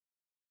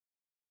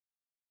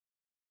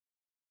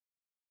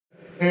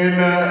En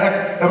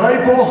ek ry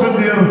vanoggend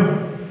deur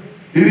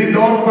hierdie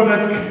dorp en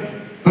ek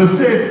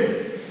besef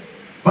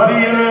wat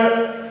die Here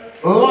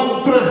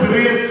lang terug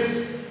reeds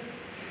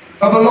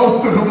 'n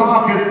belofte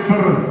gemaak het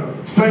vir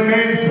sy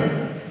mense.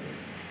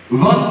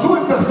 Want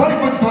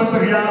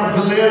 25 jaar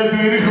gelede toe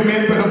hierdie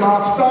gemeente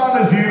gemaak staan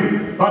is hier,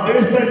 wat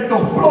destyds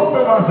nog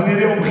plotte was in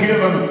hierdie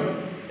omgewing,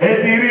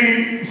 het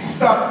hierdie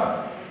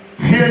stad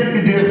geen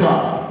idee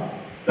gehad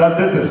dat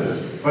dit is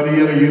wat die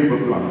Here hier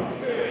beplan het.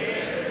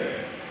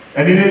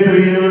 En nie net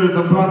die Here dit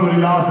beplan oor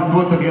die laaste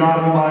 20 jaar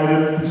nie, maar hy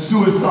het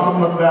so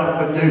saamlik werk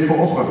dat jy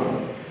vanoggend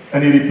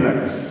in hierdie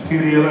plek is.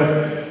 Gee die Here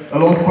 'n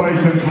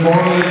lofprysing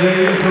vanmôre dat jy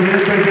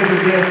geleentheid het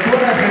dat jy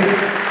voorreg het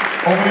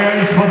om in die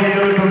huis van die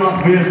Here te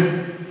mag wees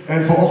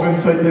en vanoggend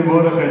sy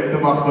teenwoordigheid te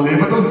mag beleef.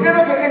 Het ons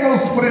enige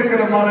Engels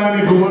sprekende manne in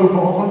die gehoor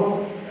vanoggend?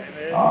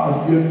 As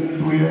 1,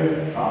 2,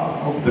 as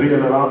nog 3,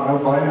 hulle raak nou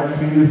baie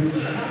 4.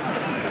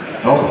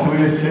 Nog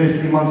 2,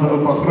 6, iemand se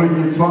oupa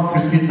grootjie het swak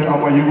geskiet by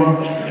Amajuba.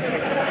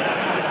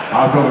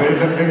 As nog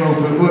redelijk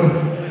Engelse oor.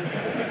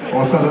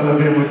 Ons sal hulle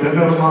weer moet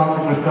dinner maak,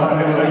 ek verstaan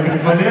nie,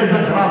 maar dit is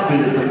 'n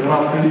grappie, is 'n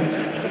grappie.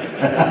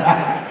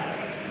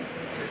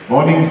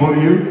 Morning for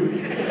you.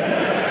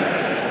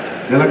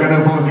 Julle kan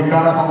nou vir ons die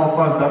karre gaan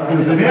oppas,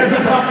 dankie. So, nee, is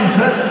 'n grappie,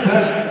 sit.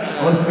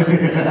 Ons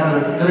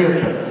is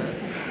great.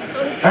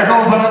 Ek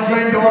kom van 'n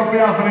klein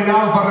dorpie af van die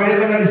naam van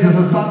Redlinghuis, dis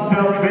 'n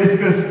Sandveld,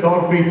 Weskus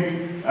dorpie.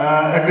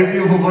 Ek weet nie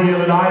hoeveel van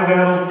julle daai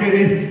wêreld ken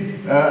nie.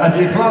 As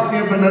jy glad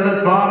nie benul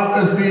het waar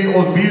dit is nie,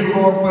 ons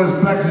buurdorpe is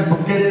plek soos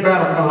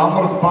Pakketberg,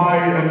 Lammertsbaai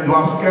en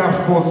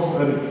Dwarskersbos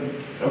en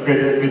okay,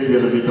 ek weet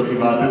julle weet ook nie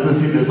waar dit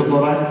is nie, dis op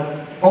alright.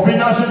 Op die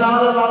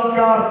nasionale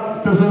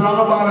landkaart tussen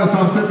Langebaan en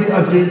Sun City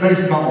as jy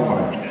niks na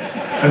omry.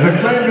 Is 'n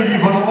klein bietjie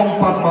van 'n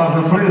ompad, maar is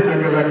 'n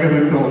vreeslike lekker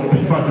route om te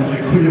vat as jy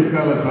goeie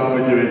pelle saam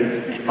met jy weet.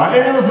 Maar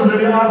Engels is in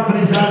die aard van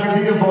die saak en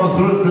een van ons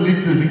grootste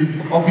liefdes is,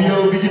 om vir jou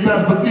 'n bietjie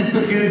perspektief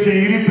te gee, as jy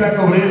hierdie plek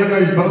op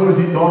Redlinghuis bou, is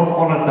die dorp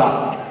onder dak.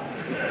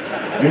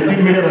 Jy het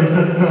nie meer as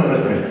dit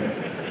nodig nie.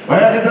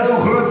 Maar ek het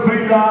nou groot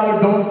vriende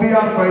uit Don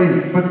Tiart, hy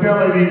vertel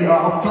hy die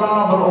op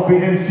Klaver op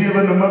die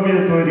N7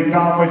 Namibië toe hy die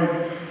Kaap uit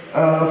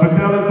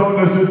vertel het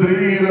om so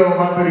 3 ure of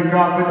wat in die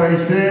Kaap het. Hy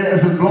sê,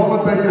 is het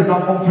Blommetyd is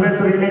dan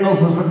omfletter die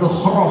Engels as sulke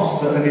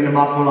groste in die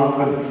Namakoland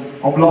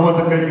om Blomme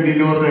te kyk in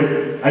die noorde.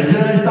 Hy sê,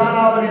 hy staan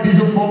daar by die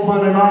dieselpompe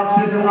en hy maak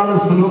seker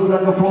alles verloop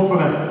lekker vlot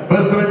en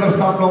busdryver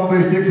stap rond,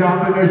 hy steek sy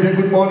hand en hy sê,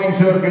 good morning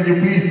sir, can you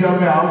please tell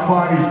me how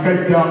far is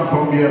Cape Town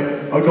from here?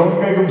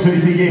 Don't kyk om so, hy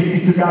sê, yes,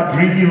 it's about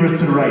 3 years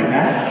to rain,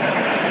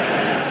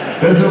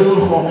 Dis 'n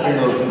oorgop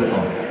Engels by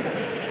ons.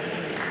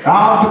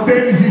 Ja,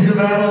 potensiese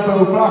wêreld,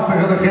 'n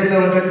pragtige legende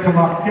wat ek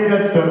gemag ken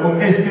het om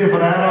SP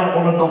Verhera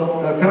onder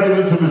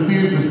Kruiven se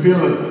bestuur te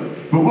speel en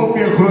vir ook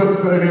weer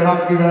groot in die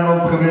rugby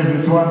wêreld gewees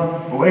en so aan.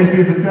 Om SP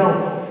vertel,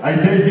 hy is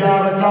dese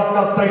jare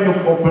klapkaptein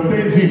op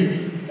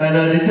potensie en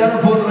die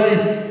telefoon ry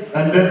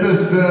en dit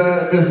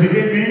is die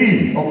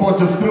NBI op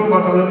Potchefstroom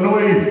wat hulle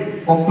nooi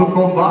om te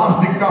kom waars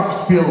die kap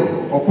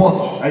speel op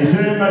Potch. Hy sê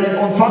hy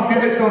ontvang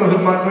die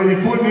uitnodiging, maar toe hy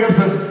die foon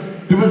neersit,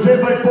 toe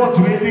besef hy Potch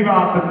weet nie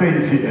waar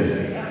potensie is.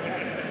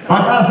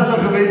 Want as hulle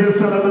geweet het,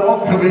 sal hulle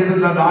ook geweet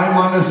het dat daai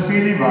manne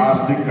speel nie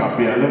waars die kap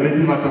nie. Hulle weet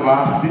nie wat 'n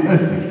waars die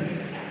is nie.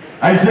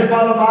 Hy sê maar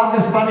hulle maak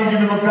 'n spannetjie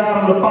met mekaar,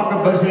 hulle pak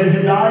 'n bus. Hy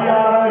sê daai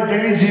jare het jy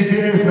nie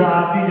GPS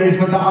gehad nie, jy's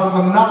met 'n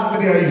almanak by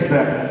die huis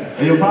weg.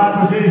 En jou pa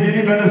sê jy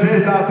nie binne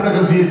 6 dae terug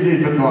as jy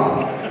dit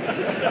verdwaal.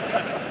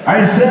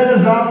 Hy sê hulle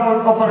saam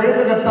op 'n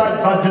redelike tyd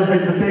budget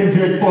uit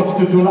potensie uit Potch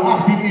toe hulle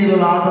 18 ure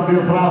later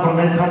weer grawer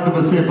net gaan te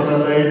besef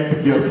hulle het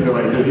verkeerd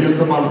gery. Dis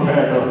heeltemal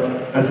verder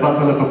as wat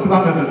hulle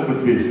beplan het dit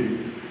moet wees.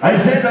 Hy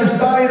sê nou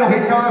staan jy nog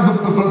die kans om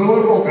te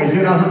verloor ook. Hy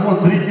sê dan is dit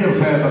ons 3 keer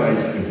verder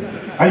huis toe.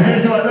 Hy sê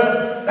so hulle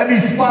in die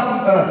span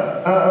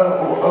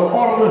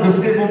orde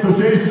geskep om te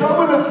sê sou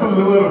hulle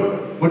verloor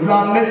moet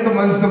lang net ten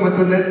minste met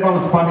 'n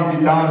netbalspan in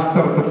die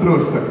daanster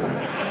vertroostig.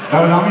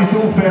 Nou dan nie so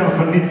ver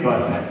verniet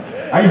was.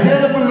 Hy sê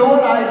hulle verloor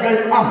hy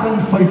game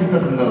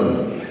 58-0.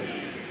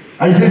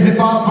 Hy sê sy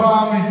pa vra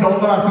hom die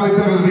donderdag toe hy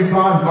terug is op die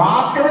plaas,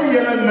 waar kry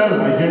julle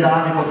 0? Hy sê daar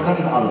in die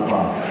begin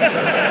alpa.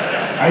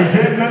 Hy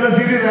sê 0 is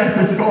nie die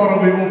regte skor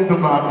om hom op te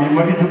maak nie,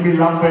 maar iets op die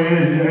lampe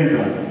is die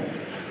uitdrag.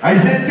 Hy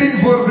sê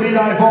 10:03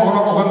 daai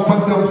volgende oggend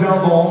vind hy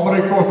homself 'n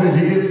hombre kos as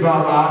hy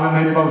eetsaal aan en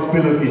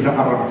netbalspelertjie se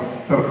arms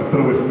ter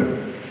vertroosting.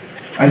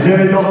 Hy sê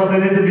hy dog dat hy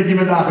net 'n bietjie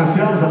met haar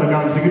gesels, hulle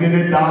kan seker nie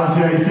net dans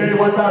nie. Hy sê,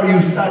 what are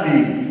you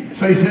studying?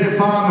 Sy sê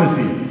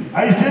pharmacy.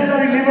 Hy sê dat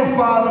die liewe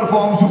vader vir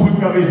hom so goed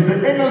kan wees,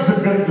 'n Engelse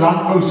kind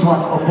landbou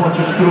swat op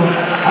Potchefstroom.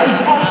 Hy is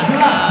op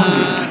slag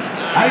verlief.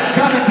 Hy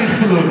kan dit nie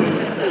glo nie.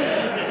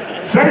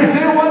 Sy sê,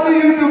 what do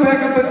you do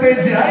back in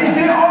potensie? Hy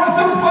sê,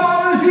 awesome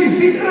pharmacy,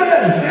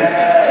 citrus,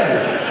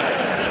 yes.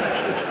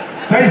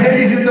 Sy sê,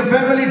 is it a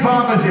family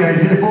pharmacy? Hy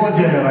sê, 4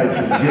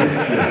 generations,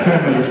 yes,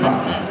 family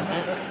pharmacy.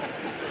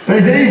 Sy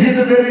sê, is it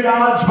a very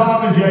large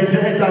pharmacy? Hy sê,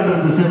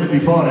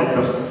 874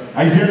 hectares.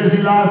 Hy sê, dis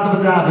die laaste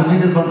wat hy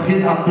gesien het, want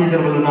geen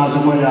apteker wil na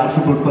so'n jaar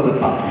soveel pille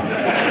pak.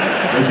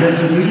 Hy sê,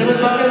 so jy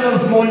moet maar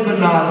kinders mooi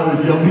benader, is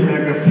jy nie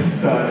lekker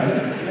verstaan.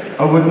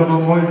 Ou moet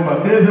hom mooi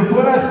vat. Dit is 'n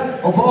voorreg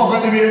om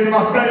vanoggend weer te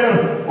mag kuier.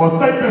 Ons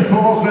tyd is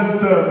vanoggend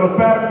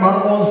beperk,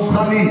 maar ons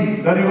gaan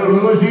nie dat die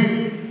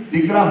horlosie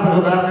die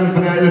kragtige werking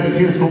van die Heilige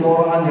Gees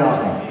vanmôre aanjaag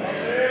nie.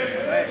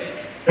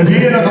 Is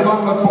hier enige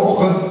man wat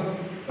vanoggend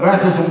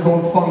reg is om te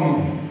ontvang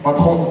wat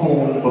God vir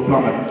hom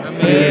beplan het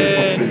vir die res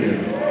van sy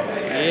lewe?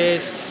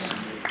 Yes.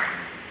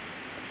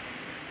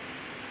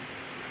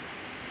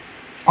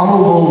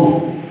 Almal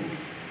wil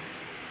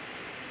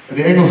in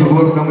die Engelse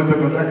woord, nou moet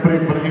ek, want ek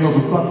preek van die Engelse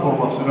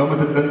platform af, so nou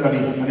moet ek dink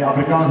aan die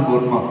Afrikaanse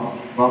woord,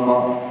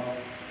 maar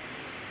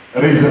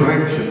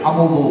resurrection,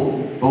 almal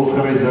wil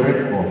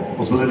geresurrect word.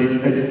 Ons wil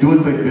in die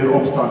doodheid weer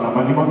opstaan,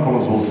 maar niemand van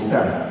ons wil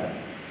sterf.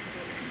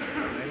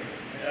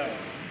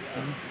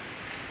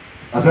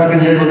 As ek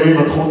en jy wil hê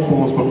wat God vir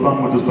ons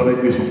beplan, moet ons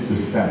bereid wees om te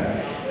sterf.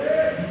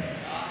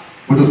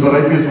 Moet ons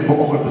bereid wees om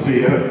vanoggend te sê,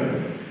 Here,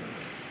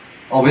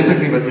 al weet ek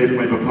nie wat jy vir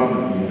my beplan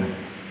het, Here.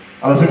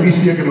 Al is ek nie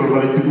seker oor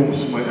wat die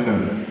toekoms my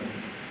inhou,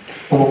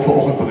 kom ek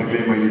vanoggend en ek lê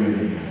my lewe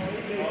neer.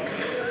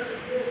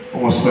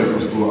 Kom ons sluit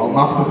ons oë.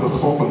 Almagtige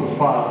God en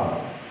Vader,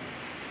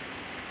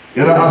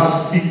 Here,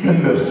 as u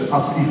kinders,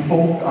 as u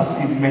volk, as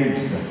u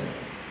mense,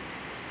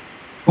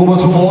 kom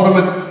ons vanmôre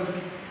met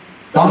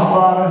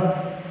dankbare,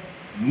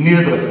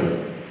 nederige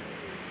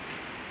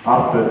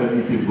harte in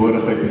u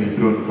teenwoordigheid in die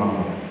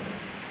troonkamer.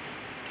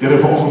 Here,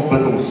 vanoggend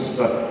bid ons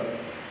dat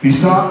die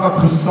saad wat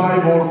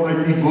gesaai word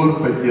uit u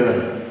woord uit, Here,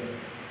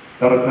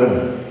 dat dit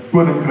 'n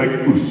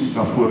koninkryk oes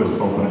na vore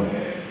sal bring.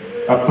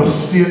 Dat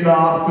versteende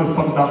harte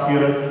vandag,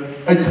 Here,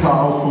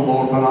 uitgehaal sal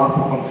word en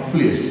harte van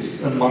vlees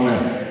in manne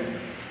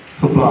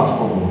geplaas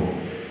sal word.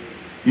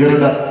 Here,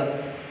 dat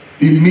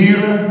die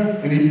mure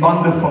en die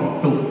bande van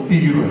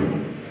kulture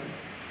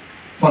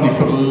van die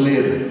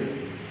verlede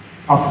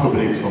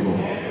afgebreek sal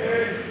word.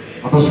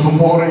 Dat ons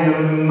vanmôre,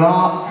 Here,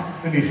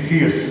 naak in die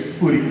gees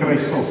voor die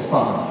kruis sal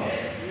staan.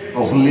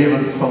 Ons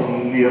lewens sal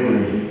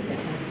neerlê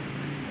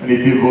in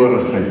die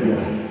teenwoordigheid,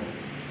 Here.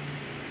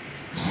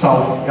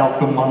 Salf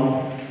elke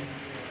man,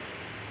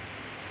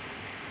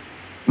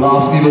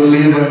 blaas nuwe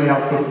lewe in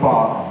elke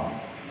pa.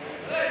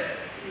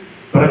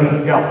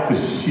 Bring elke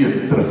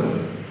seun terug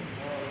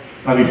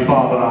na die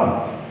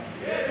vaderhart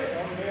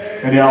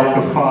en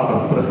elke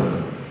vader terug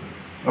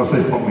na sy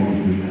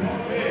familie toe, Here.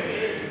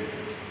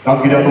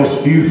 Dankie dat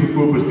ons duur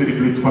gekoop is deur die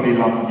bloed van die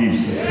Lam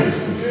Jesus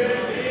Christus.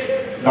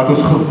 Dat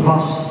ons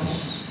gewas is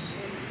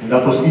en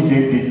dat ons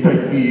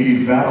identiteit nie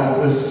hierdie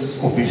wêreld is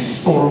of die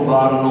storm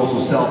waarin ons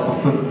onsself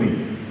bevind nie,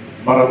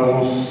 maar dat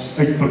ons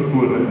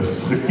uitverkore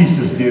is, gekies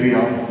is deur die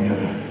hand,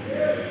 Here.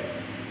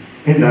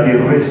 En dat die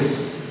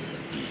res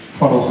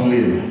van ons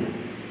lewe,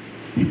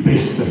 die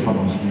beste van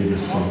ons lewe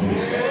sal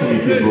wees in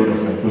die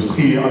teenwoordigheid. Ons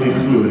gee al die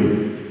glorie,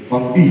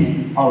 want u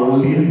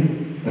alleen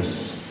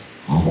is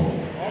God.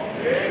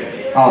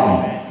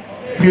 Amen.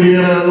 Gee die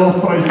Here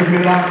lofprys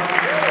vanmiddag.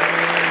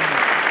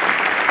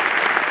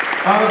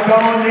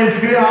 Come on, jy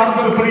skree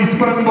harder vir die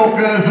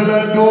Springbokke as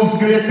hulle doel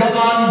skree.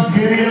 Come on,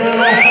 gee die Here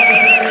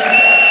lofprys.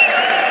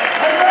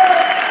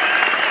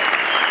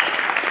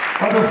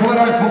 Wat 'n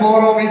voorreg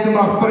vanmôre om hier te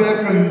mag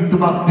preek en te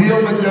mag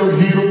deel met jou. Ek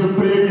is hier om te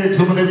preek, ek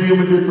sommer net hier om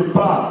met jou te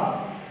praat.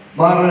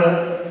 Maar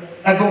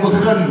ek wil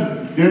begin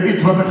deur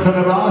iets wat 'n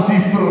generasie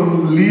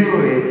verleer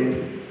het.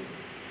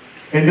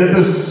 En dit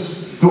is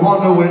to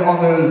honor where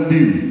honor is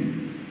due.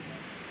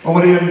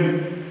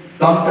 Omreen,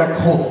 dank ek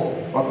God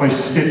wat my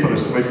skepper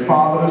is, my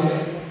Vader is,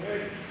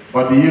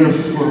 wat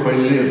heers oor my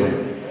lewe.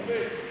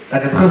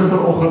 Ek het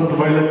gisteroggend,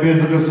 terwyl ek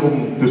besig is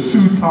om te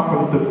suit up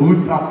en te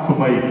boot up vir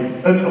my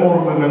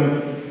inordening,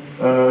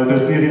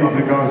 dis nie die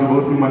Afrikaanse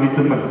woord nie, maar nie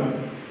te min.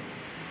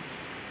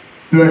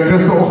 Toe ek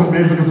gisteroggend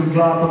besig is om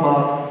klaar te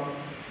maak,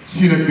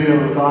 sien ek weer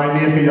daai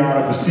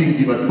 9-jarige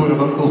seentjie wat voor 'n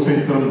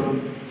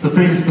winkelsentrum se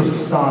venster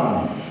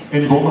staan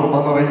en wonder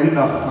wanneer hy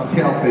eendag gaan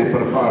geld hê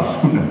vir 'n paar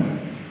skoene.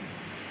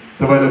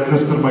 Terwyl ek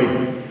gister my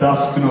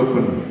dasknoop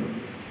en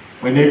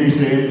my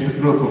netjiese hemp se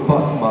knope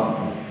vasmaak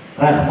en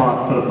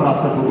regmaak vir 'n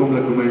pragtige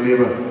oomblik in my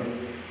lewe,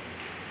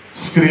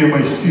 skree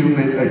my siel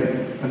net uit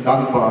in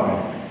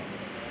dankbaarheid.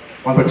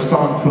 Want ek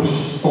staan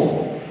verstom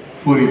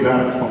voor die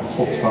werk van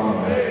God se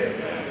hande.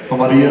 Van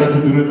wat die Here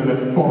gedoen het in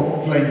 'n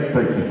kort klein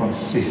tydjie van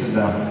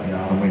 36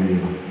 jaar in my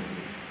lewe.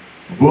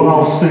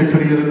 Boal sê ek vir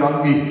die Here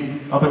dankie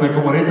dat hy my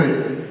kom red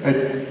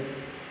uit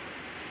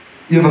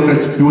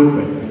ewigheidsdood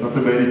uit, en dat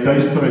hy my in die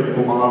duisterheid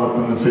kom haal het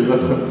en in sy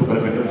lig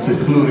gebring het, in sy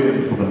glorie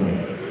ingebring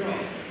het.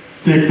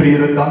 Sê ek vir die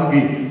Here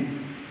dankie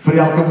vir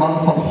elke man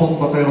van God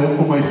wat hy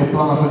rondom my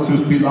geplaas het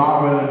soos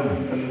pilare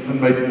in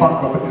my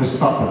pad wat ek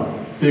gestap het.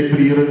 Sê ek vir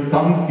die Here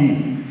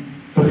dankie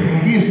vir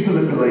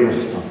geestelike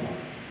leierskap.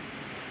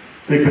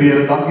 Sê ek vir die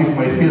Here dankie vir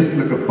my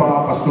geestelike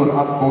pa, pastoor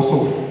Ad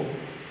Boshoff,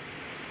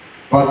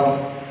 wat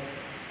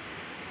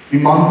die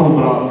mantel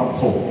dra van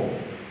God.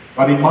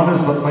 Maar die man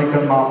is wat my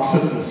kan maak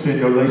sit en sê,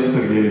 nou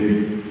luister jy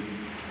nie.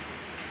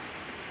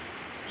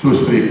 So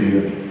spreek die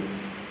Here.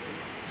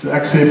 So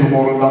ek sê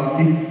vanmôre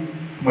dankie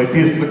vir my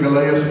geestelike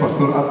leiers,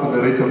 pastoor Ad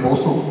en Rita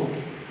Boshoff,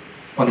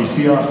 van die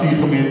CRC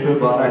gemeente,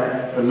 waar ek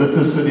 'n lid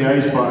is in die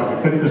huis, waar ek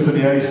 'n kind is in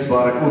die huis,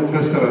 waar ek ook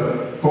gister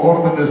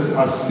georden is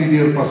as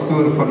senior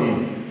pastoor van die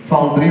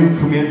Valdriehoek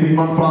gemeente.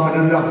 Iemand vra my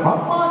dit,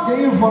 wat maak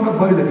jy van 'n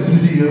Bybel? Ek sê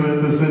die Here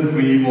het 'n sin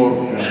vir hier môre.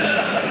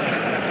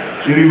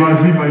 Hierdie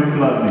was nie my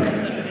plan nie.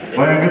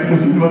 Maar ek het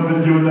gesien wat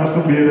met Jona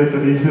gebeur het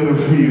in die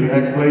rivier.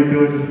 Ek bly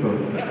doodstil.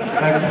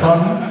 Ek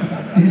gaan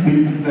die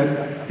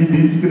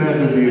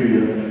diensknegt is hier,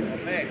 Here.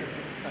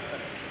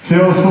 Sê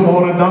ons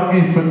vanmôre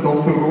dankie vir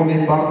Dr.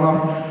 Ronnie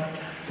Barnard,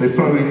 sy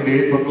vrou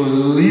Henriette wat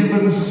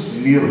lewens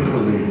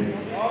neergelê het.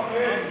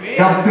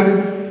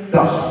 Elke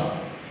dag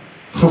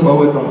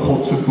gebou het aan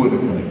God se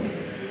koninkryk.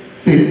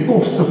 Ten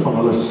koste van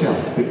hulle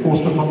self, ten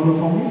koste van hulle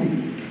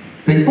familie,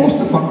 ten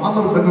koste van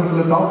ander dinge wat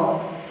hulle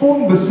dalk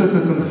kon besit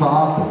het en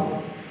gehad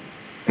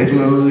het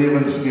hulle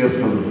lewens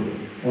neergelê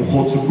om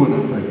God se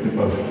koninkryk te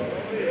bou.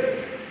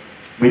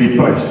 Met die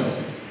prys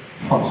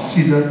van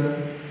siele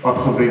wat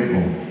gewen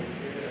word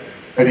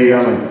in die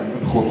helheid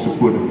in God se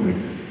koninkryk.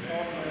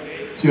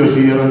 Sê ons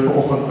Here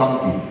vanoggend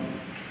dankie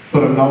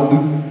vir Ronaldo,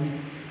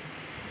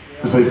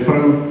 vir sy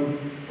vrou,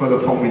 vir hulle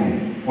familie.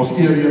 Ons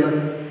eer julle,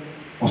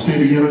 ons sê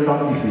die Here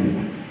dankie vir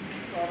julle.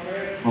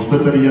 Ons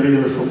bid dat die Here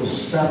julle sal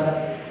versterk,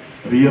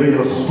 dat die Here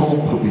julle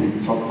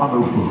grondgebied sal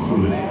aanhou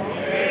vergroot.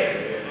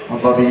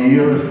 Want dat die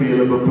Here vir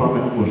julle beplan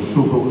het oor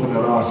soveel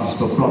generasies,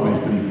 beplan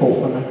het vir die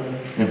volgende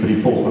en vir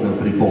die volgende en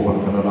vir die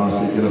volgende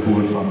generasie het julle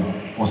gehoor van het.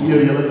 Ons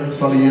eer julle,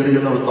 sal die Here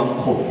julle, ons dank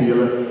God vir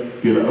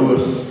julle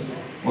ouers,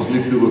 ons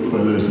liefde ook vir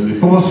hulle asseblief.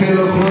 Kom ons gee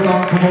julle 'n groot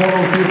dank vanmôre,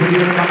 ons sê vir die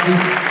Here dankie.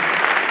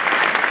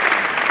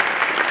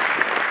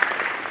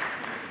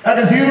 Ek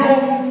is hier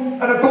om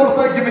in 'n kort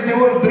tydjie met jou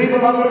oor 3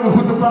 belangrike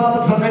goed te praat.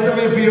 Ek sal net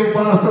weer vir jou 'n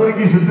paar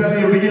storieetjies vertel,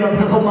 jou 'n bietjie laat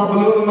giggel, maar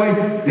beloof my,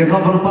 jy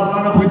gaan vir 'n paar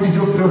ander goedjies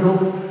ook giggel.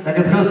 Ek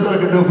het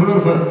nou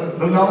vroeër vir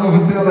Ronaldo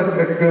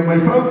vertel, my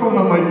vrou kom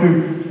na my toe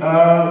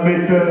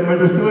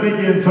met 'n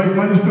storieetjie en sy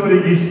min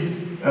storieetjies.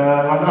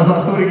 Want as daar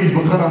storieetjies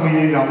begin, dan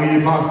moet jy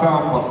vas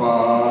staan,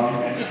 papa.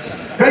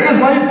 Kyk, as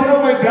my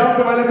vrou my bel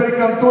terwyl hy by die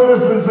kantoor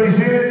is en sy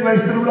sê net,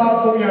 luister, hoe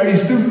laat kom jy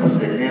huis toe? Dan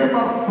sê ek, nee,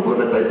 maar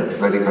gewone tyd, ek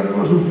sluit die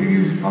kantoor so 4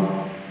 uur aan.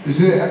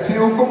 Ek sê,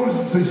 hoekom?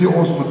 Sy sê,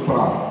 ons moet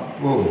praat.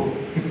 Oh,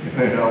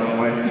 help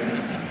my.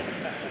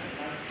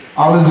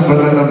 Alles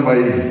binne in my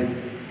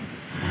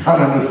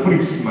gaan in 'n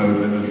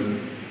vriesmode en is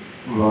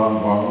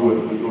waaroor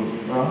moet ons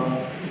praat?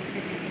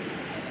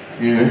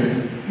 Ja,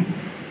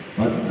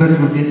 wat het ek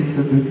vergeet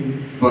gedoen?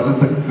 Wat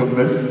het ek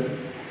gemis?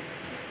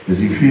 Dis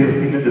die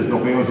 14de, dis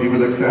nog nie ons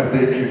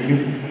huwelikserteken nie.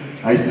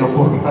 Hy is nog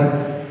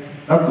vooruit.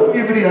 Dan kom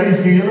jy by die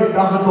huis, die hele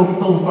dag het ons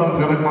stilstand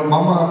gerig, want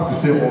mamma het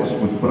gesê ons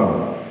moet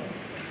praat.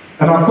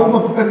 En dan kom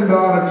ek in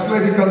daar, ek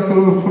sluit die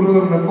kantoor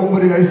vroeër en ek kom by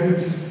die huis en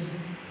sê,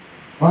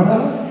 Mara,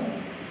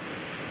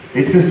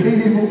 het gesê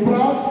jy wil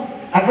praat?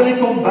 Ek wil nie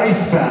kom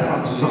bysverf,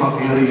 want soos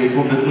Here, jy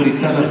kom dit oor die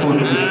telefoon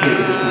en sê.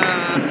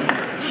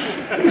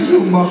 Het is so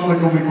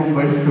maklik om die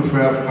kombuis te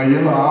verf, my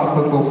hele hart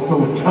het tot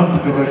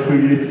stilstand gerig toe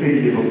jy sê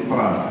jy wil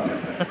praat.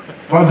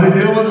 Maar sy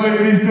deel wat my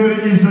hierdie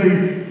storieetjie sy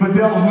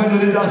vertel vir my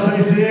die dag,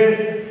 sy sê,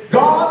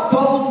 God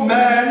told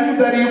man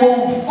that he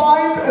will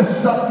find a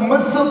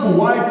submissive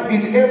wife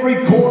in every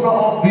corner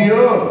of the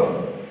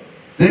earth.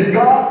 Then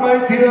God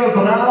made the earth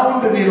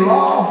round and he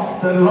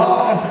laughed and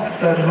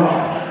laughed and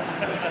laughed.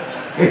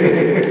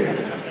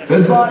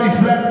 Dis waar die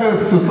Flat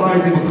Earth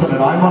Society begin en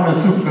die manne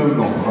soek nou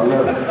nog.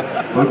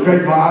 Hulle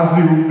kyk waar is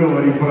die hoeke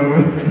waar die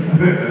vrouwen is.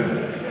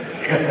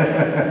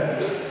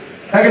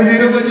 Ek is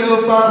hier om met jou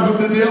 'n paar goed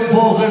te deel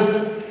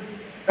volgende.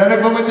 En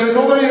ek wil met jou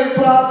nog eens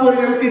praat oor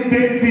jou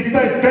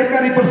identiteit. Kyk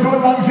na die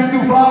persoon langs jou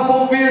toe, vra vir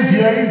hom, wie is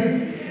jy?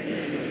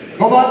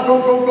 Kom aan,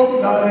 kom.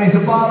 Nou, er is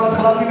 'n paar wat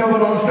glad nie nou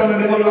belangstel en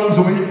nie wil langs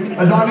hom nie.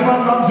 As daar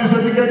niemand langs jou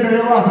sit, kyk na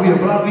jou agter jou,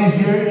 vra wie is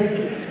jy?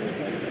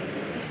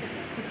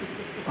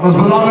 Dat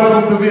is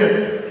belangrik om te weet.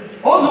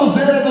 Ons wil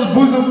sê dat ons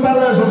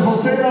boesempelle is, ons wil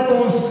sê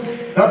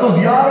dat ons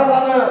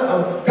jarelange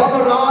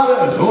kamerade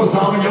is.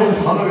 Saam met jou,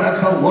 ek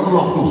sal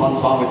oorlog toe gaan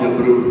saam met jou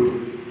broer.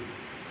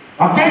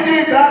 Maar ken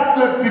jy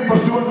werklik die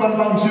persoon wat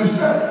langs jou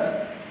sit?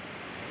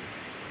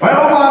 My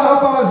ouma en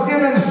oupa was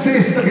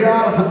 61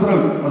 jaar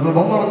getroud. Dat is 'n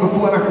wonderlike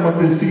voorreg om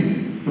dit te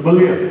sien, te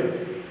beleef.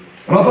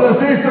 En op hulle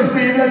 60ste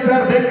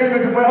huweliksherdenking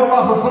het ek my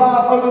ouma gevra,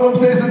 ouderdom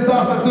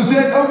 86, toe sê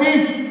ek, oumie,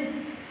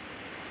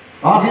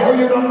 maak die ou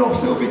jou dan nog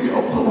so 'n bietjie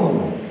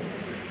opgewonde?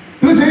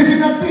 Toe sê sy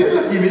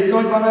natuurlik, jy weet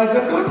nooit wanneer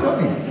ek doodgaan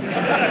nie.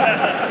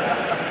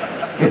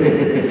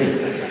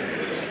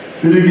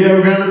 Toe ek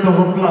jou wel toch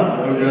op plan,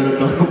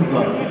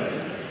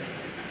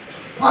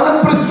 Hulle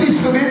het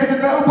presies geweet, ek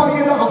het my oupa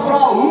eendag gevra,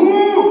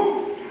 hoe?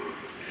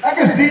 Ek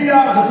is 10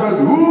 jaar getroud,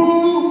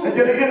 hoe het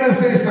julle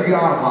 61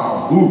 jaar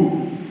gehaal? Hoe?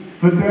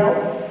 Vertel.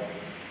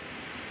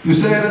 Toe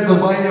sê dit was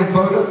baie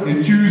eenvoudig,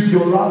 you choose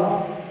your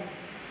love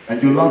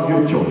and you love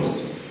your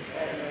choice.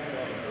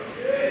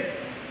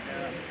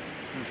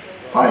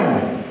 Baie.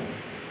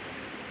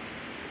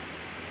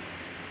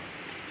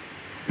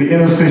 By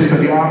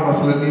 61 jaar was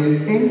hulle nie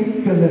 'n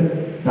enkele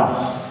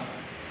dag,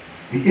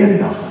 die een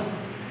dag,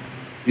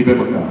 nie by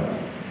mekaar.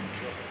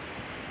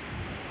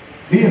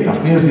 Die een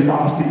dag, nie as die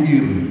laaste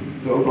uur,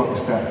 die oupa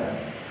gesterf.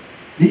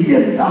 Die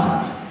een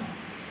dag.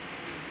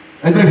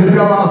 Hy het my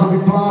vertel, as op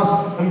die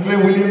plaas in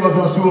Klein Willem was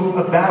daar so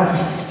 'n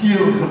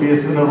bergskeer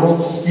gewees, in 'n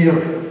rotsskeer,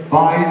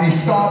 waar hy die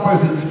skape,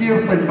 as dit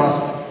skeertyd was,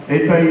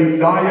 het hy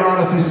daai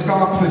jare sy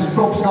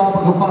stropskape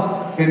gevat,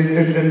 en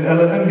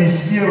hulle in die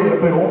skeer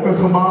het hy hokke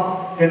gemaak,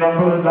 en dan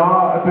hulle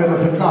daar het hulle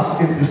geklas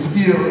en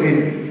geskeer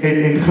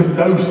en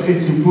gedous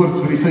ensovoorts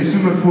vir die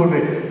seisoen wat voor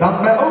lê.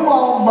 Dat my ouma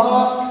al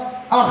maak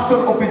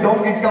agter op die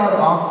donkiekar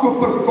haar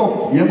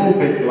koperkop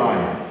hemelbed laai,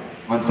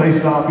 want sy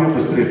slaap nie op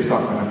 'n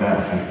streepsak in 'n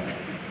berg nie.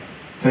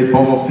 Sy het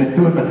hom op sy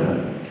tone gegee,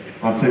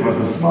 want sy was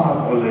 'n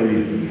smart ou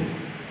lady gewees.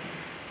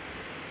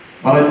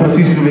 Maar hy het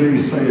presies geweet wie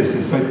sy is,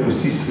 en sy het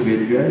presies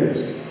geweet wie hy is.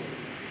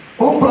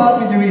 Kom praat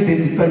met jou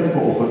identiteit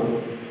vanoggend.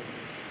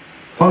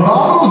 Want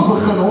waar ons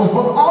begin, ons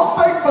wil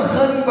altyd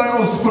begin by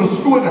ons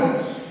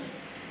verskonings.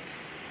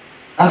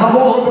 Ek gaan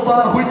volgende 'n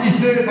paar goedjies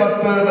sê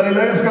wat die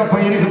leierskap van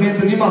hierdie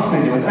gemeente nie mag sê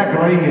nie, want ek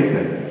ry net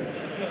in.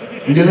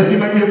 En jy het nie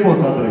my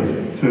e-posadres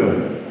nie, so.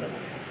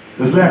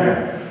 Dis lekker.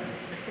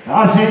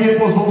 As jy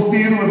e-pos wil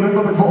stuur oor dit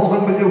wat ek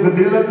vanoggend met jou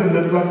gedeel het, en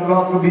dit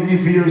laat 'n bietjie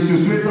vir jou so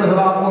sweterig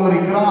raak onder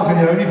die kraag, en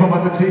jy hou nie van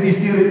wat ek sê nie,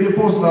 stuur 'n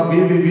e-pos na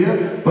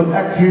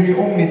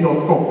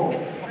www.ekgeenieom.com.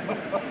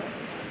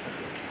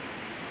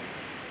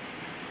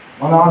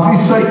 Maar daar is nie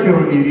suiker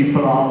in hierdie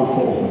verhaal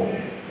vanoggend.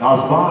 Daar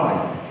is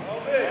waarheid.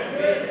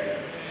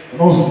 En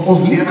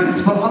ons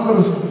lewens verander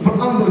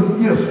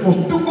eers. Ons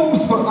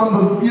toekoms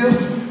verander eers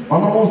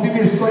wanneer ons nie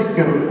meer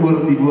suiker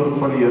oor die woord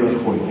van die Here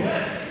gooi nie.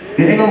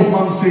 Die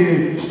Engelsman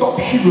sê, stop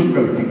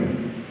sugarcoating it.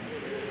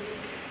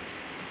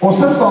 Ons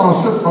sit waar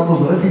ons sit, want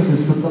ons ruggies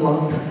is vir te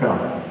lank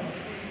gekrap.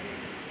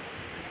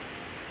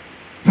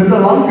 Vir te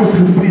lank is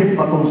gepreek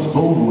wat ons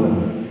wil hoor.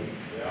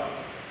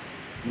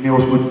 Nee,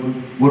 ons moet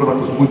hoor wat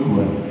ons moet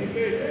hoor.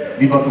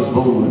 Nie wat ons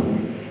wil hoor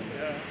nie.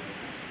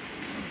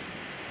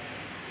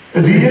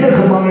 Is die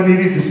enige man in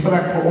hierdie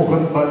gesprek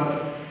vanoggend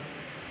wat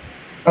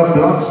 'n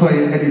bladsy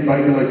uit die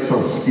Bybel uit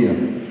sal skeer,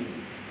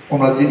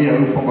 omdat jy nie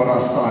hou van wat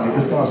daar staan nie?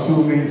 Is daar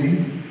so mense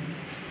hier?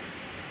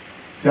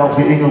 Selfs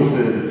die Engelse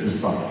het dit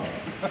verstaan.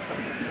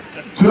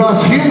 So daar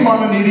is geen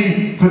man in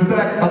hierdie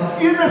vertrek wat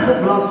enige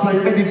bladsy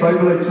uit die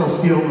Bybel uit sal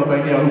skeer, omdat hy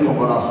nie hou van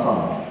wat daar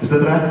staan. Is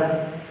dit reg?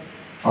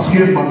 As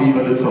geen man hier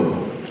wat dit sal doen.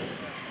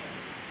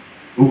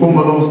 Hoekom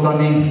wil ons dan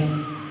nie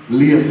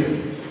leef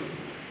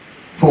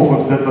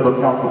volgens dit wat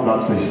op elke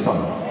bladsy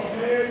staan?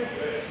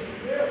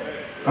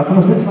 Dan kan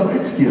ons net wel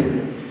uitskeer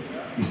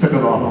die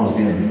stukke waarvan ons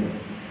deel.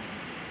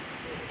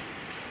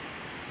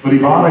 Maar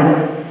die waarheid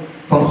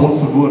van God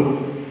se woord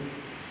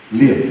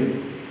leef.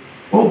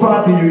 Hoe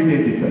praat jy jou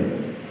identiteit?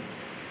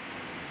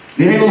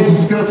 Die Engelse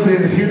skrif sê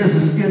in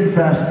Genesis 1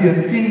 vers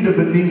 1, in the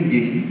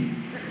beginning.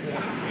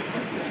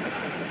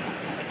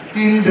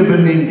 In the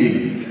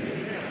beginning.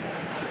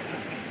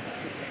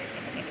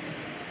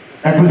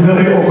 Ek was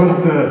nou die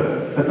oggend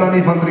 'n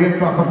tannie van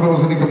 83 by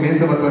ons in die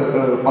gemeente wat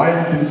 'n baie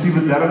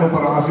intensiewe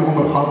darmoperasie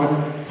ondergaan het.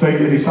 Sy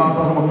het die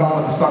Saterdag in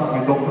mekaar gesak,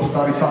 met dokter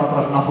daar die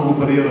Saterdag nag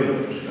geopereer,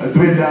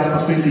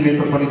 32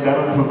 cm van die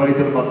darm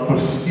verwyder wat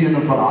versteen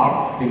en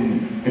verhard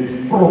en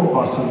vrot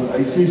was. En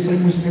hy sê sy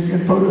moes net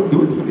eenvoudig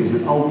dood gewees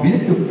het, al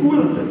weke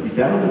voor dit. Die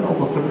darm het al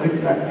begin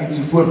uitlek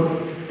ensovoorts.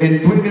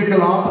 En 2 weke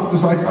later, toe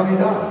sy tannie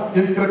daar,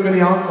 een krik in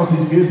die hand, was hy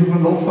besig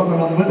met lofsang en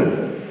aanbidding.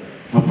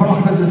 'n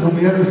pragtige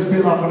gemeente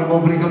speel af, en ek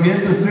wil vir die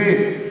gemeente sê,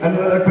 en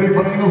ek preek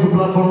van 'n Engelse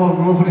platform, ek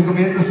wil vir die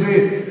gemeente sê,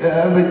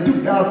 and they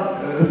took out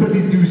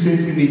 32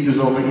 centimeters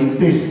of an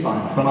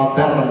intestine, van haar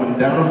darm,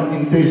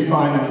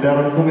 intestine en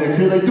darm, kom ek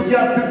sê, they took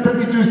out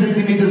 32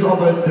 centimeters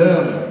of a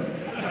darm.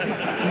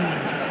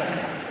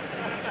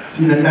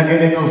 Sien, dat ek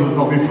Engels is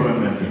nog nie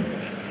vriende nie,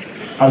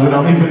 as het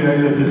dan nie vir die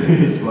Heilige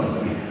Gees was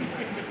nie.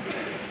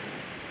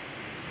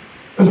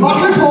 Het is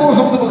makkelijk vir ons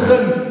om te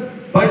begin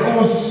by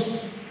ons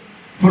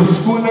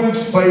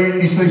verskonings, by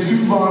die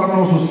seisoen waarin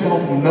ons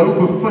onsself nou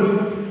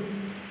bevind,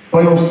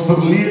 by ons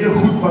verlede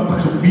goed wat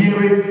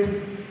gebeur het.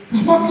 Het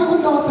is makkelijk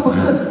om daar te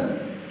begin.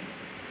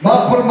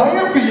 Maar vir my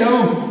en vir jou,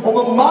 om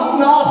 'n man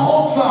na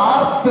God se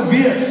hart te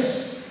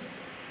wees,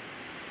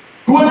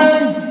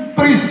 koning,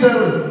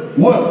 priester,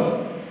 hoof.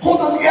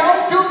 God het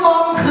elke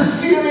man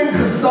geseën en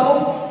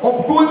gesalf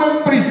om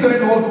koning, priester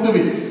en hoof te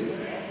wees.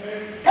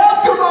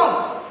 Elke man.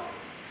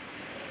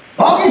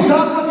 Maak nie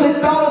saak wat sy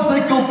taal of sy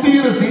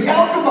kultuur is nie,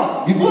 elke man.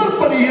 Die woord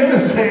van die Here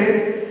sê,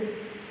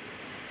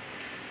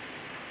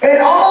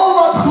 en almal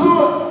wat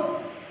glo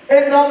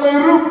en na my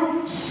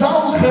roep,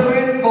 sal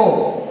gered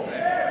word.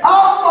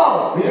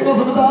 Almal. Die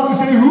Engelse vertaling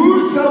sê,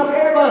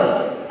 whosoever.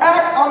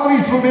 Ek,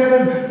 Andries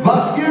Vermeulen,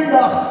 was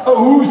eendag 'n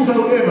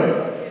whosoever.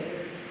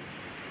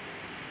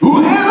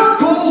 Whoever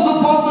calls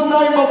upon the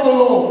name of the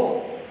Lord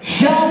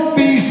shall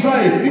be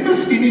saved. Nie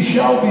miskien nie,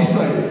 shall be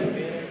saved.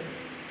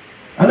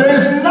 And there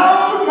is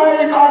no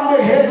name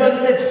under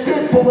heaven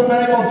except for the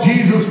name of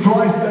Jesus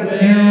Christ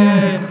that you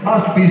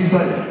must be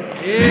saved.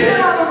 Geen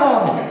ander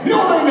naam, nie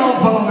onder die naam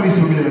van Andries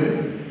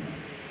Vermeulen,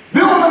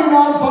 nie onder die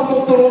naam van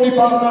Dr. Ronnie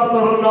Barnard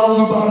en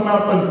Ronaldo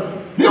Barnard,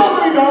 nie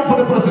onder die naam van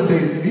die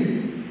president nie.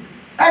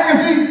 Ek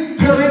is nie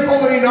gered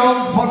onder die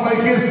naam van my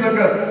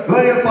geestelike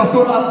leier,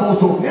 pastoor Ad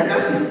Boshoff nie. Ek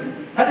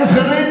is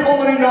gered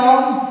onder die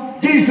naam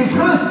Jesus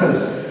Christus.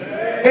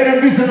 En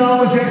in wie se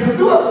naam is jy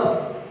gedoop?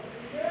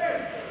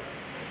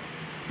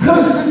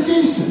 Christus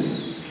Jesus.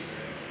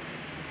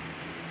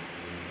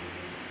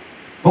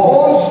 Vir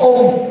ons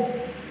om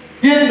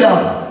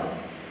eendag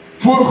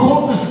voor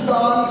God te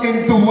staan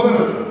en te hoor,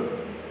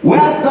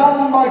 well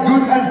done my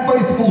good and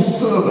faithful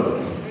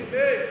servant.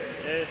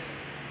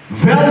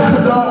 Wel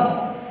gedaan.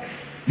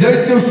 Jy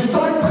het jou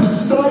stryd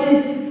gestry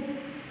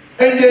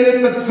en jy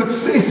het met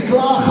sukses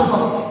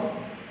klaargemaak.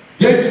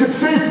 Jy het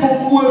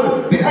suksesvol oor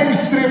die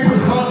eindstreep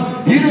gegaan.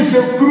 Hier is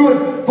jou kroon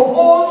vir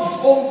ons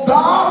om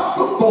daar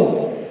te kom.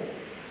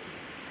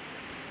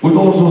 Moet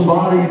ons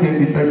ware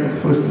identiteit in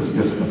Christus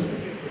eers vind.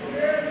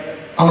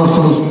 Anders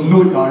sal ons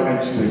nooit daai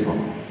eindstreep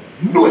maak.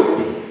 Nooit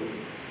nie.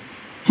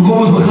 So kom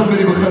ons begin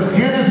met die begin.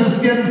 Genesis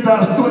 1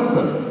 vers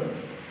 20.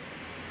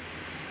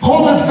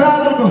 God het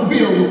verder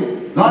beveel,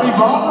 laat die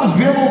waters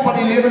wemel van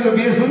die lewende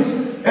wesens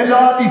en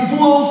laat die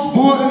voëls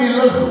bo in die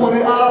lug oor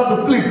die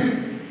aarde vlieg.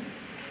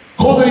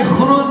 God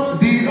het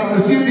die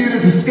seediere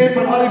geskep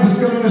en al die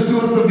verskillende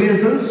soorte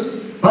wesens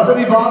wat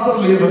in die water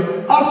lewe,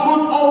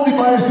 asook al die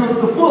baie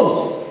soorte voëls.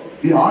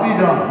 Die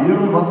Hadida,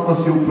 Here, wat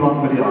was jou plan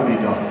met die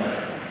Hadida?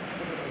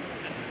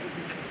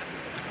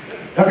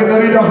 Ek het nou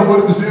die dag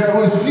gehoor toe sê,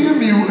 o,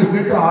 seemeeu is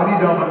net 'n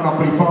Hadida wat na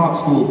privaat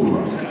skool toe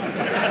was.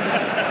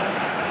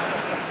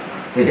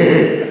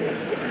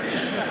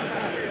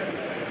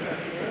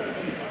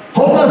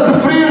 God was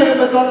tevrede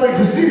met wat hy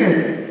gesien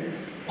het.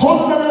 God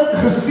het hulle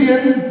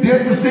geseën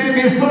deur te sê,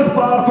 wees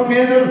vrugbaar,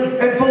 vermeerder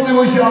en vul die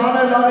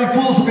oseane en laat die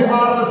voëls op die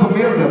aarde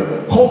vermeerder.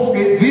 God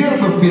het weer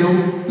beveel,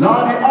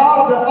 laat die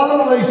aarde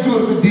allerlei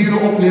soorte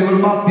diere oplewer,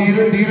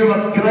 makdiere, diere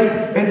wat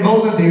kruip en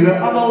wilde diere,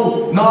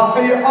 almal na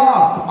eie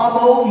aard,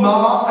 almal na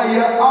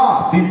eie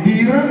aard, die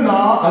diere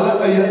na hulle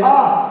eie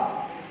aard.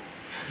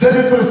 Dit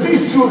het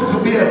presies so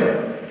gebeur.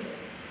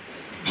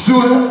 So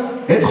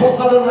het God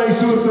allerlei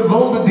soorte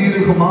wilde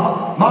diere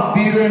gemaak,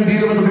 makdiere en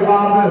diere wat op die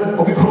aarde,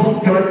 op die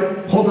grond kruip.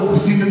 God het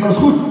gesien, dit was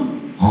goed.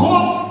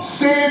 God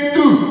sê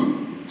toe,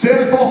 sê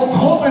dit volgens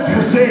God het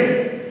gesê.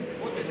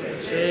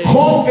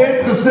 God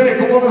het gesê,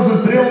 kom ons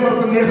is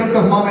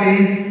 390 manne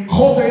hier,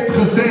 God het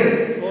gesê.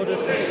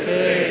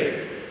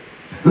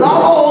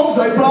 Laat ons,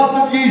 hy praat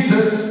met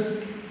Jesus,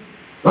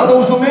 laat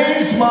ons 'n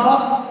mens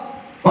maak,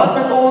 wat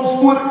met ons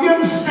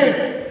ooreenstem,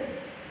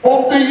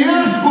 om te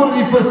heers oor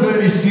die visse in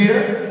die see,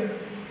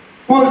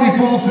 oor die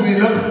voëls in die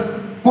lug,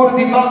 oor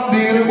die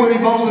makdiere, oor die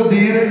wilde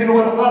diere en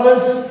oor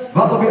alles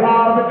wat op die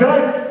aarde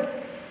kruip.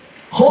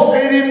 God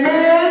het die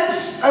mens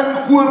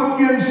in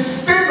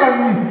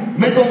ooreenstemming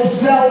met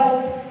homself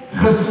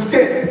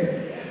geskep.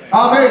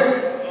 Amen.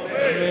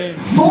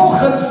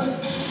 Volgens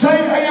sy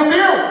eie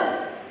beeld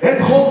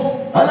het God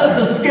hulle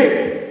geskep.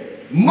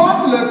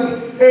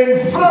 Manlik en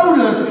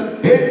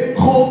vroulik het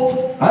God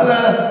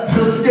hulle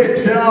geskep.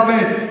 Sê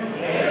amen.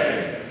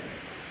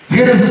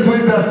 Genesis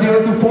 2 vers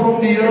 7, toe vorm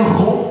die Here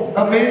God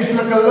 'n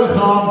menslike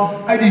liggaam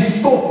uit die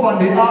stof van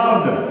die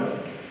aarde.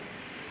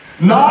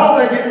 Nadat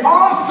hy die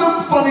asem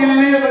van die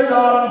lewe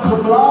daarin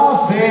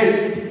geblaas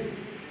het,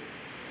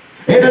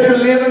 het dit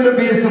 'n lewende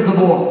wese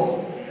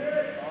geword.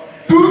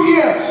 Toe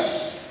eers,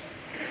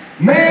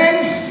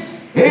 mens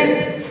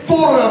het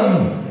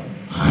vorm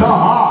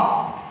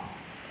gehad.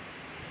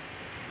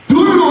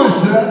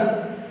 Doellose,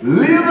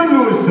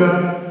 lewelose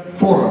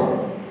vorm.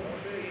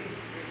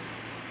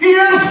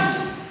 Eers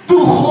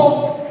toe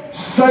God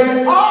sy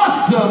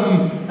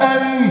asem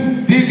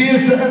in die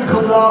wese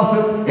ingeblaas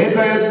het, het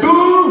hy 'n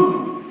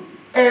doel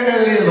en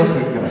 'n lewe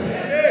gekry.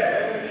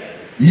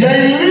 Jy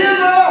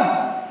lewe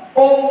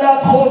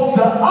omdat God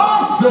se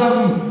asem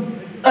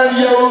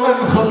in jou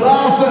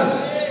ingeblaas is.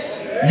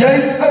 Jy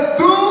het 'n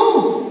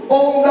doel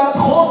omdat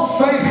God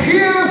sy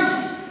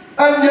gees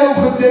in jou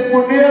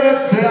gedeponeer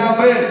het. Sê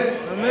amen.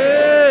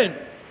 Amen.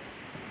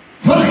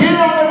 Vergeet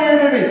ander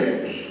rede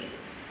nie.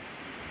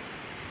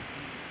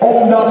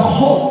 Omdat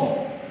God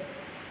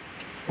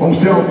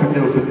homself in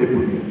jou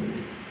gedeponeer.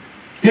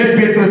 1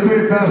 Petrus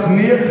 2 vers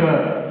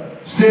 9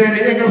 sê in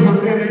die Engels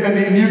in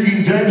die New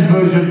King James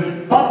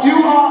Version, but you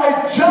are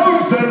a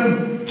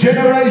chosen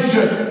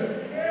generation,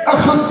 'n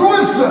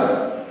gekose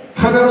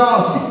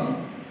generasie,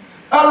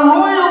 a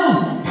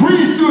royal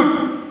priesthood,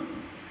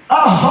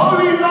 a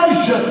holy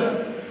nation,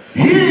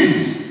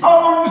 his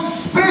own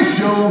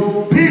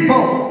special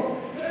people.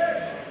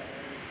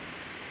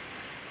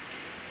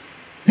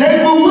 Jy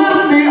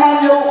behoort nie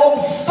aan jou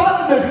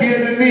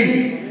omstandighede nie.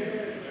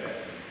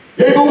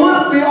 Jy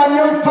behoort nie aan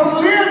jou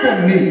verlede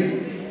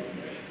nie.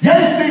 Jy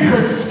is nie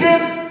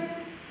geskep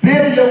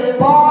deur jou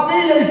pa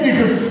nie, jy is nie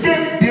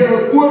geskep deur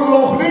 'n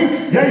oorlog nie,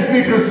 jy is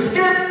nie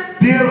geskep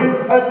deur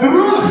 'n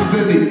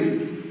droogte nie.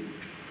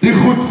 Die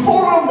goed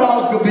vorm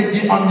dalk 'n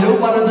bietjie aan jou,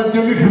 maar dit het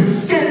jou nie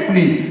geskep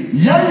nie.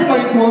 Jy,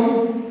 my oom,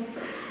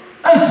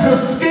 is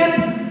geskep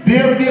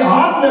deur die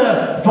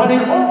hande van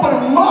die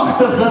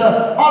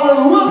oppermagtige,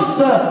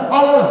 allerhoogste,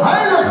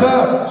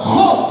 allerheilige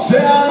God. Sê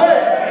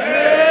amen.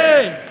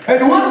 En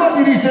hoor wat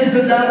hierdie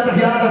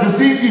 36-jarige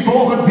seentjie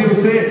volgende vir jou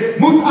sê,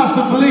 moet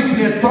asseblief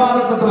nie, ek vra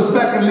dit met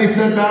respek en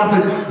liefde en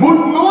naarheid,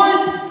 moet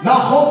nooit na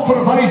God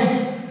verwys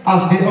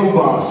as die ou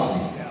baas nie.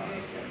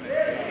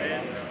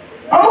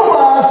 Ou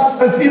baas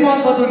is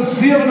iemand wat in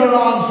 7de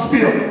laan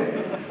speel.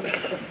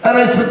 En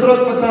hy is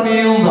getroud met Tannie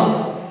Hilda.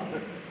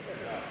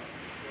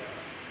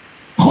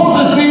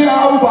 God is nie 'n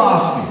ou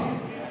baas nie.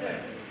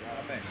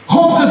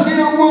 God is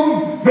nie 'n oom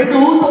met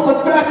 'n hoed op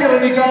 'n trekker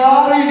in die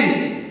Kalahari nie.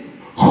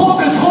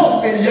 God is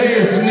God en jy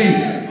is nie.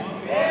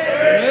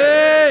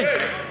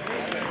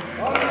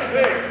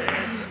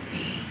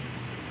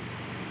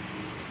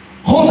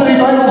 God het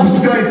die Bybel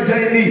geskryf,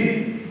 jy nie.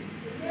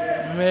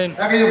 Amen.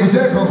 Ek het jou gesê,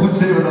 ek gaan goed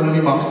sê wat hulle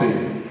nie mag sê.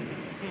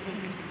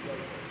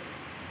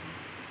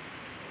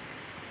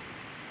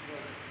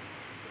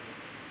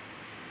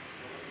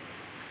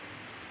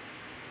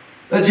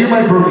 That you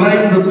may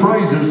proclaim the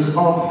praises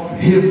of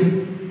Him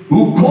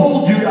who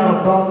called you out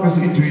of darkness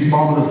into His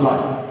marvelous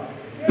light.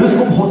 Dis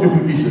kom God jou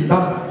gekies het,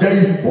 dat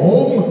jy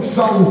hom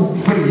sal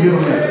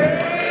verheerlik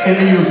en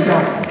in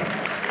jouself.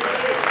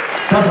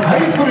 Dat hy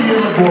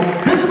verheerlik word.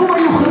 Dis kom hy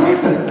jou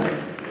gered het.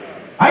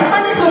 Hy het my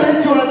nie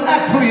gered sodat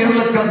ek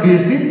verheerlik kan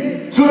wees nie,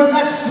 sodat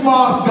ek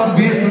smart kan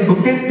wees en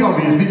bekend kan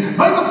wees nie.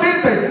 My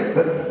bekendheid,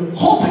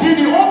 God gee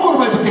nie om oor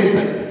my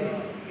bekendheid.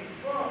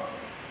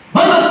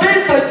 My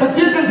bekendheid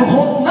beteken vir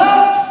God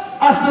niks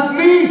as dit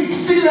nie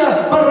siele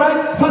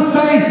bereik vir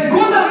sy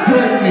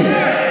koninkryk nie.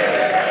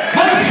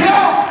 My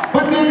geld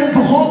beteken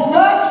vir God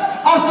niks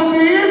as dit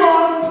nie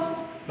iemand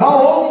na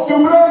hom toe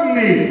bring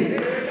nie.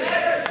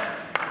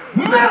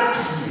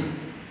 Niks nie.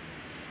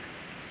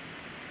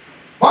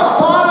 Wat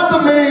baat het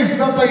 'n mens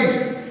dat hy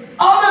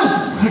alles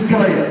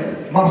gekry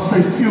het, maar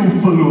sy siel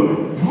verloor het?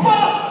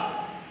 Wat?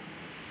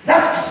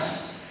 Niks.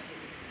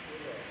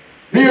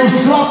 Nie jou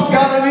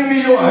slaapkamer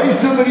nie, jou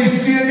huis in die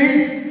see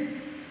nie.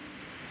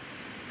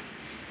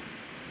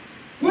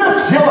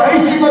 Niks, jou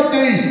huisie wat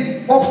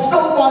jy op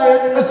stilbaai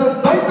het, is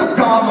 'n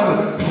buitekamer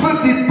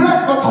vir die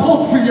plek wat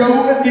God vir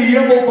jou in die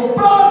hemel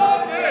beplan.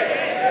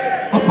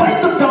 'n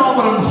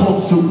Buitekamer in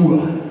God se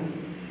oë.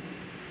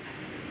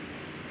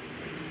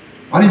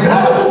 Maar die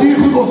wêreld het hier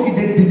goed ons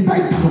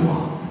identiteit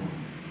gemaak.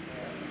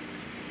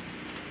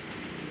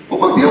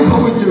 Kom ek deel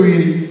gou met jou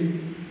hierdie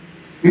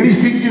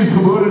seentjie is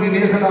gebore die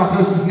 9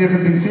 Augustus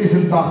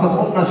 1986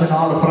 op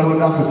Nasionale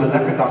Vrouedag, is 'n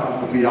lekker dag om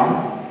te verjaar.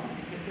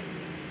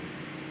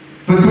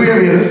 Vir 2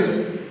 redes.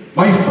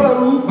 My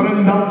vrou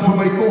bring dan vir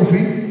my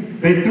koffie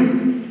bed toe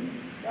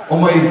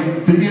om my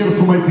te eer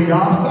vir my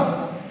verjaarsdag.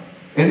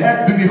 En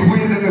ek doen die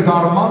goeie ding as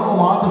haar man om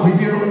haar te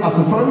vereer as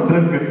 'n vrou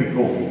drink ek die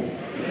koffie.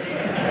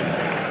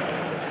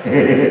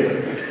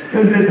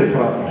 Dis net 'n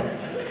grap.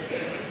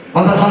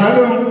 Want ek gaan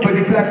nou by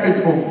die plek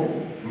uitkom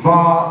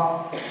waar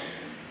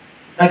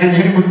ek en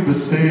jy moet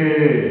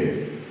besef,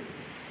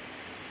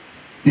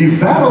 die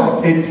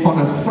wêreld het van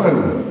 'n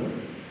vrou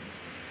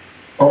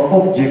 'n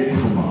objek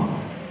gemaak.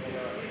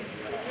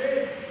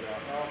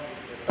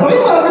 Maar ek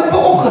het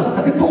vanoggend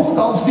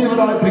 6:30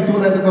 daar in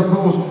Pretoria, ek was by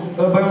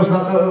ons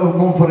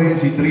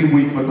konferensie Dream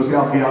Week wat ons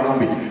elke jaar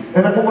aanbied.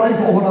 En ek kom ry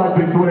vanoggend daar in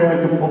Pretoria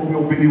uit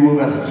op hierdie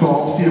hoofweg,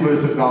 so 6:30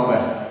 is ek daar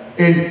weg.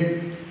 En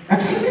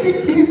ek sien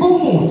hierdie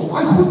billboards,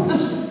 daai goed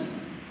dis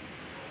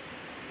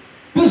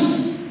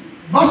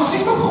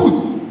massiewe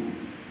goed.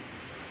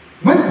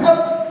 Met 'n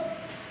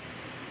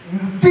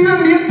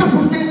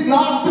 94%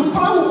 naakte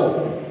vrou op.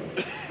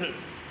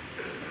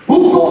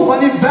 Hoekom?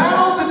 Want die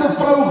wêreld het 'n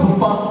vrou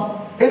gevat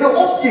en 'n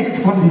objek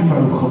van die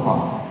vrou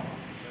gemaak.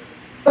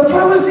 'n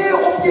Vrou is nie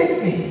 'n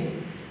objek nie.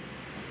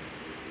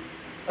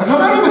 Ek gaan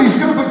nou by die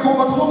skrif uitkom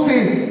wat God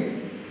sê,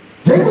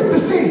 jy moet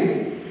besef,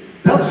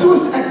 dat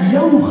soos ek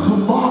jou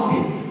gemaak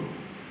het,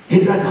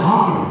 het ek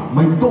haar,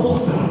 my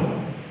dogter,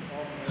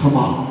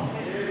 gemaak.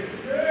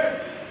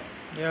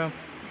 Ja.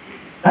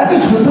 Ek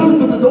is getroud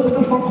met 'n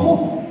dogter van God.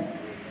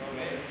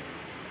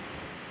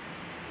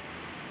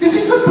 Ek is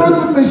nie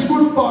getroud met my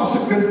skoonpa se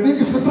kind nie, ek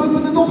is getroud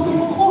met 'n dogter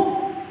van God.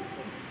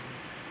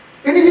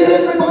 En die Here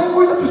het my baie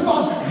moeilik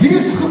verstaan.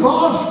 Wees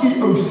gewaarsku,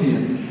 ou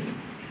seun,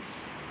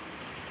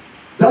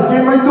 dat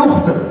jy my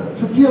dogter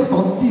verkeerd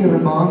hanteer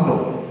en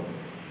behandel.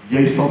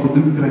 Jy sal te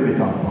doen kry met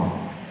haar pa.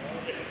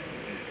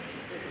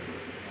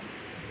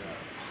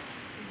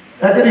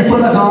 Ek het die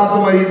voorreg gehad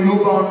om my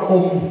loopbaan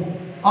om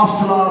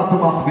afslaer te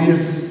mag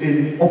wees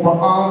en op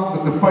 'n aand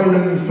met 'n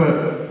veiling vir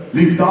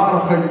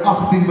liefdadigheid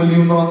 18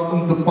 miljoen rand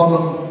in te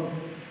palm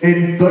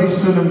en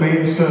duisende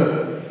mense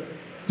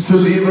se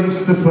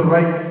lewens te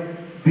verryk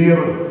deur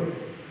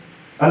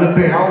hulle te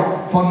help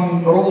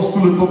van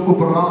rolstoele tot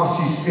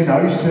operasies en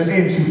huise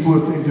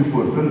ensovoorts.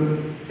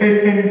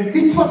 En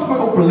iets wat vir my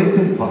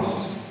oplettend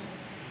was,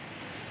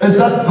 is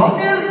dat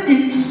wanneer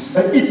iets,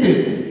 'n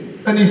item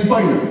in die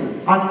veiling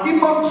aan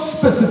iemand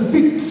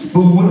spesifieks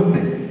behoort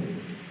het,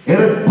 het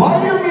dit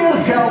baie meer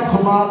geld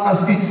gemaak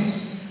as iets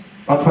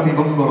wat van die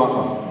winkelrak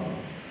af.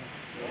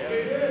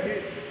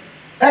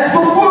 Ek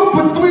verkoop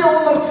vir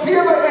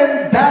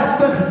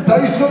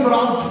 237.000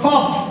 rand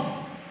Faf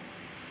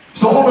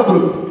so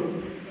onderbroek.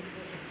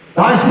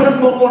 Daai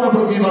Springbok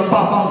onderbroek wat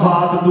Faf al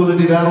gehad het toe hulle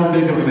die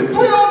wêreldbeker gewen.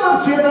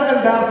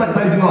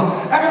 237.000 rand.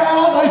 Ek het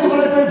al huis toe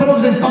gery met vir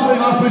sy stare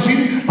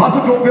wasmasjien, was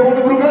ek op die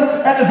onderbroeke.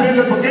 Ek is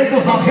redelik bekend,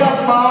 ons gaan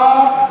geld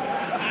maak.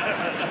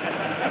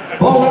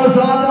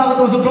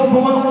 as ek kom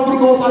vir my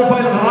onderbroek op, hy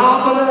veilig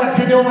rabele, ek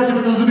gee nie om wat jy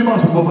met hulle doen nie, maar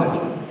as ek kom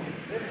veilig.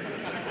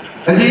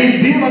 En die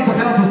idee wat sy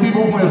geld verstuur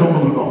op my as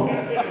onderbroek op.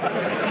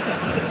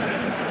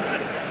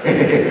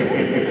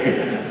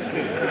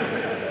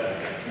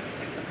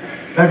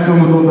 Ek sal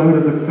moet onthou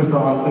dat ek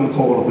gisteraan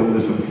ingeorden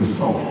is en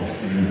versalf is.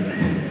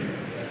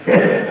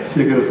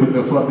 Sekere goed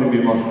nou glad nie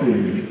meer mag sê.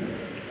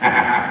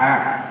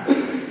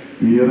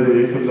 Here,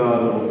 hy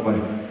genade op my.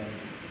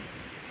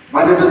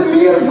 Maar dit het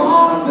meer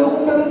waarde,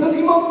 omdat het aan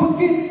iemand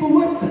bekend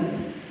behoort het.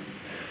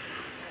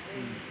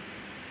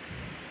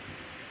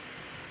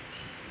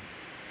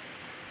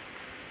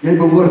 Jy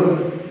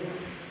behoort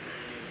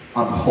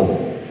aan God.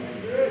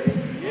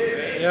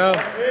 Ja.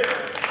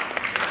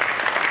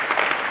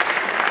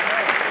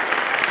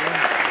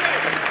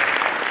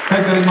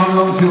 Kyk na die man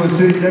langs jou en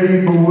sê,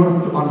 jy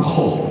behoort aan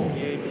God.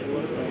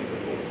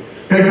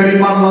 Kyk na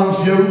die man langs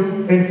jou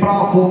en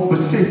vraag hom,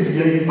 besef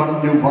jy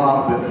wat jou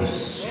waarde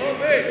is?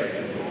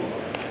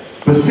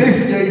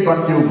 Besef jy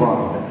wat jou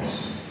waarde is?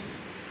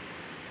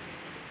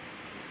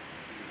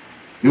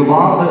 Jou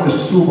waarde is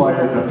so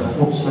baie dat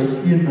God sy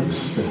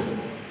enigste,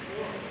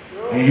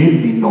 hy het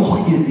nie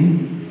nog een nie,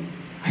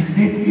 hy het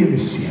net een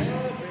seun,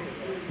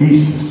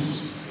 Jesus,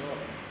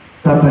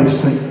 dat hy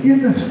sy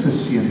enigste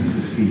seun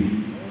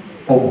gegee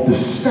om te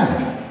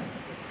sterf,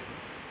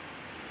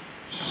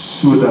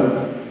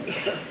 sodat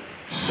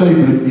sy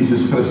bloed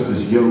Jesus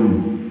Christus jou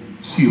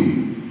siel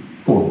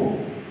kon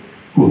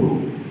koop.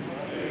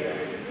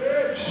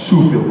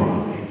 Soveel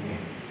waarde het jy.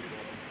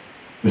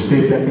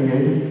 Besef ek en jy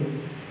dit?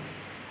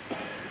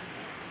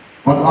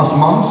 Want as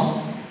mans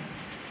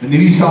in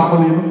hierdie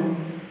samelewing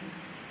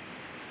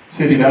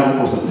sê die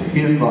wêreld ons het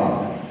geen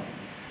waarde.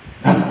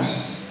 Niks.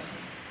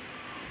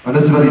 Want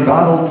dis wat die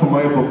wêreld vir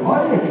my op 'n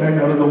baie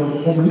klein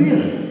ouderdom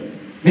leer.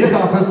 9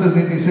 Augustus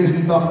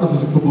 1986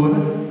 is ek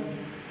gebore.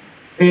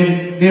 En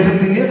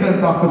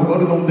 1989 op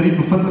ouderdom 3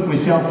 bevind ek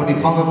myself in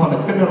die gange van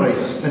 'n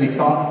kinderhuis in die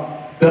Kaap,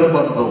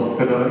 Durbanville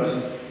kinderhuis.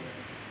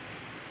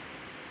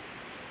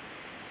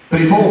 Vir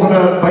die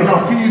volgende byna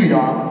 4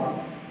 jaar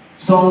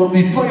sal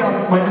die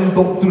vyand my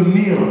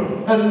indoktrineer.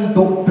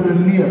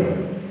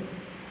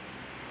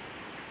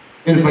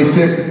 En of hy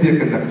sê ek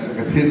beteken niks, ek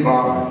het geen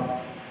waarde.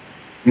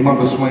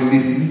 Niemand is my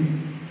lief nie.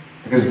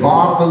 Ek is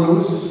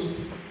waardeloos.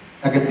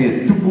 Ek het nie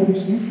 'n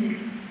toekoms nie.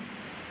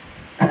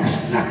 Ek is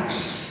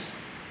niks.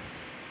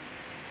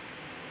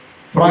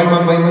 Vraai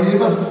man by my, jy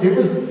was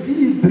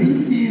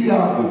 3-4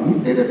 jaar oud. Hoe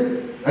het jy dit?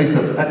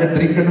 Luister, ek het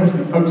 3 kinders,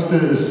 die oudste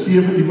is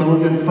 7, die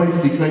middel een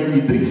 5, die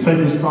klein 3. Sy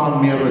verstaan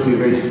meer as die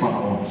res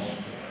van ons.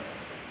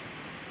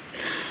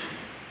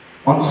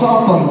 Want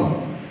Satan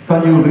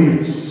kan jou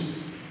reeds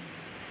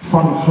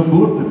van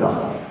geboortedag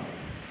af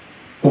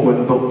kom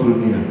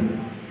indoktrineer.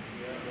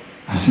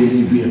 As jy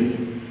nie weet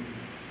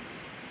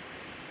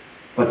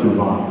wat jou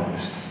waarde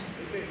is.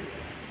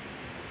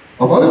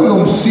 Op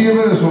ouderdom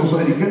 7 is ons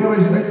uit die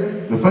kinderhuis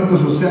uit, bevind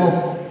ons onsself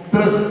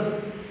terug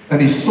in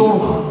die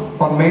sorg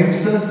van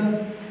mense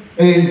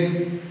en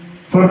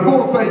vir 'n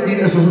kort tydjie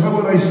is ons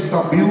ouerhuis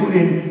stabiel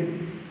en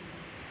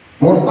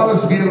word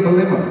alles weer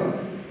belemmer.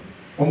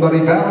 Omdat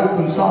die wêreld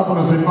en Satan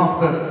en sy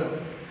magte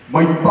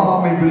my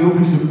pa, my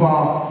biologiese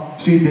pa,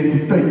 sy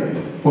identiteit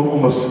kon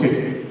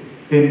onderskep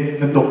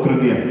en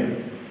indoktrineer.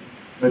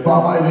 My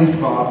pa baie lief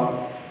gehad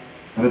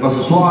en dit was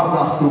 'n swaar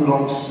dag toe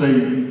langs sy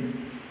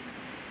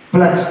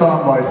plek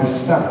staan waar hy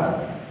gesterf het.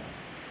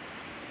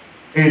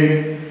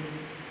 En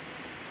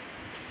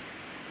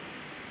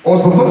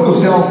ons bevind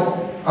onsself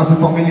as 'n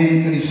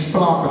familie in die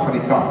strate van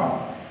die Kaap.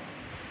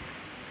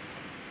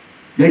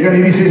 Jy kan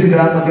hierdie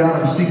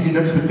 36-jarige siekie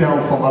niks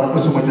vertel van wat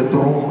dit is om uit 'n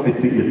drom uit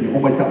te eet nie,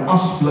 om uit 'n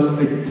asblik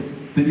uit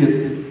te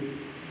eet.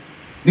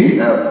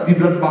 Nie die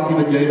blikbakkie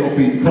wat jy op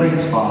die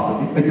grens gehad het,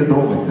 nie, uit 'n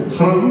drom uit. Dit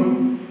grou,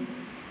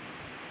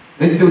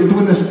 net jou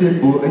tone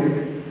steek bo uit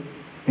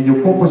en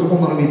jou kop is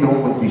onder in die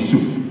drom wat jy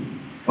soek.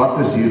 Wat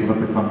is hier wat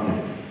ek kan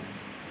eet?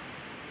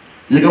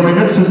 Jy kan my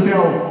niks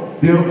vertel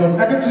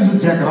ek het soos 'n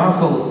Jack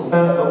Russell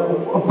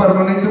 'n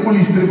permanente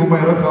oliestreep op my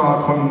rug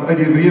gehad van uit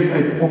die reën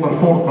uit onder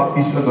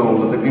fortbakkies inrol,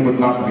 dat ek nie moet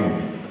nat reën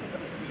nie.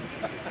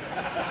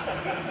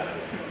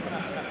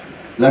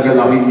 Lekker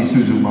lawie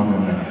Isuzu man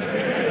en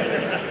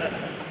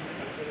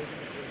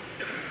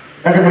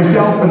ek het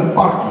myself in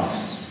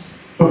parkies,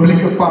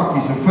 publieke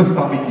parkies en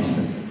visdammetjies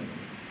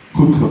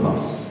goed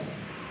gewas.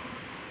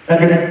 Ek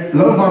het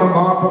lauwarm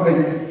water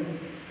uit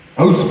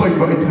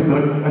houspype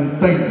uitgedruk in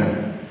tuine.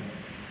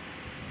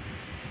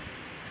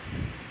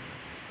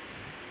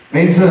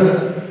 Mense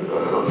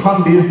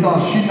gaan deesdae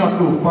China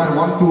toe of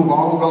Taiwan toe,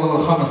 waar ook al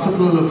hulle gaan, dan sit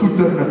hulle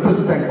voete in 'n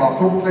vistank, waar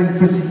klomp klein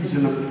visietjies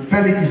en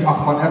velletjies,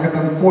 ag man, ek het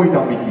in kooi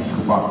dammetjies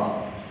gevat.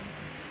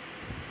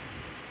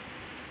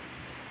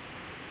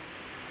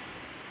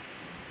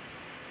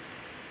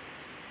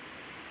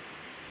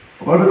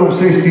 Op ouderdom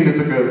 16 het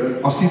ek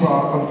 'n massiewe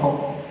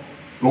hartaanval,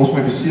 los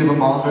my vir 7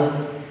 maande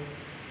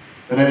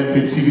in 'n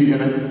intensiewe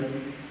eenheid.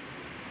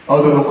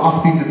 Ouderdom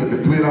 18 het ek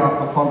 'n tweede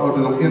hartaanval,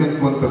 ouderdom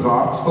 21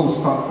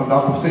 hartstilstand,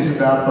 vandag op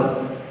 36,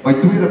 my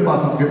tweede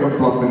pas en keer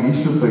implanting hier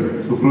so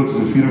groot as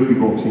 'n vierhoekie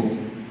boksie.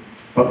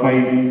 wat my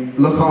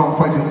liggaam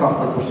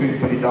 85%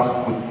 van die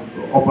dag moet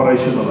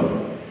operational hou.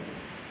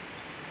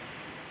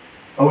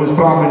 Ouens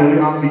vra my nou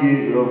die aand,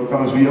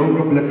 kan ons vir jou ook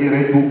 'n blikkie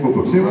Red Bull koop?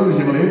 Ek sê wel, as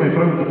jy wil hê, my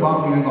vrou met 'n paar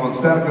miljoen gaan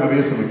sterker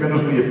wees, en my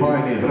kinders met 'n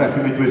paai nie, is reg,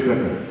 jy met 2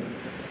 strikke.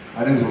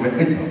 Hy dink vir my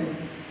uithaal.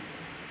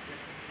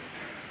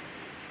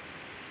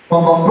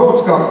 Van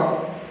bankrotskap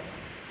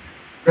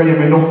kan jy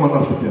my nog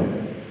minder vertel.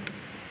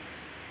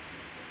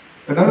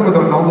 En nou met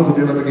Ronaldo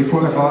gedeel dat ek die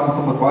voorreg gehad het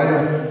om met baie,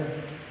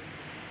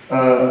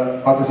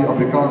 wat is die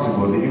Afrikaanse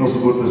woord? Die Engelse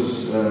woord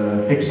is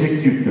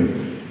executive,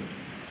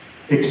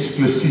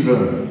 eksklusiewe,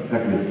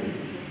 ek weet.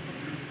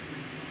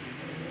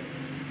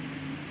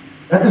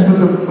 Ek is met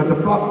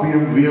 'n plat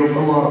BMW op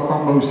ouer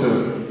Tambo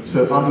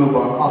se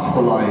aanloopbaan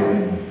afgelaai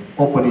en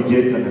op in die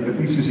jet, en ek het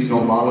nie soos die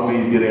normale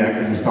mens deur die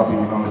hek gestap nie,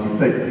 maar daar was die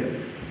tyd.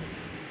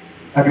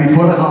 Ek het die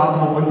voorreg gehad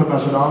om op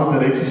internasionale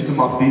direksies te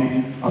mag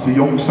dien as 'n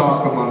jong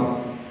sakeman.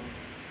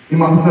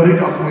 Iemand het nou die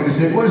dag vir my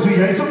gesê, "O, so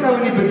jy's ook nou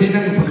in die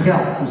bediening vir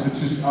geld." Dus ek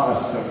soos,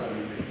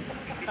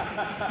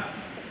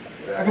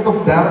 ek het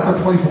op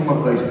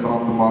 30-500 000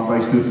 rand 'n maand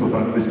huis toe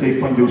gebring. Is jy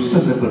van jou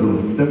sinne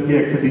beroof? Dink jy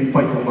ek verdien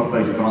 500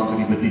 000 rand in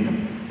die bediening?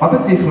 Wat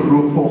het jy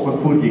gerook vanoggend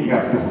voor jy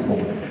kerk toe gekom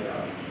het?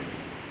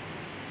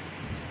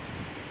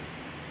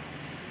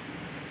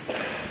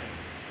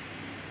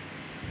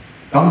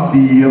 Dank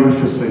die Here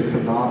vir sy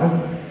genade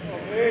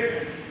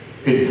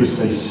en vir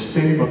sy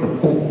stem wat 'n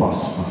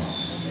kompas was.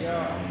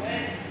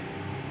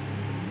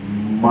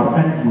 Maar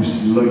ek moes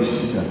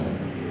luister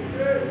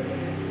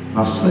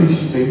na sy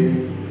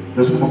stem.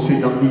 Dis kom ek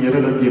sê, dank die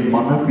Here dat jy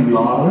manne,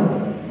 pilare,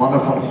 manne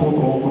van God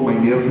rondom my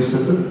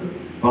neergesit het,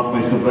 wat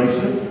my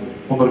gewys het,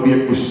 onder wie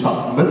ek moes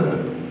submit.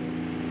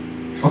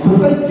 Want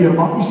baie keer,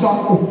 maak nie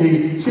saak of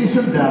jy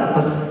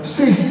 36,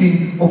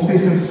 16 of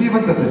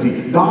 76 is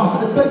nie. Daar's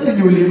 'n tyd in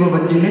jou lewe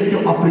wat jy net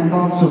jou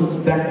Afrikaanse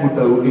bek moet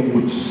hou en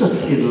moet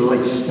sit en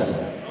luister.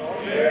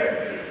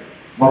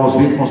 Maar ons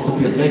weet ons te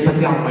veel, jy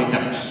vertel my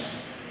niks.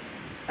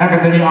 Ek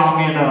het in die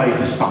aanweenery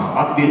gestaan,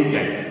 wat weet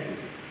jy?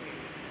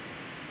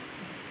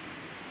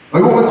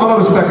 Maar ek wil met alle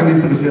respek en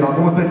liefde gesê, daar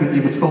kom 'n tyd dat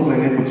jy moet stil bly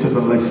en net moet sit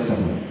en luister.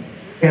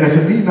 En as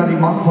jy nie na die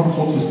man van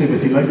God se stem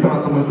is, jy luister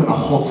dan ten minste na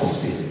God se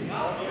stem.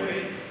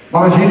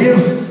 Maar as jy nie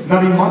eens na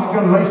die man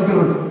kan luister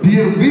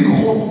deur wie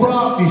God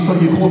praat nie, sal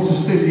jy God se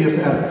stem eers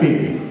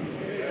erken nie.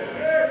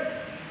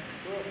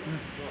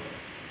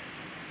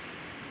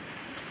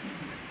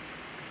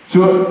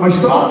 So, my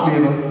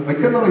straatlewe, my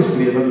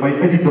kinderhuislewe, my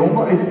uit die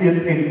dromme uit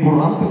eet en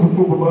koerante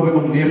verkoop op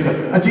ouderdom 9.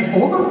 As jy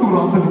 100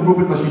 koerante verkoop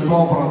het, as jy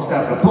 12 rand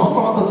sterker. 12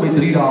 rand het my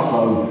 3 dae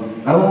gehou.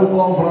 Nou al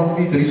 12 rand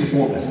nie 3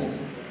 sekondes.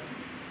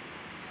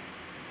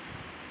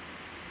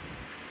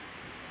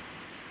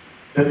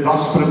 Dit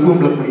was vir 'n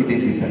oomblik my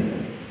identiteit.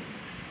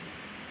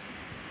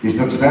 Jy's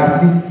niks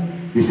werd nie,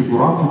 jy's 'n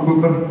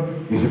koerantverkoper,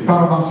 jy's 'n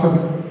karwasser.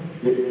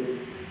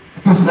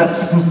 Dit was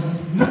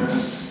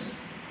niks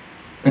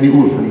in die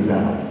oë van die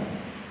wêreld.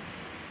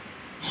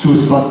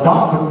 Soos wat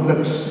Dawid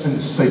niks in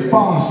sy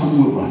pa se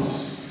oë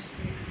was,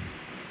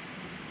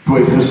 toe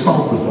hy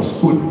gesalf is as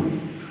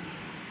koning.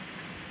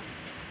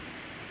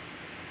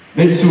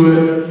 Net so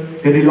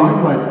het die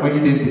limelight my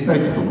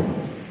identiteit geword.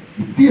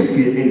 Die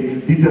TV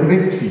en die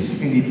direksies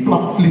en die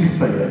plat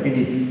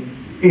vliegtuie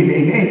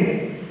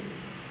en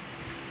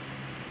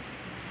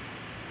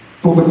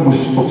tot ek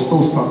moes tot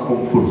stilstand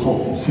kom voor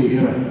God en sê,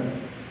 Here,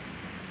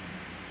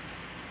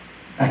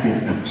 ek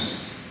het niks.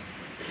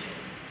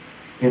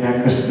 En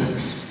ek is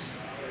niks.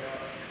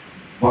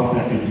 Want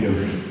ek het jou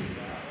nie.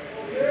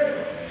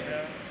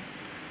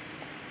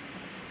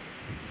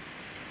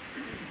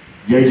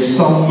 Jy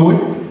sal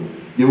nooit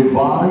jou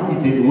ware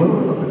identiteit,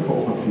 hoor wat ek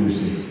vanoggend vir jou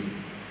sê.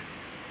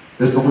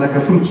 Dis nog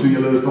lekker vroeg, so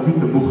julle is nog nie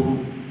te moeg nie.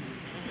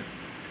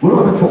 Hoor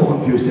wat ek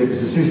vanoggend vir jou sê, ek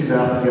is 'n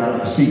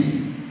 36-jarige siek.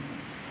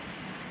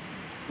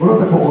 Hoor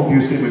wat ek vanoggend vir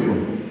jou sê, my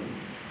oom.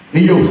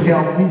 Nie jou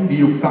geld nie, nie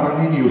jou kar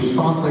nie, nie jou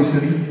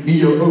staathuise nie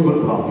jou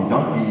overdraft nie.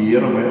 Dank die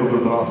Here, my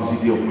overdraft is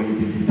nie deel van my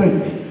identiteit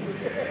nie.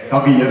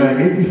 Dank die Here, ek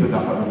het nie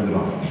vandag 'n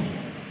overdraft nie.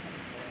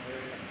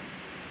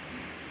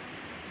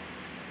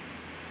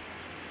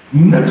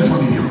 Niks van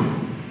hierdie goed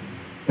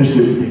is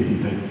jou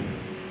identiteit nie.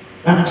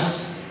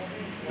 Niks.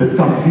 Dit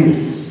kan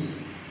wees.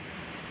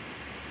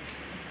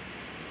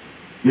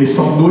 Jy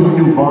sal nooit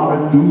jou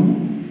ware doel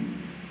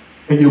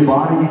en jou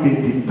ware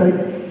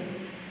identiteit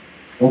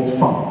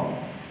ontvang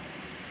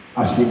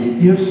as jy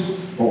nie eers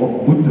 'n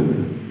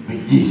ontmoeting met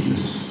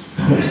Jesus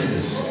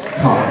Christus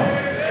gehad het.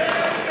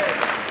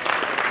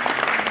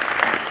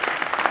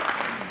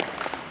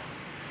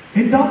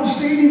 En dan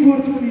sê die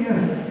woord van die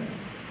Here,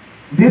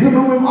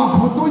 Deuteronomium 8,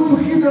 moet nooit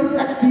vergeet dat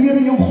ek die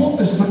Here jou God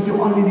is wat jou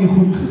al hierdie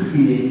goed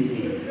gegee het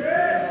nie.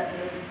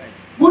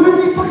 Moet dit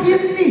nie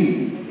vergeet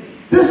nie.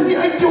 Dis nie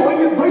uit jou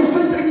eie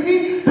wysheid uit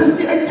nie, dis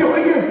nie uit jou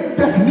eie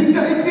tegnieke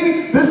uit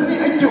nie, dis nie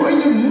uit jou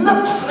eie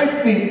niks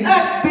uit nie.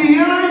 Ek, die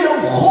Here jou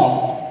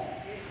God,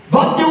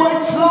 wat jou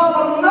uit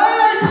slawerny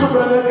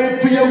uitgebring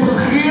het vir jou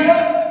gegee,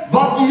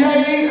 wat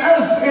jy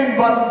is en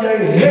wat jy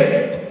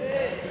het.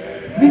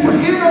 Nie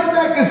vergeet dat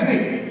ek is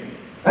nie.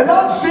 En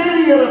dan sê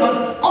die Here,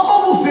 want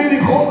almal wil sê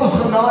die God is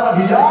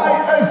genadig, ja,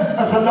 hy is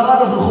 'n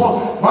genadige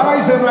God, maar hy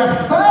is 'n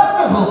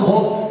regverdige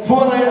God,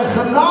 voor hy 'n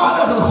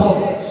genadige God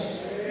is.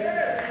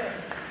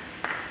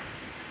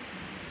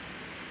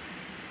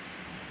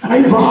 En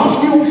hy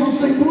waarsku ons in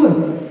sy woord,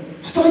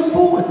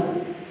 straightforward.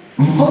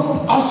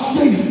 Wat as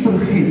jy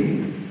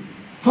vergeet?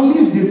 Gaan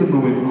lees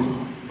Deuteronomium 8.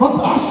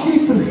 Wat as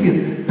jy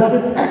vergeet, dat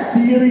dit ek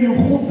die Here jou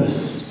God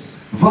is,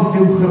 wat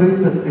jou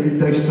gered het in die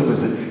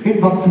duisternis het, en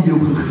wat vir jou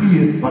gegee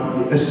het, wat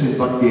jy is en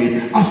wat jy het.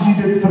 As jy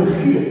dit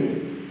vergeet,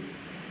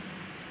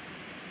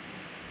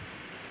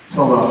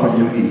 sal daar van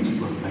jou nie iets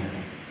oorbly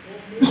nie.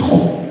 Dis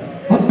God,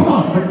 wat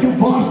praat, wat jou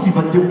waarsku,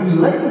 wat jou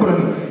in lyn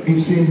bring, en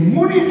sê,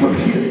 moenie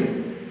vergeet,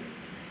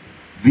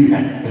 wie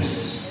ek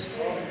is,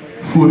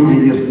 voor jy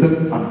eers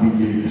dink aan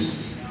wie jy is.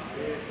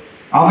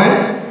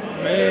 Amen?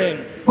 Amen.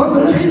 Want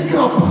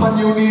ruggekrap gaan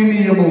jou nie in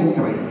die hemel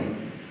kry nie.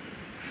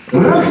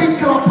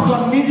 Ruggekrap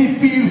gaan nie die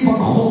vuur van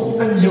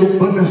God in jou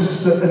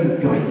binneste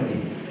inkry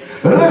nie.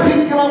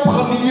 Ruggekrap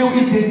gaan nie jou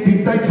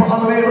identiteit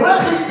verander nie.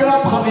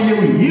 Ruggekrap gaan nie jou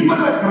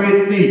huwelik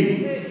red nie.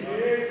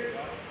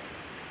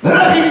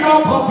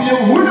 Ruggekrap gaan vir jou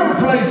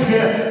hoendervleis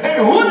gee,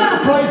 en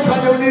hoendervleis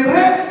gaan jou nie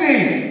red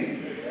nie.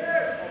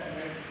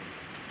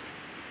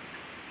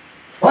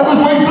 Want as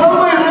my vrou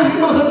my ruggie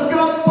begin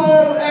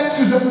krapper, ek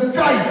soos 'n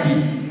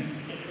katjie.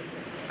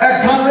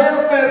 Ek gaan lê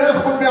op my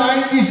rug met my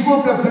handjies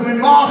oop, dat sy my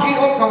maagie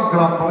ook kan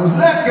krap, maar dis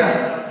lekker.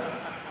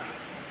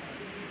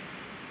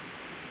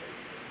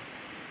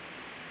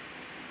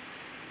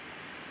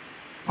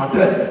 Maar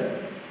dit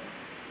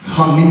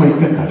gaan nie my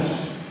kinders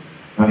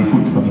na die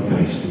voet van die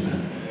kruis toe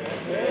bring.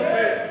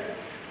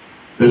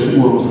 Dis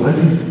oor ons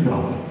ruggie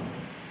gekrap het,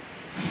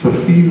 vir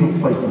 4 of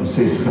 5 en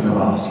 6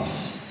 generasies,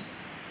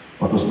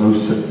 wat ons nou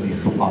sit in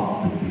die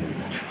gebak te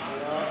bede.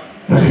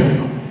 Ruggie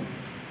gekrap.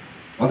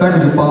 Want ek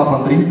is 'n pa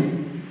van 3,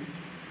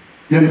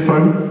 een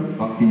vrou,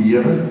 dankie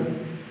Here,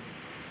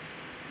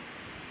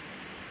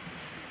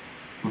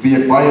 vir wie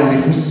ek baie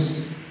lief is,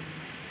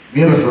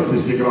 meer as wat sy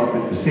seker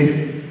altyd besef,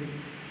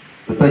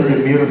 baie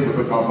keer meer as wat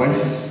ek al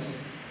wys.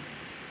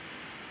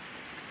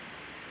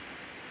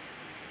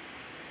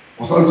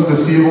 Ons oudste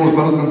 7, ons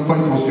middelkind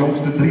 5, ons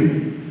jongste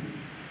 3.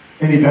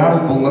 En die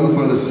wêreld wil nou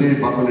vir hulle sê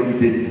wat hulle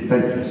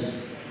identiteit is.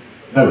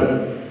 Nou,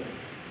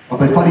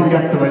 want hy vat die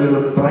kerk terwyl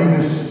hulle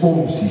breine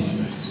sponsies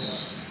is.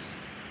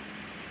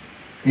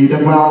 En jy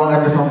dink wel,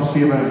 ek is al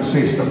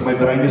 67, my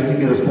brein is nie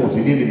meer 'n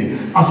sponsie. Nee.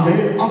 As jy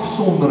in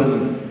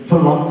afsondering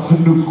verlang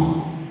genoeg,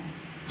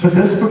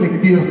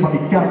 gedisconnecteer van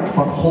die kerk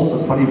van God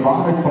en van die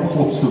waarheid van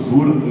God se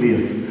woord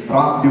leef,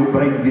 raak jou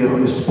brein weer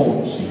 'n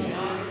sponsie.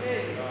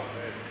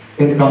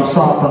 En kan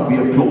Satan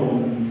weer klop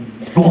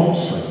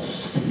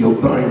nonsens in jou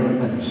brein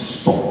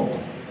instort.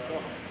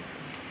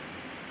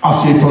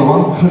 As jy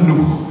verlang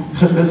genoeg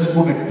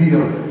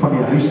gedisconnecteer van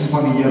die huis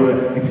van die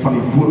Here en van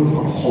die woord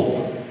van God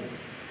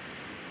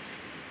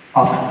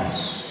af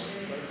is.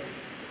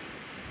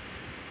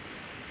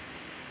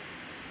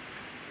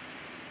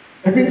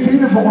 Ek weet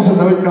vriende van ons het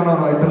nou uit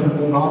Kanada uit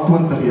teruggekom na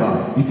 20 jaar.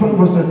 Die vrou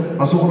was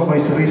 'n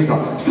onderwyseres daar.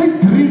 Sy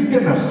het 3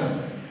 kinders.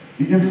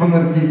 Die een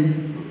vingertjie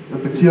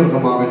wat ek seer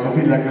gemaak het, nog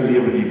nie lekker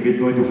lewe nie. Ek weet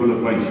nooit hoeveel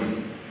het wys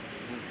nie.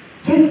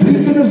 Sy het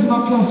 3 kinders in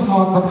haar klas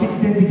gehad wat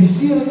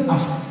geïdentifiseer het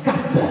as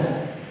katte.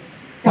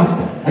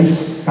 Katte,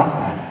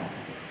 huiskatte.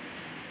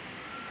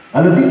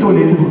 Hulle het nie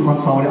toilette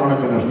gegaan saam met die ander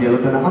kinders nie. Hulle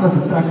het in 'n ander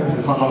vertrek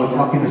ingegaan, hulle het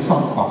elkeen 'n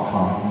sandbak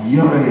gehad.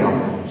 Here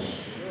help ons.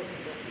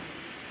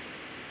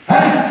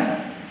 Hè?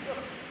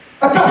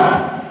 'n kat.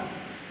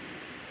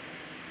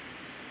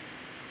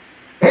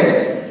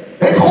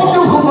 Het God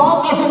jou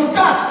gemaak as 'n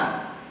kat?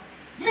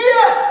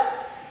 Nee!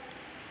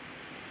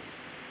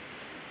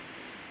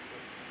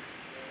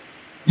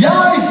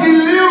 Ja, is die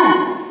leeu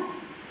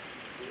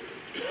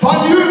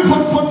van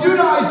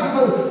Judah, is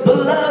the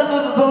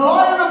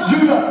lion of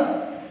Judah.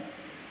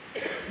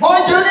 Maar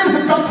jy nie is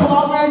 'n kat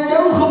gemaak, maar hy het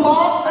jou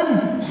gemaak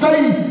in sy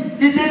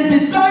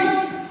identiteit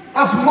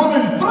as man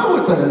en vrou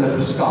het hy hulle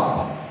geskaap.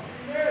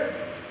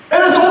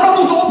 En is omdat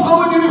ons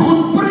opgehou het hierdie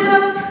goed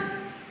preek,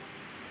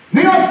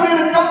 nie as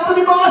predikante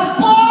nie, maar as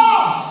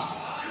paas,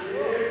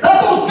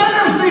 dat ons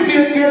kinders nie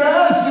weet wie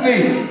hulle is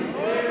nie.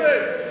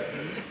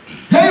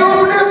 Jy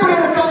hoef nie 'n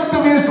predikant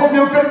te wees om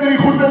jou kind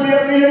hierdie goed te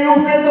leer nie, jy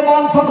hoef net 'n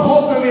man van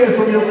God te wees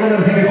om jou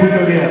kinders hierdie goed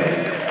te leer.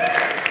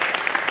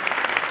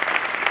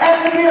 Ek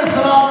het nie 'n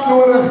graad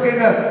nodig en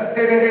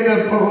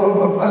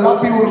 'n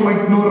lappie oor my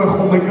nodig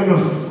om my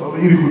kinders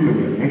hierdie goed te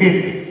leer.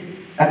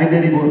 Ek het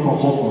net die woord van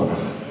God nodig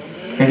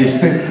en die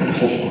stem van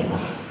God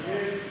nodig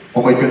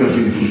om my kinders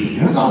hierdie goed te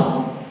leer. Dis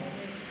al.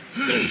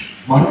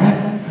 Maar ek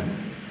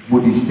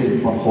moet die stem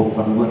van God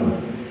kan hoor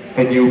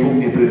en jy hoef ook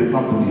nie 'n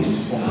predikant te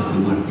wees om dit te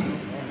hoor nie.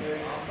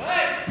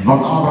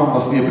 Want Abraham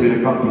was nie 'n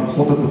predikant nie,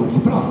 God het met hom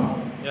gepraat.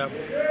 Ja.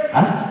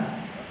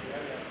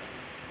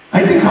 Hy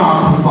het nie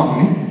gehad gevang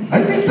nie. Hy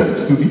is nie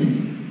niks toe nie.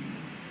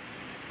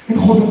 En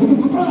God het met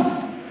hom gepraat.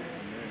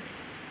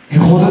 En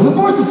God het met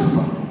Moses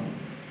gepraat.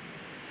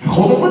 En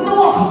God het met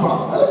Noah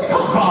gepraat. Hulle het nie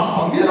gehad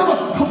van nie, hulle was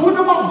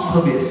gewone mans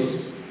gewees.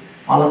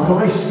 Hulle het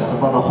geluister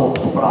wat na God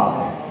gepraat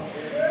het.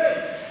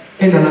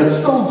 En hulle het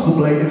stil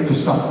gebly en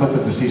gesag met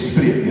en gesê,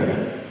 spreek Here.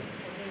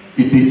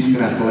 die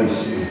diensknegt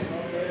luister.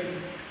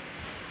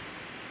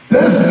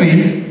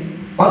 Disney,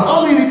 wat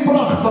al hierdie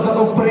prachtige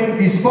ou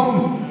prentjies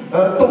van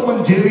Tom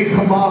en Jerry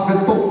gemaak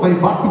het tot by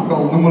wat ook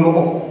al, noem hulle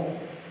op.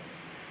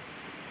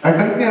 Ek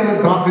dink nie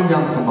hulle Drak en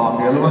Jan gemaak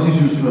nie, hulle was nie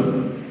so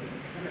slim.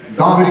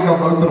 David die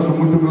kabouter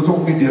vermoed ek was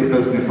ook nie deur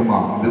Disney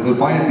gemaak, dit was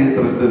baie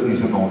beter as Disney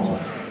se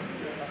nonsens.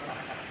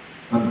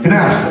 En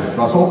Knersjes,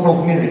 was ook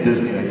nog nie uit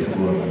Disney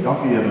uitgeboor nie,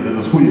 dank die Here, dit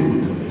was goeie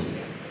goed geweest.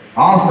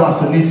 Asda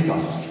se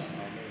nieskas,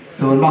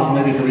 so 'n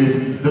nagmerrie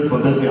geweest, dit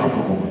van Disney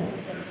afgekom.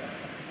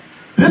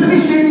 Disney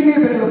sê nie meer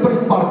by hulle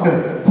pretparke,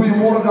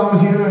 goeiemôre dames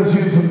en here en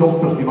seuns en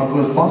dogters nie, want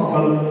hulle is bang,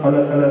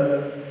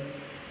 hulle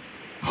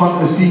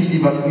gaan 'n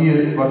seentjie wat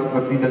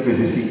nie dink is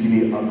 'n seentjie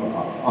nie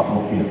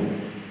afmonteer.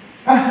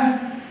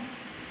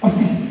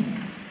 Askies.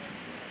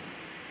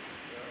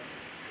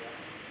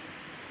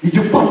 Jy het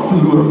jou pad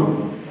verloor, man.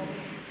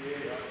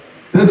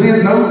 Dis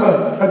weer nou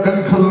 'n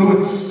ding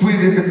geloods 2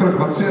 weke terug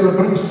wat sê hulle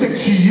bring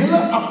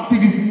seksuele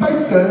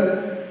aktiwiteite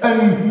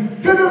in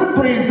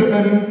kinderprente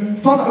in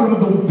van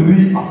ouderdom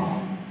 3 af.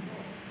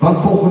 Want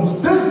volgens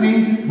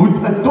Disney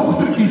moet 'n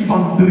dogtertjie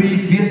van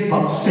 3 weet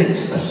wat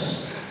seks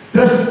is.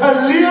 Dis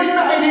 'n leuen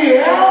uit die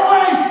hel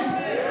uit.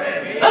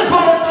 Dis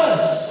wat dit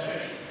is.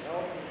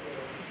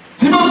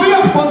 Sy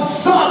beweeg van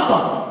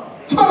Satan.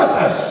 Dis wat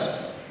dit is.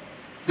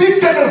 Nie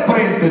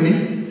kinderprente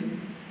nie.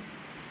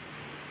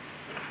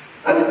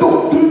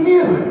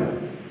 Indoktrinering.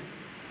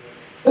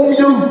 Om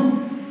jou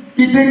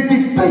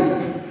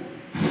identiteit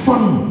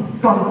van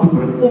kant te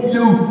bring. Om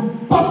jou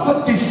pad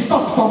wat jy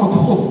stap saam met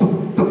God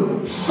te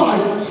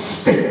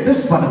sidestep.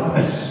 Dis wat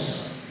dit is.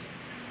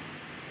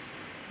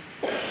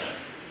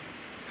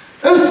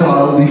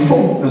 Israel, die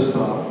volk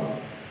Israel,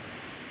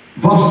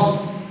 was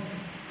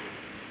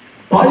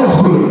baie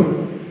groter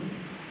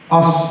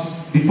as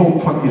die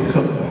volk van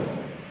Egypte.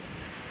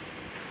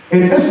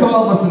 En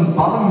Israel was in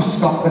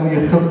ballingskap in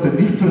Egypte,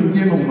 nie vir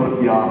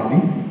 100 jaar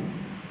nie,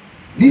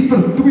 nie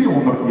vir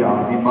 200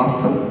 jaar nie, maar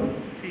vir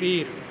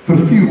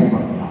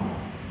 400 jaar.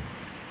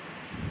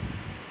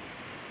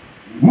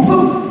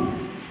 Hoeveel?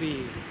 4.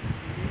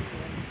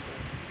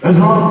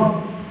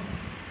 Israel,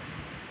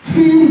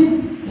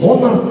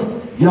 400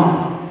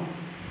 jaar.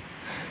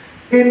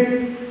 En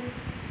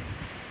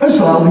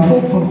Israel, die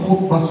volk van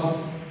God was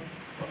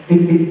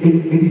en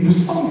die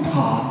verstand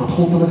gehad wat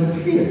God hulle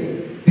gegee het.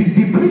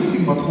 Die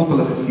blessing wat God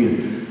hulle gegee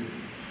het.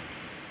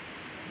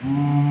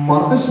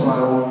 Maar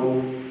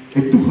Israel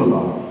het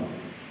toegelaat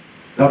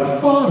dat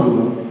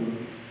Farao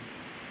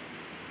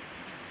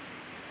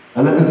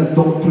hulle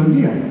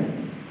indoktrineer.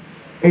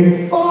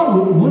 En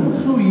Farao, hoor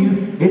gou hier,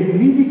 het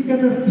nie die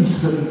kindertjies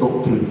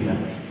geïndoktrineer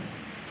nie.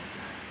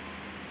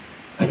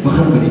 Hy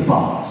begin met die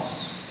paas.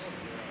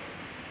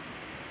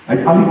 Hy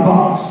het al die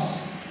paas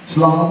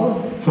slawe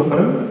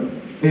gebring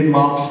en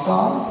maak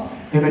staan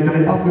en hy het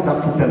hulle elke dag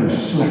vertel hoe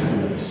sleg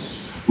hulle is,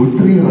 hoe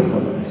treurig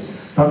hulle is,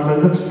 dat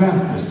hulle niks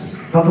werd is nie,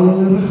 dat hulle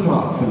hulle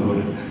ruggraat verloor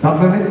het, dat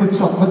hulle net moet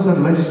submit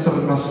en luister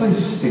na sy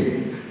stem.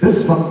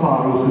 Dis wat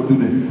Farao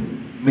gedoen het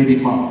met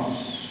die mans.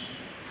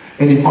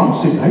 En die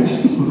mans het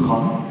huis toe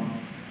gegaan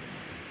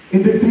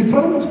en dit vir die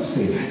vrouens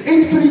gesê.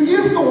 En vir die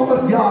eerste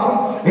 100 jaar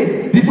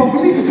het die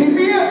familie gesê,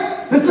 nee,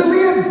 dis 'n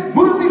leuen,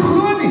 moet dit nie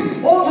glo nie.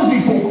 Ons is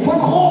die volk van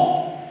God.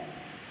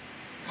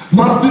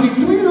 Maar toe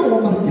die tweede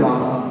 100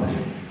 jaar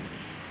aanbreek,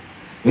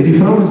 het die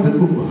vrouens dit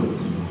ook begin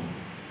glo.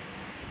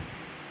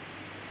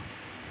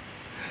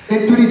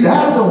 En toe die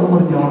derde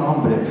 100 jaar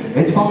aanbreek,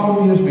 het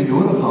Farao nie eens meer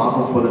nodig gehad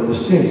om vir hulle te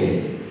sê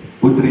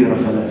hoe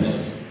treurig hulle is.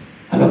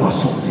 Hulle was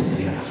soms net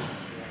treurig.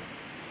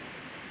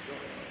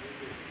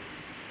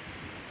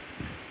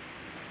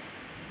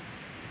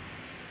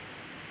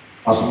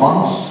 As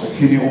mans, ek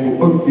gee nie om hoe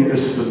oud jy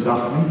is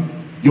vandag nie,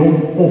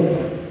 jong of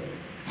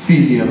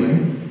senior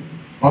nie,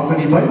 want in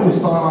die Bybel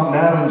staan daar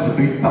nêrens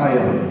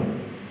retire nie.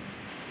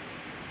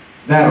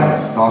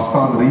 Nêrens, daar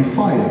staan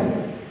refire,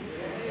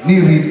 nie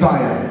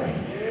retire nie.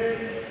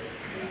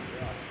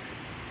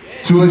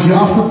 So as jy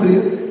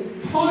afgetree,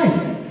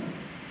 fine,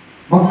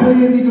 maar kry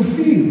jy 'n nuwe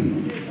vuur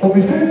om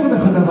die volgende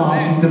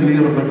generasie te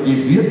leer wat jy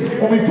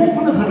weet, om die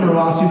volgende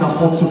generasie na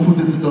God se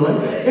voete toe te lei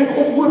en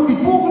om oor die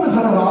volgende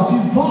generasie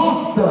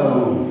waak te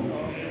hou.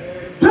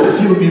 Dis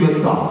jou nuwe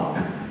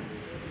taak.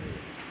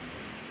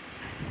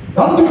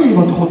 Dan doen jy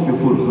wat God jou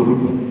voor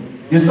geroep het.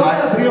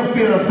 Jesaja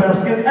 43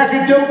 vers 1, ek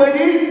het jou by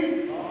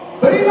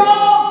die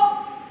naam.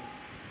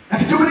 Ek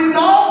het jou by die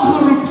naam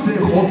geroep, sê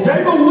God.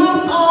 Jy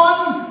behoort aan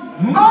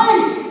my.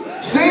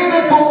 Sê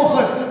dit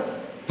vanoggend.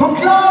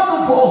 Verklaar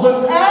dit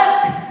vanoggend.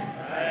 Ek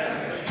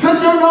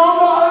sit jou naam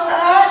daarin,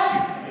 ek.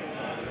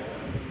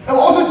 En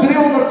ons is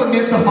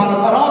 390 man, het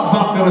raak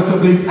wakker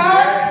asseblief.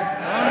 Ek,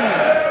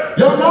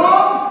 jou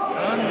naam,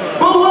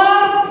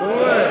 behoort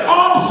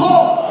aan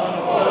God.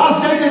 As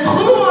jy dit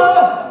glo,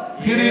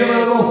 gee die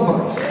Here 'n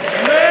lofprys.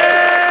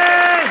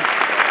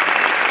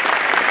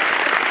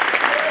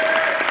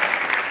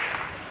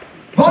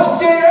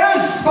 Want jy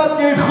is wat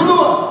jy glo.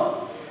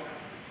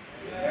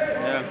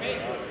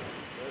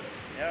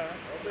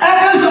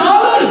 Ek is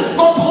alles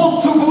wat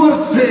God se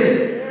woord sê.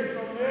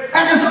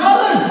 Ek is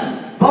alles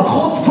wat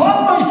God van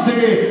my sê.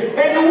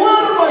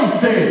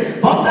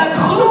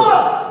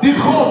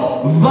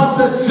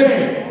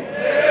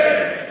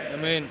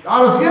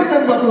 een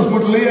ding wat ons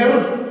moet leer,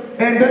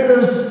 en dit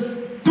is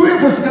twee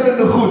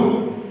verskillende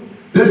goed.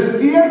 Dis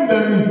een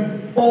ding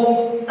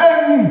om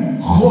in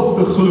God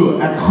te glo.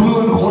 Ek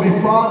glo in God die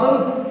Vader,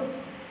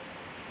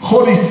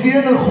 God die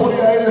Seun en God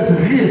die Heilige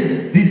Gees,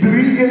 die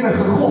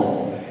drie-enige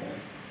God.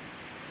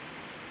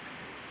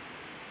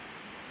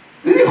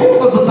 Nie die God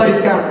wat baie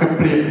kerke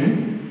preek nie.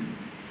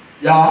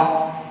 Ja.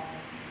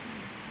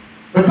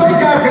 Baie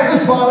kerke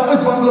is waar hulle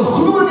is, want hulle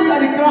glo nie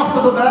aan die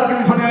kragtige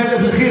werking van die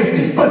Heilige Gees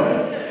nie.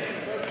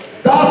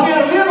 Daar is nie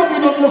herlewing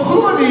nie, want hulle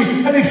glo nie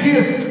in die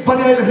Gees van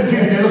die Heilige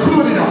Gees nie. Hulle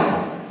glo nie daar.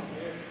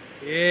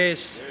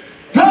 Yes.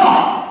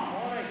 Klaar!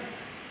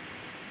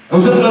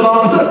 Nou sit hulle waar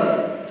hulle sit.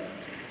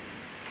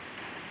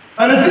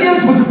 En dit is nie een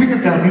spesifieke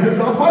kerk nie, dit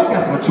is baie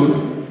kerk wat so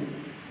doen.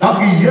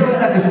 Dankie Here,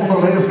 ek is onder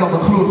leierskap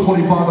wat glo in God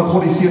die Vader,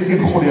 God die Seun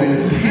en God die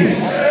Heilige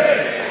Gees.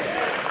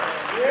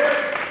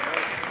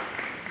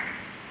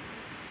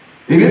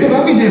 Jy weet wat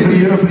ek sê vir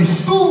die Here, vir die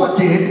stoel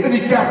wat jy het in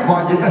die kerk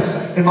waar jy is,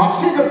 en maak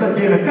seker dat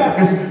jy in 'n kerk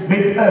is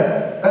met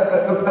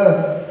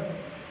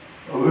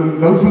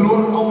nou verloor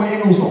ek al my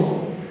Engels op.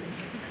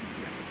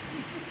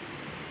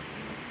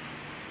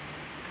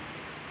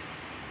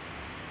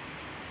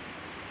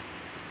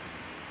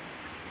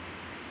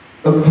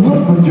 'n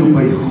woord wat jou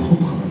by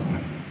God gaan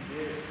bring.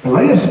 'n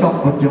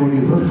Leierskap wat jou in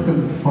die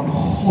rigting van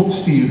God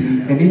stuur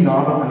en nie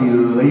nader aan die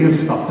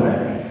leierskap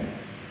trek nie.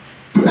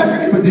 Toe ek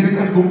in die bediening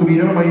inkom, toe die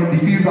Here my die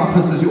 4de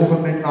Augustus die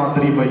oggend net na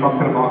 3 my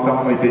wakker maak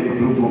daar in my bed in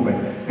Bloemfontein.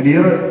 En die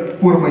Here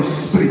oor my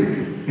spreek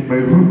en my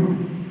roep.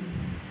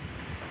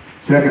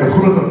 Sê ek het 'n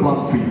groter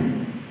plan vir jou.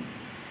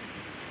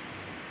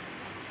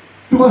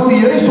 Toe was die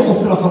Here se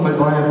opdrag aan my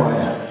baie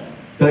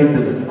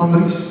duidelik.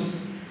 Andries,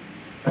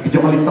 ek het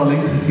jou al die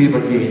talent gegee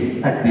wat jy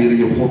het. Ek deur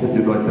jou God het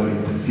jou daai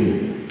talent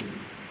gegee.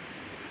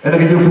 En ek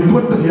het jou vir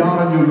 20 jaar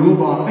in jou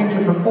loopbaan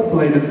eintlik 'n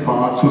opleiding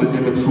gehad sodat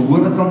jy met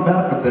gehore kan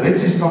werk, met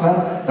directies kan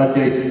werk, dat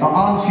jy 'n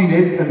aansien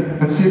het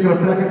in sekere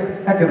plekke.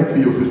 Ek het dit vir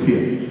jou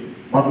gegee.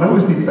 Maar nou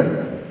is die tyd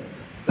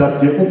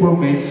dat jy ophou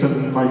mense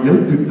na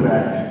jou toe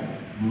trek,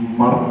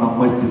 maar na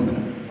my toe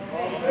bring.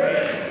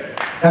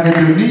 Ek het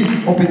jou nie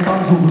op die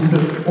kansel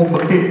gesit om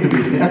bekend te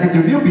wees nie. Ek het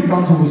jou nie op die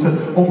kansel gesit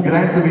om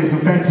grand te wees en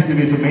fancy te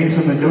wees en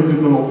mense na jou toe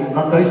te lok,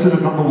 dat duisende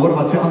kan behoor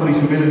wat sê Andries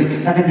Vermeulen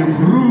nie. Ek het jou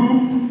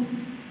geroep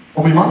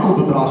om die mantel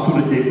te dra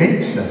sodat jy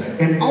mense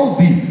en al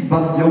die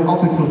wat jou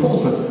altyd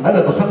gevolg het,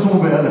 hulle begin sommer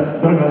by hulle,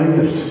 bring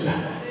hulle eers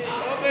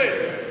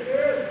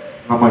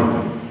na my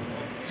toe.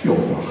 Dis jou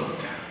opdrag.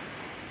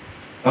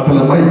 Dat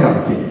hulle my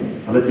kan ken.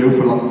 Hulle het jou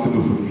verlang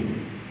genoeg geken.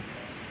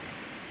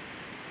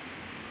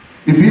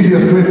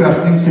 Efesiërs 2 vers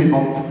 10 sê,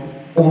 want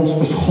ons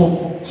is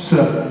God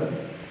se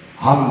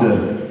hande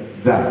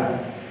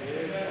werk.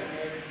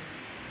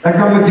 Ek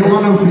kan met jou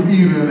aanhou vir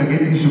ure en ek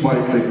het nie so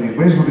baie tyd nie. Ek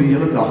wens vir die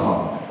hele dag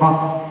gaan. Maar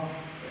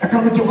ek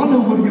kan met jou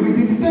aanhou oor jou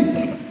identiteit.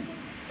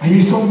 Maar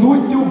jy sal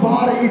nooit jou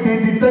ware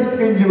identiteit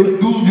en jou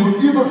doel, jou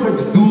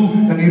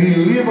ewigheidsdoel in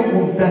hierdie lewe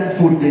ontdek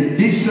voor jy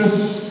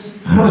Jesus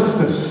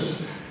Christus,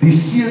 die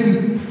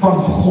Seun van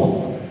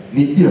God,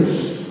 nie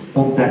eers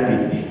ontdek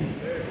het nie.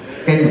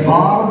 En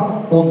waar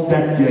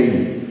ontdek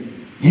jy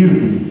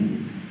hierdie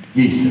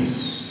Jesus?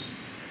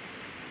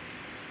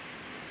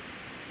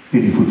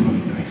 Teen die voet van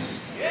die kruis.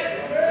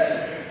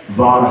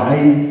 Waar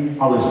hy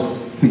alles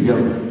vir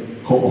jou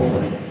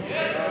geoffer het.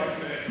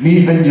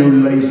 Nie in jou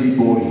lazy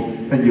boy,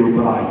 in jou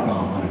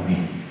braaikamer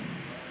nie.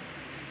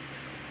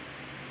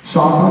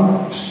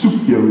 Satan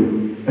soek jou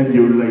in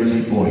jou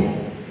lazy boy.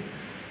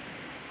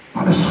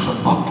 Maar dit is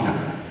gemaklik.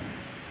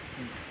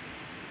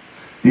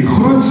 Die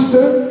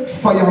grootste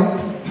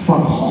vyand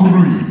van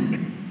groei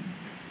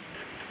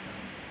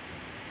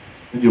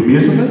in jou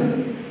besigheid,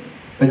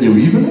 in jou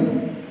huwelik,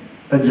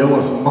 in jou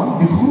as man,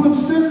 die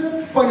grootste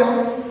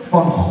vyand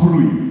van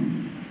groei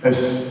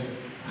is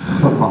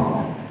gemak.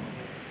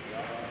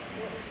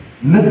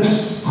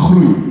 Niks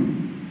groei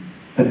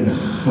in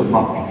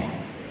gemak nie.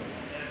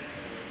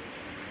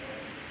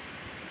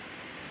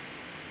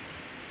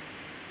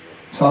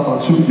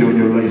 Satan soek jou in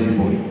jou lazy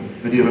boy,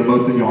 met die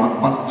remote in jou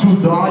hand, want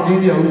sodra jy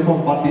nie hou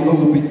van wat die ou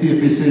op die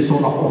TV sê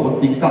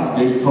sondagoggend, die kan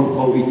jy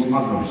gou iets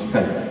anders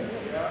kyk.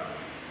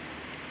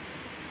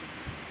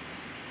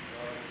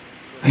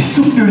 Hy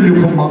soek jou in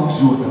jou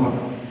gemaksone,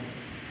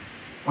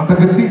 want ek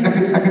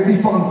het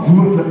nie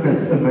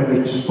verantwoordelikheid in my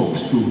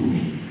uitstopstoel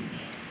nie.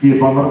 Nee,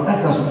 wanneer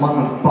ek as man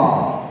en pa,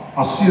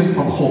 as seun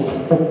van God,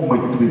 op my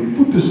 2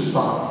 voete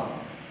staan,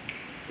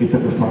 het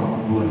ek 'n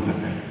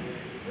verantwoordelikheid.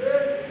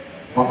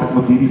 Want ek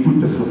moet hierdie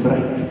voete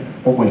gebruik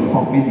om my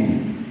familie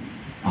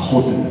na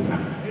God te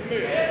bring.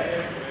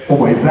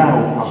 Om my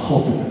wêreld na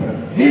God te bring.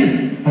 Nie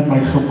in my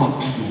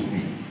gemakstoel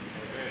nie.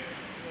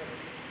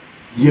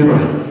 Here,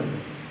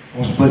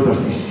 ons bid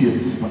as die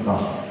seuns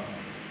vandag,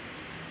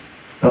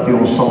 dat hy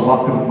ons sal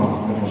wakker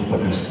maak in ons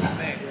binneste.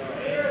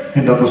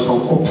 En dat ons sal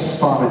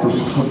opstaan uit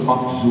ons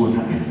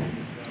gemaksone uit.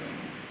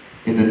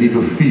 En 'n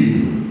nuwe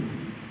vuur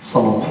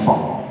sal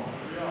ontvang.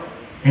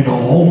 En 'n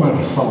honger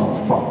sal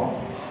ontvang.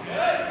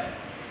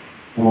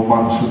 Om 'n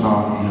man so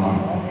na in die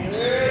hart te wees.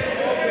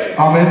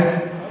 Amen.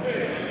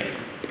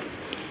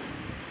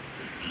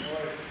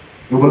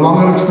 Jou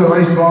belangrikste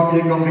reis waarop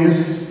jy kan wees,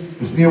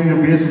 is nie om jou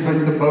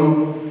besigheid te bou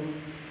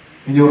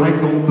en jou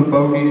rykdom te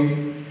bou nie,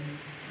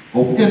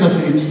 of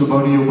enige iets te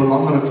bou nie. Jou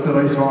belangrikste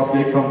reis waarop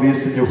jy kan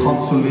wees in jou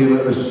ganse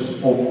lewe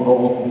is om 'n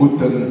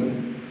ontmoeting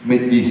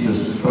met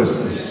Jesus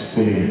Christus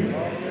te hê.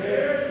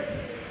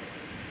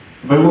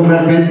 My oom,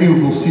 ek weet nie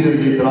hoeveel seer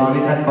jy dra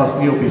nie, ek was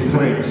nie op die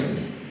grens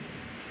nie.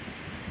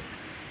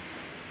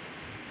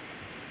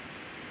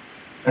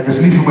 Ek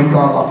is nie vir my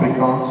taal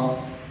Afrikaans.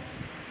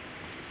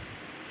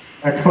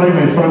 Ek vry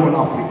my vrou in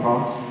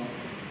Afrikaans.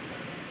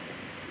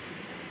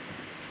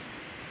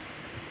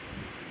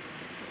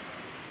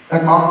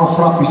 Ek maak nog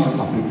grappies in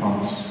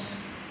Afrikaans.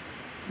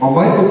 Maar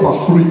my oupa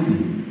groei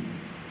nie.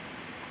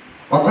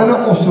 Wat in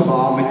 'n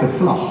ossewa met 'n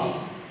vlag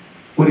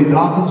oor die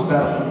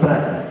Drakensberg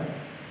vertrek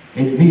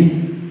het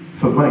nie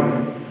vir my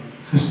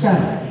gesterf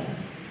nie.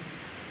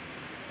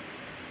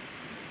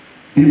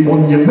 Die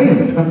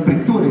monument in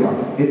Pretoria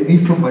het nie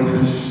vir my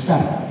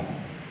gesterf nie.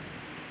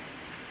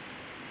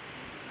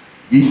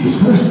 Jesus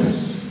Christus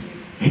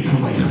het vir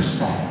my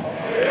gesterf.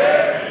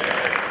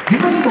 Nie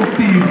my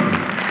kultuur nie,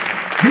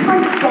 nie my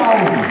taal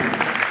nie,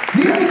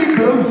 nie uit die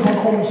blou van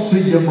ons se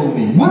hemel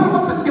nie. Hoor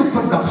wat ek jou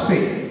vandag sê.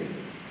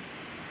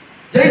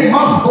 Jy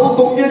mag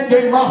biltong eet,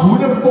 jy mag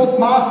hoenderpot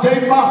maak,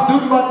 jy mag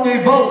doen wat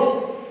jy wil.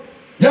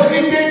 Jou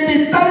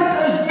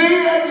identiteit is nie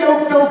in jou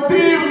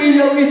kultuur nie,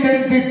 jou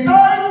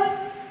identiteit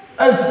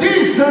is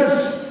Jesus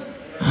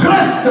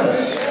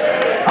Christus.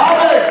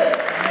 Amen.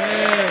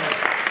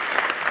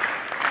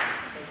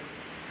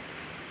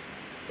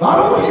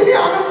 Waarom hoef jy nie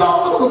ander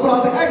taal te begin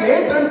praat? Ek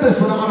het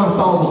intussen 'n ander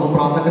taal begin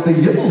praat, ek het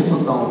 'n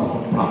hemelse taal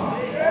begin praat.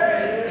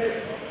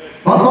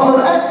 Want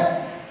wanneer ek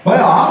my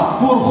hart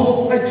voor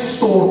God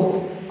uitstort,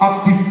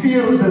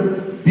 aktiveer dit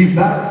die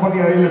werk van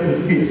die Heilige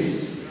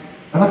Gees.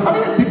 En ek gaan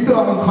nie in diepte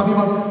daarin gaan nie,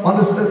 want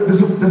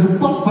dis 'n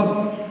pad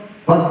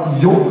wat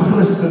jong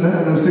Christene,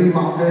 en nou sê jy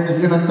maar, ek is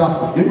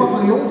 81, jy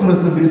mag 'n jong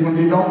Christen wees, want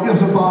jy dalk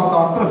eers 'n paar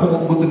dae terug 'n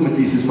ontmoeting met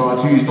Jesus gehad,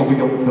 so jy is nog 'n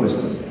jong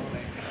Christen.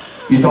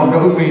 Jy is dalk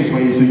 'n ou mens,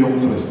 maar jy is 'n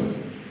jong Christen.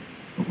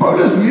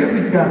 Paulus leer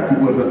die kerk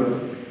hieroor, dat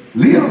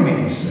leer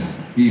mense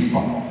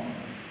hiervan.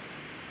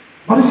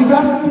 Maar dis die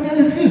werking van die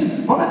Heilige Gees.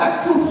 Wanneer ek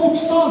voor God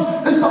staan,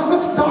 is daar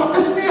niks, daar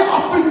is nie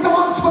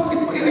Afrikaans wat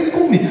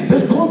uitkom nie.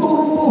 Dis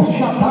Gondorobo,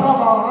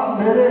 Shataraba,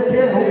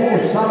 Nereke, Robo,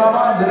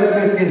 Saraba,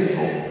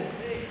 Nerebekeso.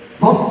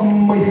 Want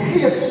my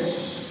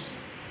gees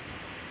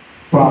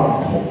praat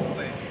met God.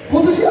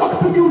 God is hier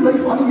agter jou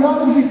lyf, aan die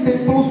jare is die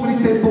tempel, ons met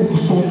die tempel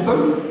gesond hou.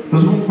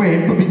 Dus kom my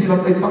hemp 'n bietjie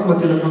laat uithang,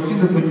 dat julle kan sien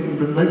dat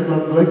dit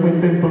lyk my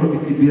tempel 'n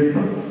bietjie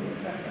beter.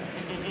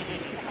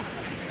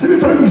 Sê my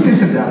vrou, jy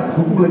 36,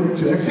 hoekom lyk dit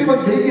so? Ek sê,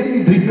 want jy eet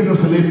nie 3 kinders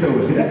se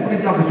leftovers. Ek van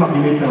net elke slag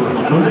die leftovers,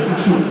 nou lyk ek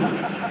so.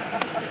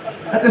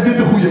 Ek is net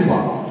 'n goeie pa.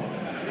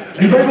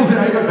 Die Bybel sê,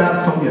 hy wat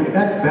werk sal eet.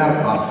 Ek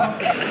werk hard.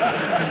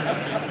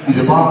 Dis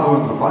 'n paar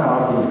ouens wat baie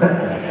harder as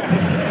ek.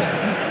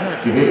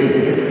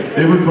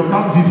 Jy moet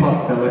vakansie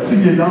vat, ek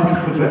sien jy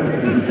daar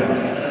gewerk in die jaar.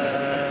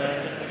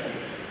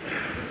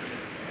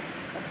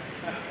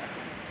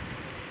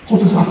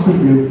 God is agter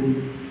jou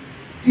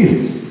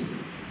gees.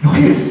 Jou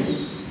gees.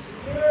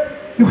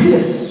 Jou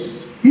gees,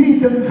 hierdie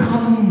ding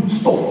gaan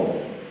stof.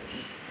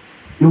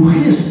 Jou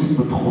gees moet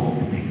met God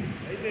connect.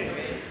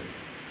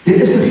 Jy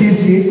is 'n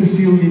gees, jy het 'n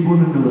siel, jy woon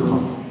in 'n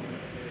liggaam.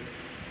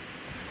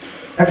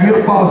 Ek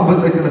leer paas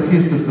bid uit hulle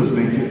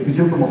geestesdienste. Dit is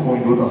heeltemal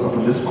gewoon dood as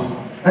evangelisme.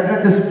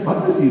 Ek is,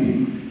 wat is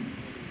hierdie?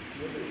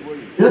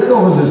 Ek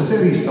nog eens 'n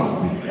sterrie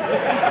stamp nie.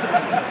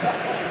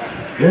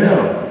 Ja.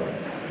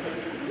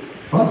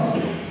 Wat so?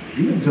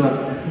 Hier moet jy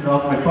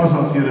my pas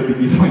hanteer 'n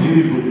bietjie van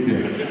hierdie moet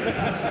gee.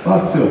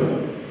 Wat so?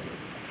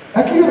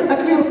 Ek leer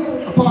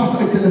paas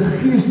uit hulle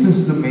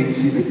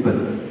geestesdimensie uitbid.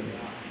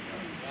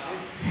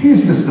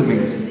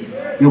 Geestesdimensie.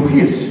 Jou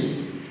gees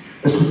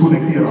is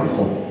gekonnekteer aan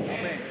God.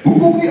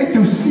 Hoekom nie uit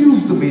jou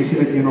sielsdimensie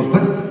uit en ons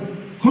bid?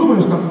 Glo my,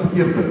 ons kan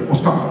verkeerd bid.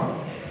 Ons kan.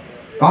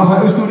 Daar's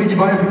 'n ou storieetjie,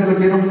 baie van julle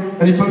ken hom,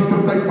 in die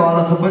Pinkstertyd waar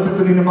hulle gebid het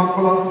in die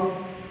Namakwaland.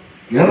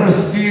 Here,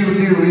 stuur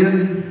die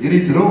reën,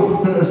 hierdie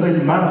droogte is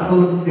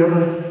uitmergelend,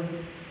 Here.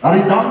 Laat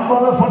die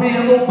damwalle van die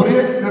hemel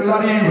breek, en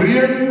laat die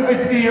reën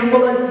uit die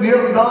hemel uit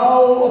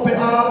neerdaal op die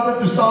aarde.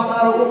 Toe staan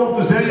daar 'n oom op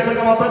te sê, julle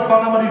kan maar bid,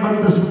 maar die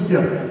wind is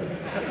verkeerd.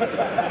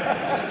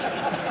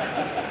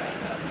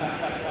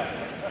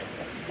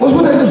 Ons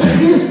moet uit ons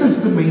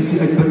geestesdimensie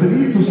uitbid, en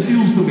nie uit ons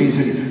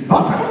sielsdimensie nie.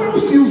 Wat gaan in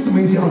ons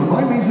sielsdimensie aan?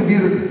 Baie mense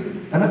weet dit nie.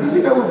 En dit is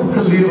nie nou op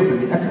geleerde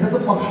nie, ek het dit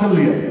ook maar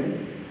geleer.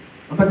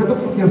 Want ek het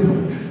ook verkeerd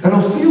gedoen. In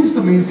ons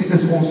sielsdimensie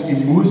is ons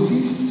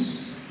emosies,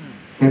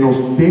 en ons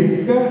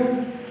denke,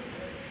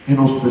 en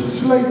ons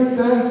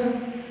besluite.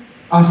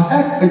 As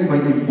ek uit my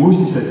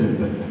emosies uit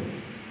bid,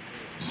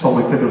 sal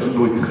my kinders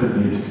nooit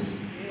genees.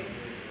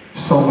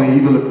 Sal my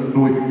huwelik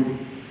nooit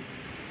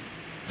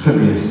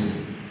genees.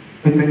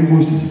 Uit my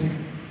emosies.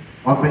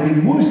 Want my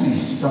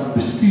emosies kan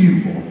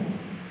bestuur word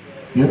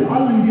deur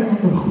al hierdie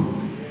ander goed.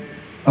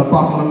 'n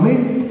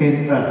Parlement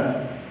en 'n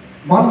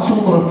man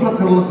sonder 'n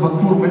flikkerlig wat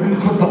voor my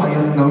ingedraai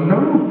het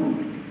nou.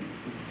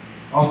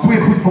 As twee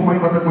goed vir my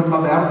wat ek moet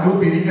laat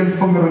hardloop, hierdie een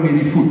vinger en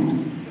hierdie voet.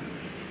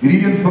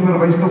 Hierdie een vinger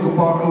wys nog 'n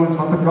paar ouens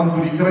wat te kant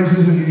toe die kruis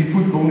is en hierdie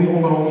voet wil nie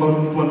onder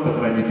 120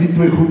 ry nie. Die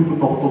twee goed moet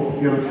nog tot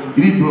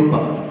hierdie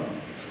doopband.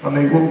 Kan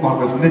hy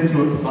oopmaak as net so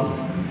gaan.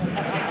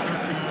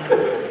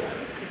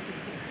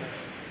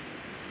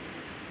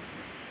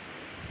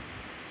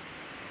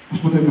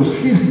 Ons moet uit ons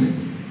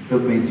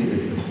geestesdimensie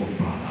uit met God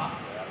praat.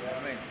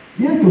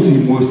 Nie uit ons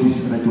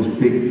emosies en uit ons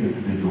denke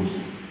en uit ons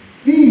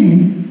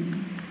nie.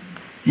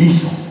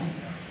 Hierso.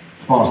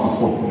 Waar ons met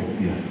God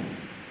connecteer.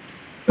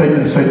 Tyd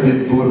in sy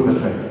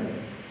teenwoordigheid.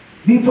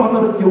 Nie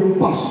wanneer dit jou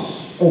pas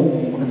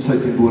om in sy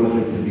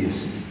teenwoordigheid te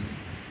wees.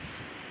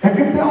 Ek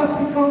het die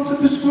Afrikaanse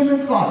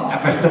verskoning gehad.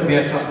 Ek is te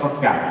besig vir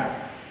kerk.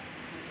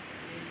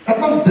 Ek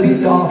was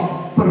 3 dae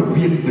per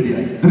week by die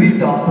huis. 3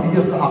 dae vir die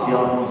eerste 8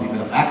 jaar van ons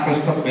huwelik. Ek is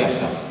te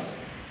besig.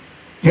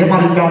 Gee maar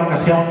die kerk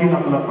 'n geldjie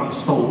dat hulle kan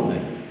stil bly.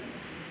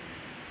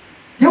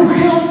 Jou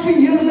geld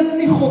verheerlik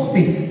nie God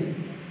nie.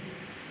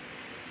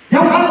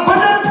 Jou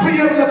aanbidding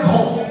verheerlik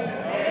God.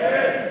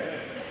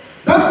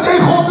 Dink jy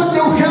God het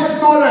jou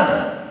geld nodig?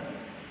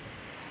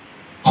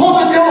 God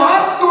het jou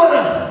hart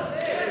nodig.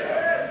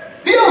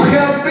 Nie jou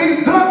geld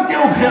nie, druk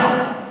jou geld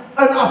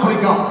in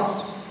Afrikaans.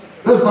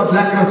 Dis wat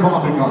lekker is van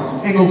Afrikaans.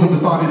 Engelse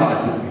verstaan nie daai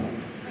goed nie.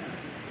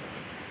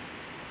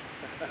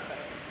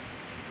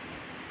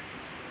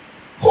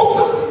 God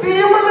sê, die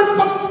hemel is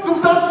wat,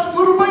 dat is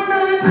voor myne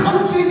en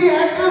goud en nie,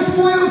 ek is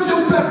mooier as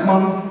jou plek,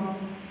 man.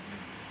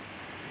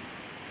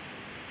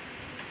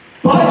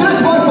 By this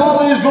my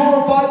Father is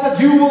glorified that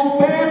you will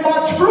bear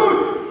much fruit.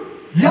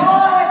 Ja,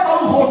 ek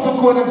bou God se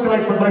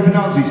koninkryk met my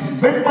finansies.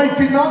 Met my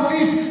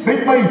finansies,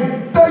 met my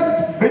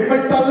tyd, met my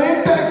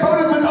talente, ek bou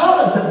dit met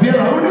alles. Ek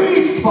weerhou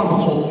nie iets van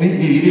God nie.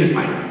 Nee, hierdie is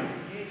my.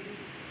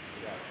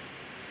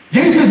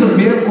 Jezus het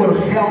meer oor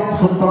geld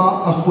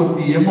gepraat as oor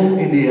die hemel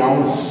en die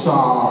hel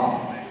saam.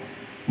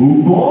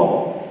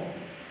 Hoekom?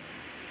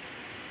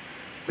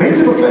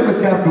 Mense beklei met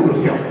kerke oor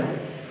geld.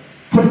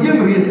 Vir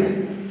een rede.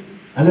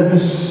 Hulle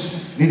is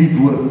nie die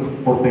woord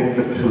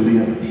ordentlik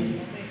geleer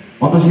nie.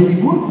 Want as jy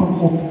die woord van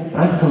God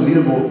reg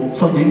geleer word,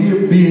 sal jy nie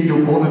 'n B in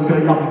jou bonne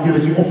kry elke keer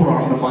as die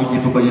offerhande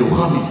mandjie verby jou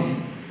gaan nie.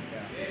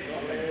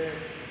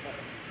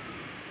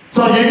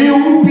 Sal jy nie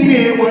 'n opinie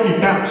hê oor die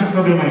kerk soek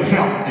nou weer my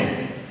geld nie.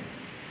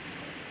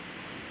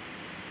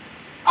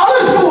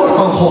 Alles behoort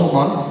aan God,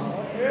 man.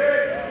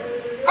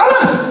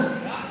 Alles.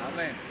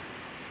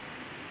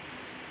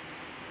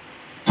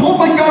 As God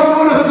my kar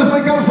nodig het, is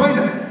my kar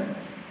veilig.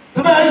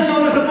 As my huis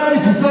nodig het, my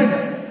huis is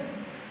veilig.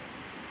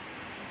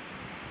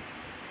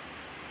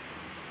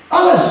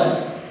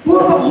 Alles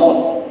behoort aan God.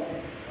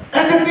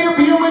 Ek het nie op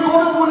hier my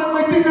bonnet oor en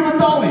my tiende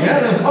betaal nie.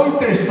 Dit is Ou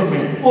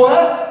Testament. O,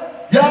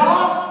 ja.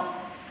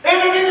 En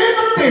in die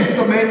Nuwe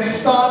Testament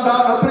staan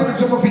daar, nou preek ek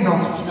so oor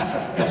finansies.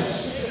 Yes.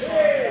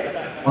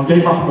 Want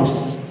jy mag mos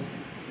nie.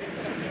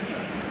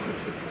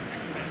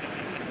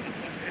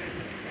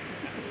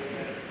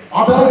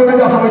 Adel het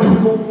net aan my toe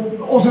gekom.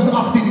 Ons is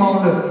 18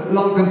 maande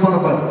lank in van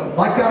 'n bid.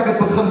 Daai kerk het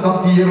begin,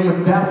 dank die Here,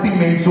 met 13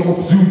 mense op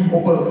Zoom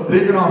op 'n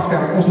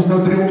rekenaarskerk. Ons is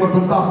nou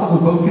 380, ons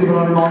bou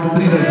Februarie maand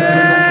 3000 so dan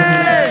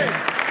gemeente.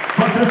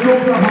 Want dis die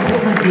opdrag van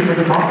God met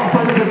 'n baan,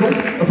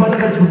 'n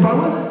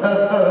veiligheidsvroue,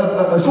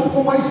 'n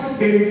sopkomhuis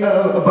en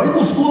 'n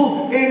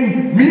Bybelskool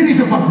en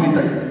mediese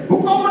fasiliteit.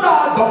 Hoe kom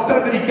daar 'n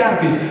dokter by die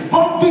kerk is?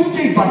 Wat weet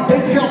jy wat? Jy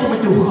het geld om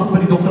met jou gat by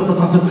die dokter te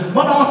gaan sit,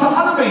 maar daar's 'n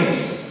ander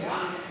mens.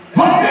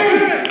 Wat nie?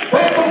 By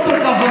die dokter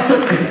kan gaan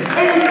sit nie.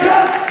 En die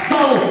kerk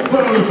sal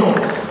vir hulle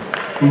sorg.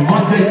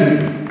 Wat jy doen.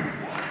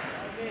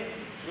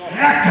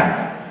 Lekker.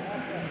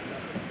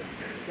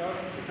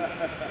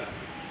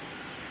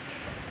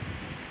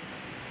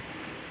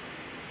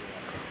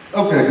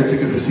 Oké, ek het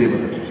seker gesê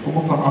wat ek is. Kom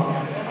op, gaan aan.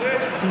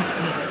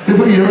 Ek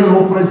vir die Here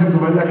lofprysing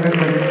terwyl ek net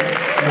my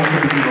mond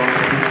 'n bietjie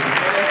water gee.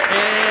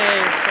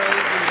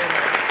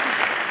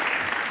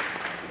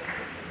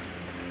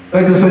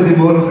 Tyd is uit die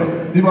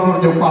moordigheid. Nie wanneer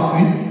dit jou pas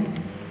nie.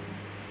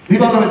 Nie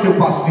wanneer dit jou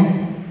pas nie.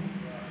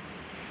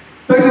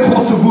 Tyd in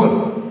God se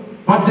woord.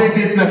 Want jy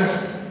weet niks.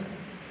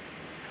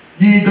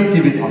 Jy dink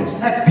jy weet alles.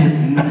 Ek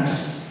weet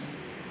niks.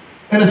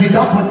 En as die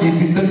dag wat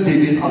jy dink jy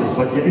weet alles,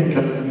 wat jy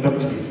eintlik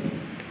niks weet nie.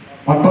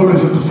 Want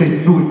Paulus het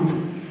gesê, nooit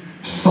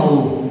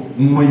sal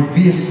my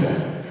wese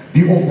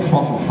die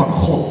omvang van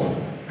God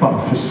kan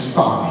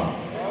verstaan nie.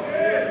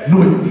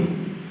 Nooit nie.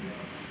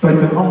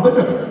 Tyd in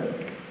aanbidding.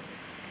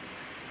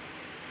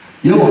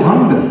 Jou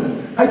hande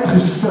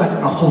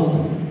uitgestrek na God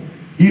toe.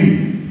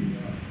 Hierdie.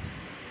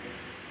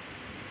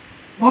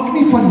 Maak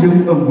nie van jou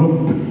 'n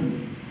hoop nie.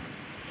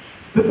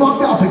 Dit maak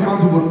die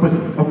Afrikaanse woord pussy.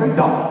 Okay,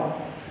 dan.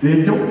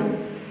 Weet jy?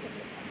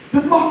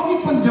 Dit maak nie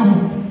van jou.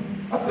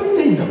 Wat doen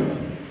jy nou?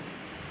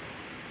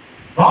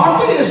 Waar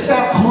het jy 'n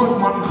sterk groot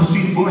man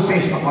gesien bo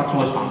 60 wat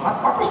so staan?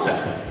 Wat is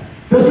dit?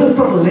 Dis 'n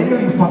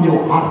verlenging van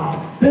jou hart.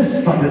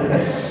 Dis wat dit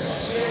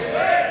is.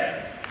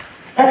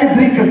 Ek het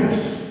 3 kinders.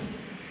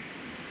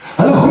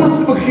 Hulle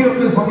grootste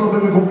begeerte is wanneer hulle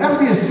by my kom.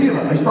 RB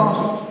 7, hy staan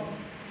so.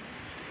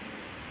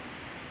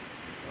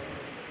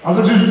 As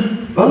ek soos,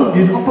 wel, jy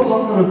is amper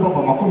langer as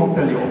papa, maar kom ek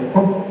tel jou op,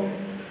 kom.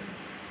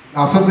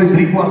 Nou sit hy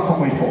 3/4 van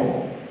my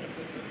vol.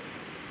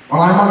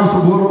 Want hy man is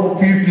gebore op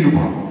 4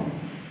 kilogram.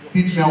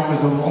 Pietmelk is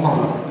 'n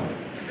wonderlike ding.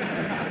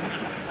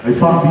 Hy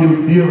vat vir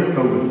jou deur 'n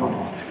COVID,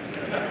 papa.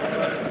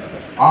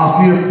 As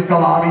nie 'n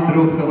kalarie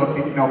droogte wat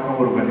pietmelk kan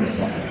oorwin nie,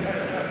 papa.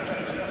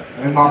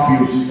 Hy maak vir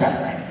jou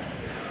sterk.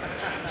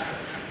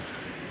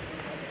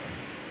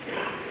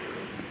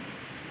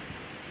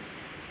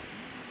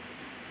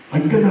 My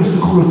kinders se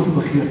grootste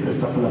begeerte is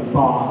dat hulle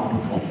pa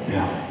moet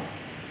optel.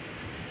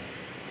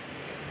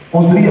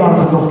 Ons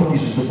 3-jarige dogtertjie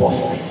is 'n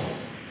bosvis.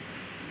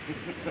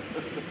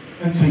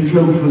 En sy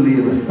klou vir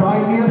lewe.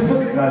 Draai neer,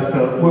 sit, daar is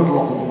 'n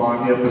oorlog om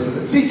waar neer te sit.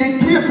 Sê jy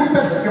 2 voete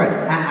gekry?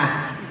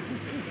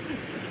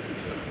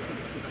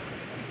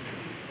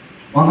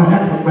 Wanneer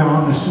ek met my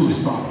hande so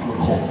staan voor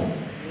God,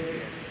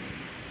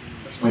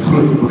 is my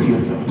grootste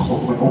begeerte dat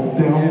God my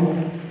optel,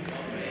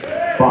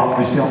 waar ek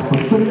myself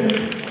bevind,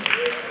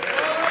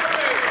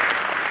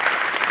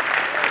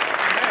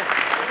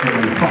 en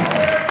my vas.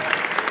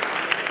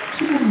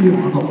 So moet jy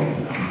aan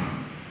opdag.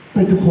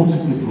 Tyd op God se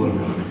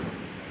teenwoordigheid.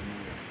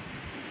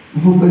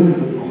 Hoeveel tyd het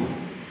ek nog?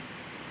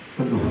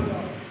 Genoeg.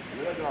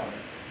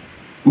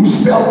 Hoe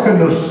spel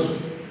kinders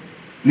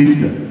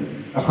liefde?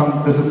 Ek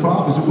gaan, dis 'n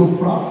vraag, dis 'n oop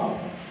vraag.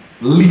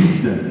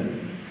 Liefde.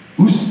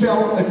 Hoe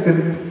spel 'n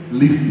kind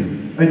liefde?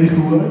 Uit die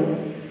gehoor?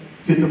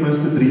 Gee ten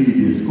minste 3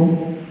 idees.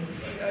 Kom.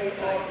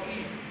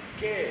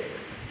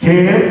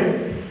 Care.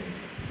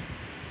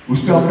 Hoe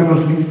spel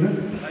kinders liefde?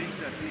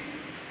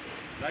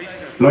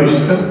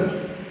 Luister.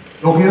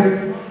 Nog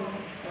een?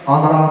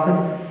 Aanraking.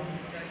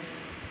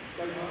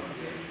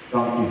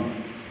 Dankie.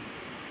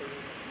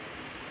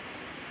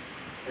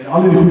 En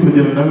al die goed wat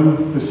julle nou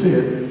gesê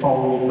het,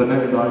 val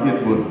binne in daai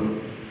een woord.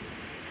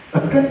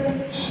 'n kind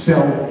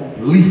spel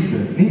liefde,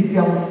 nie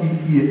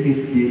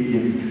L-I-E-F-D-E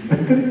nie.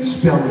 'n kind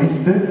spel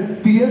liefde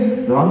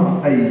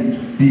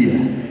T-R-I-D.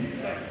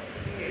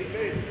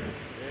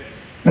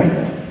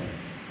 Tyd.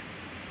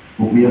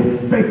 Hoe meer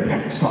tyd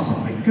ek saam met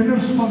my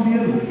kinders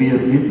spandeer, hoe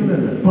meer weet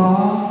hulle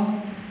pa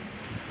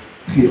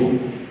gee om.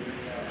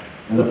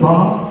 Hulle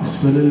pa is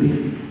vir hulle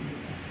lief.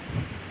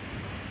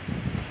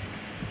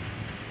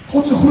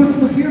 God se grootste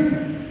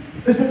begeerte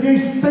is dat jy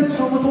tyd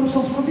saam met hom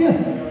sal spandeer.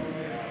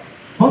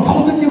 Want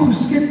God het jou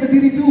geskep met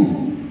hierdie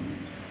doel,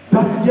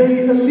 dat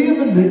jy 'n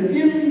lewende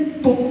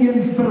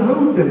 1-tot-1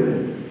 verhouding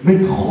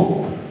met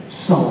God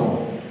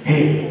sal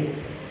hê.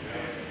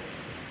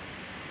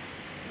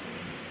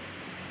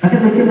 Ek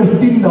het my kinders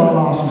 10 dae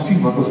laas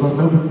gesien, want ons was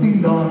nou vir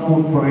 10 dae in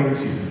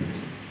konferensie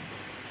gewees.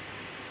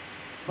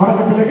 Maar ek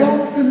het hulle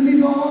elke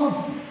liewe aand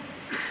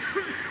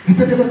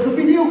het ek hulle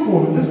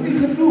gevideocall, en dis nie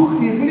genoeg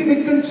nie. Ek wil nie my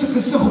kind se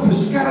gesig op 'n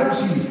skerm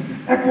sien nie.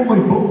 Ek wil my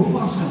bil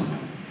vashou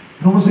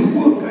en hom in sy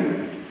oë kyk.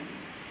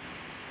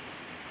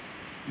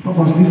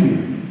 Papa is lief vir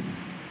jou.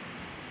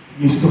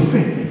 Jy is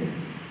perfek.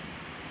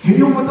 Geen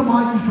nie om wat 'n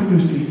maatjie van jou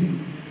sê nie.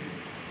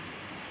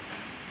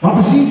 Wat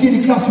 'n seentjie in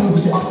die klas wil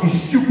gesê, ag, jy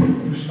stupid.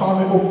 Hoe staan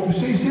hy op? Hoe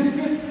sê dit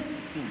weer?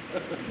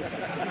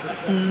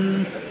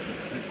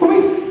 Kom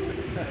hier.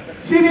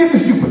 Sê wie ek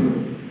is stupid.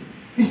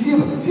 Jy sê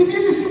wat? Sê wie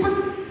ek is stupid?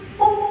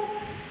 Kom.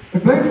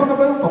 Ek bly van 'n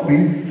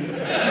bilpapier.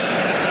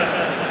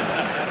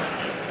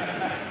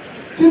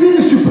 Sê wie ek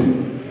is stupid.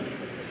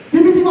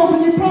 Jy weet nie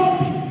waarvan jy praat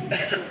nie.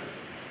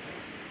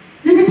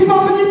 Jy weet nie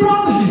waarvan jy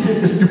praat as jy sê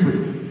ek is stupid.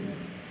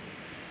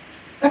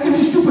 Ek is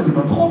nie stupid nie,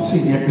 want God sê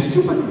nie ek is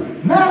stupid nie.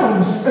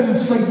 Nergens in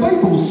sy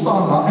Bybel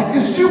staan daar ek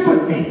is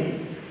stupid nie.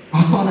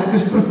 Daar staan ek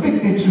is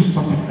perfek net soos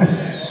wat ek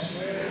is.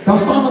 Daar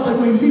staan dat hy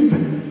my lief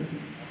het.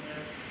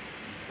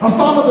 Daar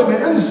staan dat hy my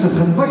insig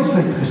en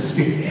wysheid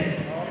geskep het.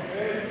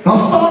 Daar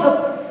staan dat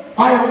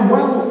I am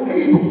well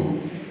able.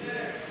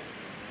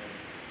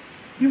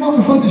 Jy maak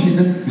 'n fout as jy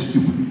dink ek is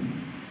stupid.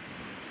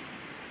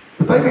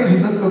 Party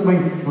mense dink dat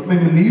my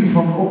manier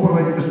van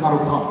operate is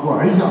arrogant. O,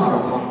 hy is 'n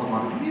arrogante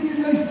man. Nee,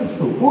 luister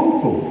gou.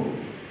 Wow.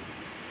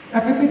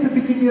 Ek het net 'n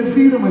bietjie meer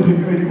vuur in my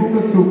gekry die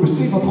oomblik toe ek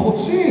besef wat God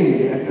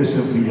sê ek is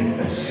en wie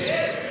ek is.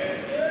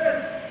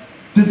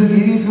 Toe dink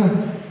hierdie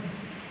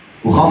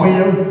hoe gaan met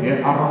jou?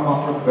 Nee, arme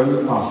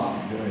gedul. Ag,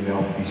 Here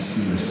help die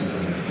siel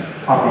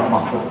asseblief. Arme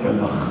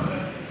geduldig.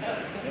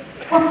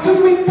 Wat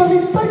 'n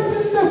mentaliteit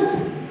is dit?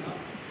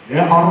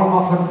 Nee,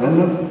 arme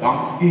geduldig.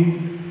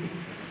 Dankie.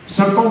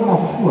 Sukkel maar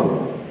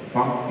voort.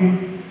 Dankie.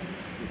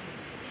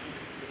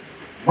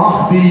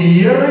 Mag die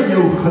Here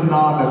jou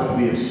genadig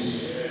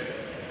wees.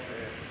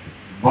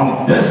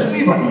 Want dis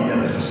nie wat die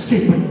Here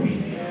geskep het nie.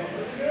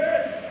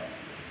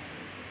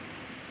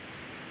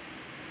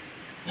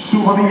 So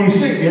wanneer jy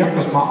sê, ek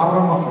is maar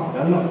arm en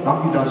geduldig,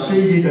 dankie, dan sê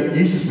jy dat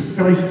Jesus se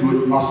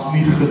kruisdood was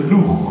nie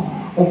genoeg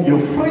om jou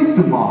vry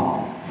te maak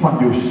van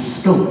jou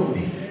skuld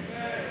nie.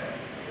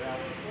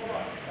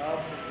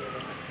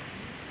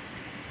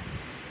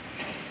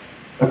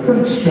 Een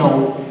kind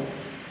spel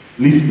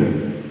liefde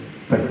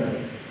tyd.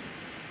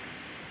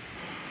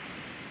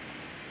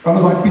 Kan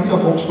as hy pizza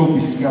box op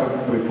die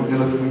skerm kry, kon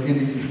julle vir my een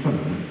netjie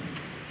vind.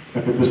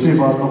 Ek het besef,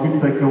 was nog nie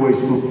tyd nou, hy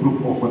is ook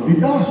vroegoggend, die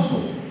daarso.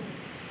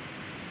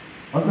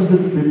 Wat is dit,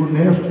 'n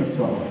Debonair's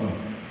pizza of nou?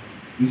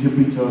 Wie se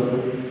pizza is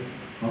dit?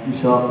 Maak nie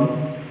saak nie.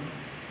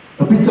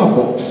 'n pizza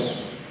box.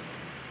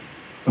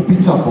 'n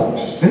pizza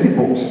box, net die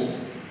box.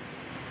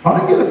 Wat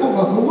dink julle kom,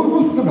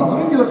 ons begin nou, wat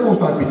dink julle kos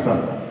daai pizza?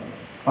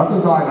 Wat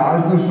is daai? Daar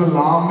is nou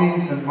salami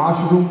en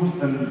mushrooms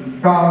en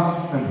kaas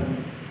en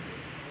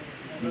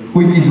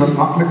goedjies wat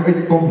maklik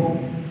uitkom.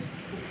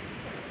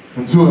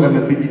 En so in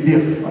 'n bietjie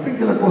deeg. Wat dink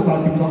julle kos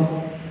daai pizza?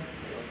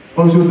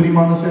 Gou so 3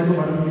 manne sê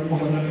wat dink julle kos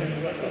daai pizza?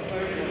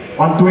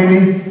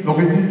 120,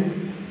 nog ietsie?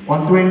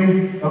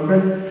 120,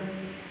 okay.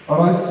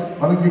 Alright,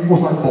 wat dink julle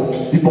kos daai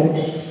box? Die box.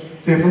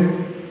 Sê gou.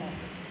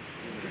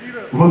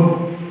 Hoeveel?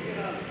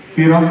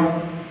 4 rand?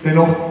 Sê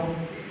nog?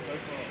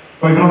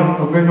 5 rand?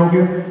 Okay, nog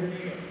een?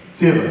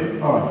 7,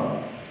 alright.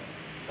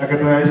 Ek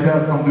het my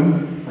huiswerk gaan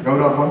doen, ek hou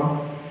daarvan.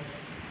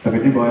 Ek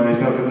het nie baie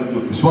huiswerk gedoen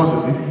toe ek geswat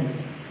het nie.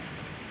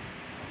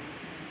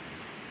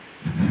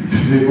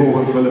 Sê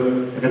volgende hulle,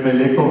 ek het my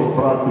lektor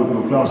gevra toe ek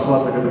nou klaar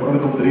swat, ek het op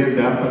ouderdom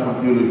 33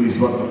 aan teologie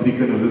swat vir 3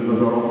 kinders, dit was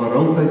daar op 'n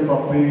roltyd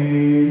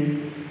papie.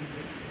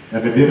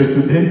 Ek het weer 'n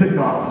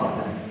studentekaart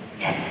gehad.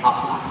 Yes,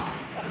 afslag.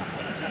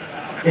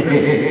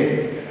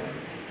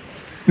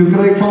 Toen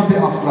kry ek van die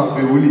afslag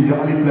by Woolies,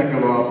 al die plekke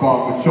waar 'n pa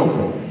moet shop.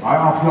 Daai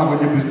afslag wat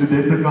jy op 'n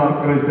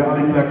studentekaart kry, is by al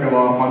die plekke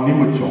waar 'n man nie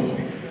moet shop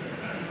nie.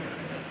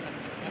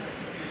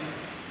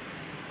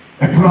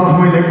 Ek vra vir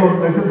my lektor,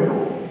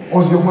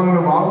 ons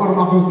jongere, waaroor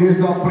mag ons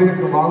deesdae preek,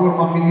 en waaroor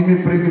mag jy nie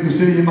meer preek, en toe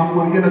sê jy mag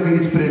oor enige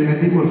iets preek,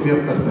 net nie oor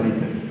 40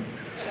 minute nie.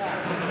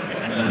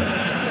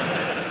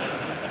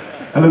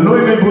 Hulle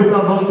nooi my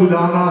boodskap toe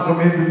daarna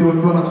gemeente toe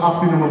in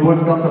 2018 om 'n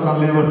boodskap te gaan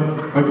lewer.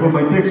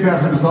 My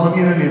teksvers in Psalm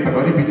 91,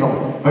 hou die piet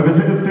al. My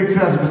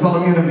teksvers in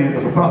Psalm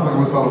 91, 'n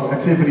pragtige Psalm.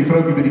 Ek sê vir die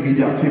vroutjie by die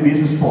media, ek sê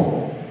wees 'n spot.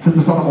 Sit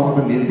Psalm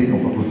 119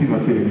 op, ek wil sien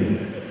wat sê die mense.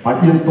 Maar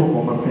 1 tot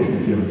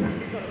 176.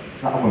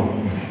 Laat almal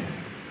op mense.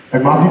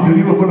 Ek maak nie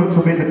die nuwe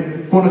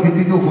kon ek die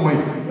titel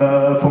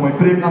van my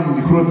preek aan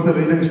die grootste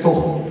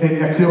reddingstog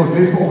en ek sê ons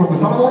lees vanoggend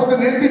Psalm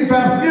 119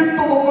 vers 1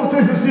 tot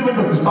 176.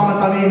 Daar staan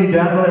dit dan nie in die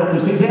derde ry op.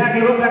 Sê ek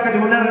hier op ek het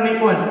honder nie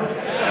kon.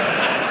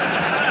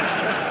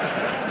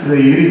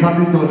 Hierdie gaan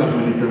nie 20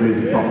 minute wees,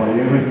 papa.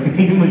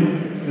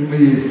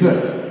 Jy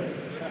sit.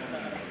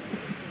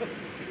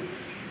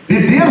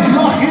 Die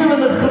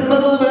deurslaggewende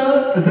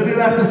gemiddelde is dit die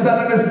regte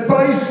stelling is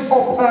prys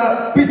op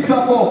 'n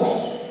pizza box.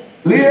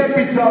 Leë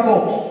pizza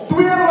box,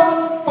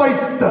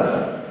 R2.50.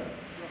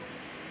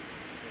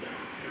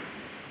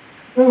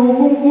 En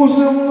hoekom kos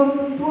hy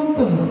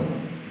R120?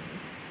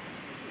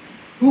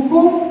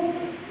 Hoekom?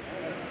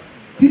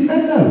 Die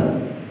inhoud.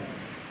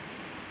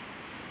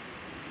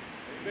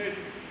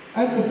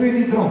 En 'n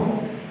penny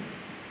drop.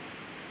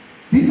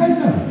 Die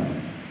inhoud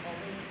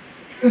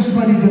is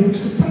wat die ding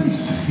se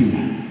prys gee.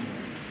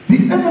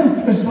 Die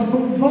inhoud is wat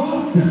hom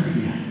waarde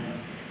gee.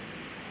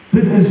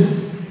 Dit is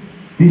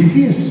die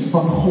gees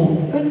van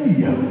God in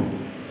jou,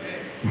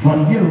 wat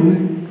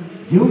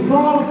jou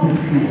waarde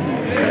gee.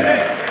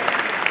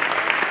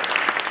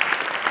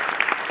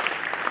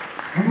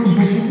 Anders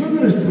was jy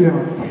minder as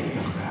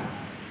R2.50 werd.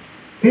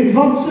 En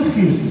wat se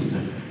gees is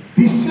dit?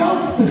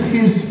 Dieselfde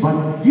gees wat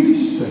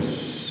Jesus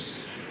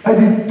uit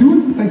die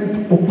dood uit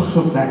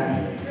opgewek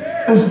het,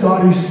 is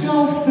daar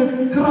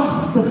dieselfde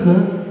kragtige,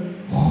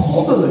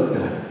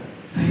 goddelike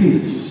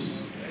gees,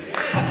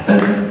 wat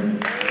in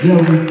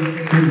jou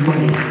en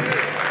my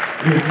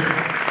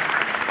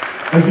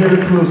as jy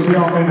dit glo, sê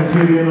aan my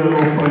Nigeriële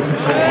lofprys en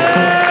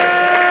volgende.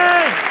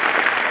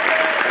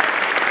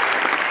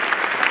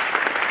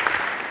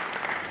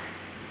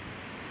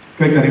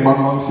 Kyk na die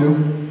man langs jou,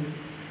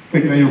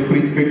 kyk na jou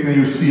vriend, kyk na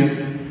jou seun.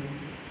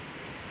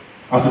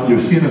 As dit jou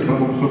seun is, bring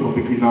hom so 'n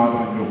bietjie nader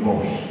in jou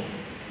bors.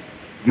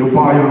 Jou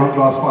pa jou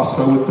lanklaas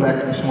vasgehou,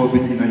 trek hom so 'n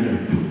bietjie na jou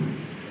toe.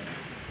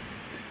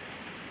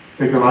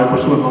 Kyk na daai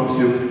persoon langs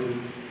jou,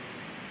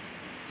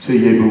 sê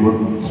jy behoort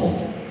aan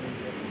God.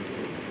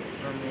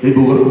 Jy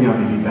behoort nie aan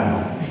hierdie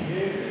wêreld nie.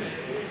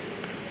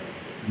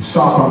 En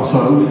Satan se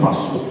hou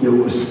vas op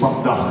jou is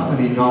vandag in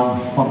die naam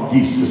van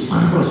Jesus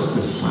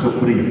Christus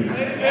gebreek.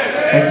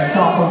 En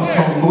Satan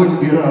sal nooit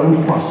weer hou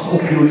vas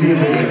op jou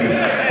lewe hê nie.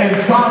 En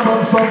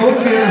Satan sal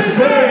nooit weer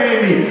sê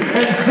nie.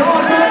 En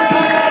Satan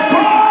kan maar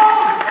kom!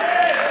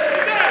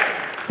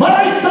 Maar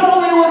hy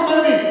sal nie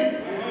oorwin nie.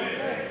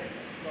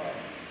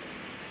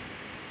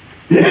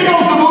 Die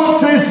Engelse woord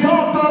sê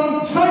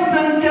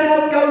Satan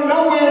cannot go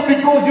nowhere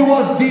because he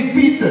was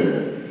defeated.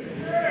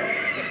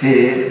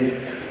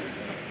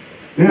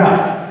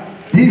 Ja,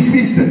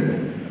 defeated.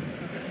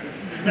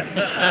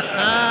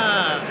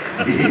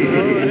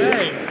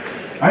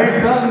 Hy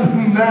gaan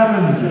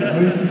nergens.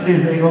 Hy sê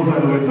sy Engels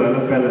en nooit sy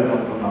hulle pelle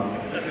op gedaan.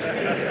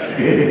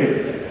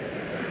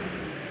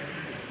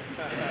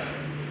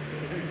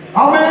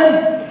 Amen.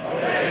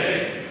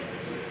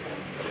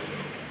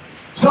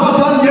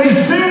 Satan, jy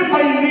sê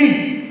my nie.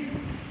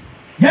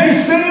 Jy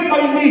sê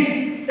my nie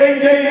en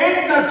jy het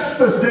niks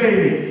te sê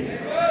nie.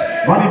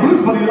 Want die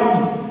bloed van die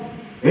lam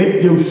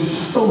het jou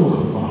stil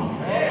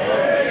gemaak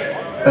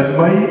in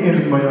my en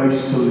in my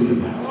huis se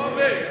lewe.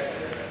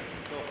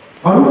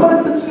 Maar hoe kan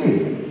ek dit sê?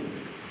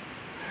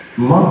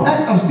 Want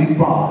ek as die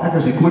pa, ek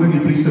as die koning, die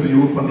priester, die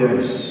hoof van die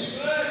huis,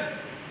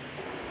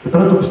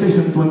 getroud op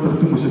 26,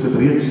 toe moes ek het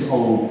reeds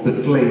al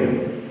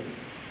declare.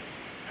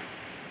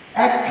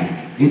 Ek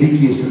het die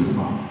keuse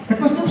gemaak.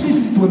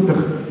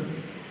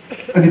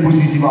 26 in die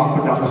posisie waar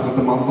ek vandag is met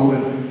 'n mantel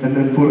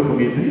in vorige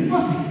gemeente nie, dit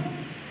was nie.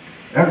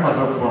 Ek was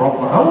ook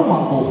voorop 'n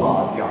rouwmantel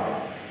gehad, ja.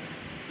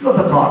 Wat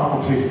ek gehad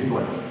op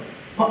 26.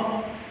 Maar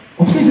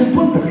op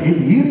 26 het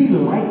hierdie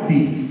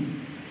laaitjie,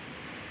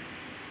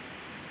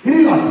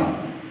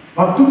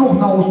 wat toe nog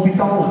na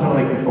hospitaal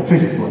geryk het op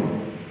 26.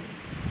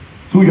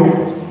 So jong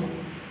was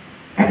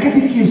ek het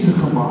die keuse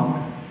gemaak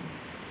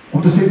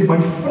om te sê, my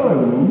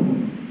vrou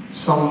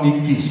sal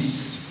nie kies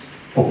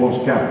of ons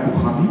kerk toe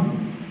gaan nie.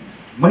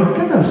 My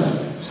kinders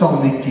sal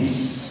nie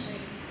kies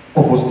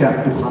of ons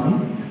kerk toe gaan nie.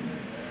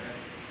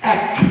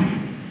 Ek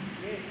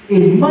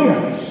en my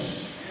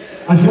huis.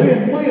 As jy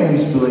in my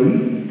huis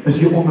bly, is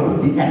jy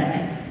onder die ek.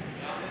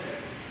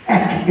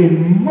 Ek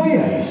en my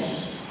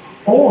huis,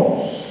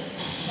 ons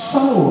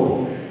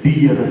sal die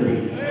Here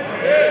dien.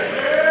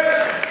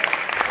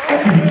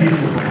 Ek het die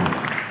keuse gemaak.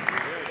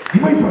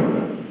 Nie my vrou.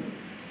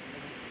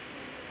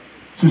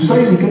 So sy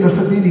en die kinders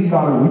sit nie in die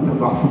karre hoed en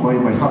wag vir my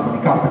en my gat in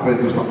die kar te kry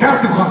en ons kan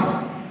kerk toe gaan.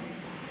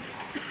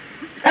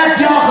 Ek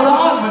jaag hulle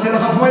aan, want hulle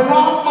gaan vir my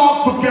laat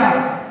maak vir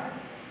kerk.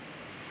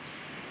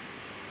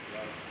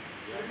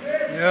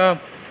 Ja.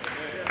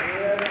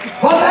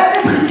 Want ek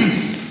het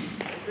gekies.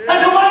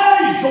 Ek en my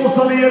huis, ons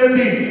sal die Here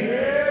dien.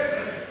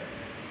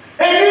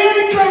 En nie in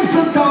die klein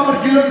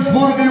sitkamertjie links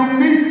voor die hoek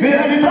nie. Nee,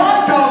 in die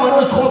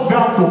braaikamer is God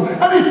welkom.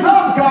 In die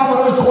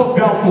slaapkamer is God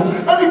welkom.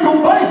 In die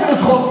kombuis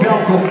is God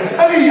welkom.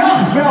 In die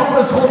jagveld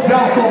is God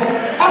welkom.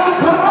 As ek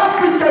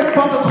gerugby kyk,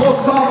 vat het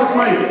God saam met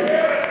my.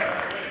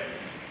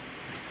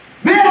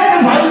 Nee, ek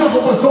is heilig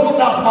op 'n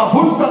Sondag, maar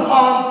Woensdag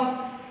aan.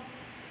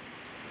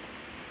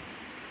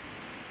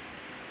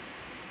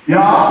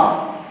 Ja?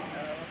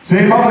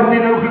 Sê maar wat jy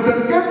nou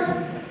gedink het.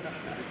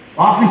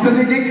 Maak jy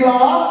sin nie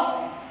klaar?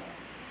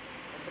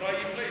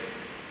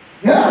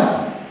 Ja.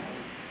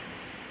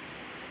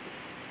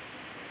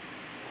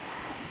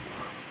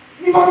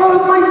 Nie wanneer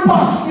het my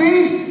pas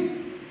nie.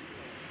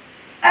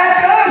 Ek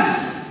is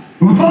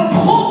wat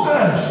God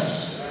is.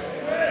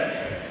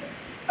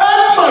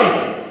 In my.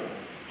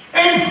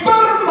 En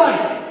vir my.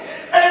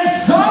 En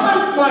saam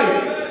met my.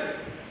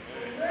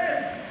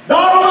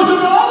 Daarom is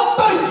ek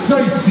altyd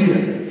sy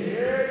seun.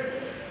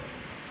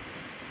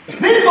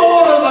 Nie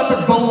môre wat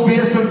ek wil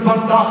wees en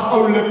vandag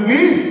oulik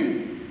nie.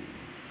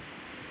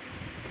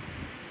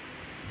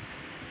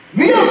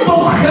 Nie 'n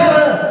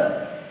vulgêre,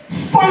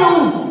 vuil,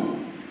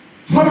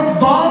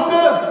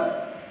 verwaande,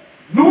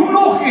 noem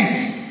nog iets,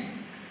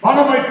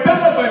 wanneer my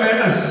pelle by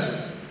my is.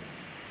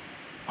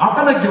 Dan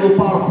kan ek jou 'n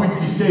paar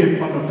goedjies sê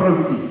van 'n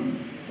vroukie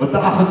met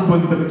 'n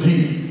 28G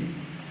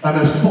in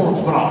 'n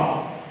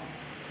sportsbra.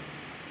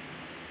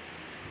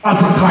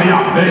 As ek ga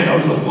ja, nee, nou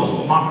is ons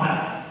mos manne.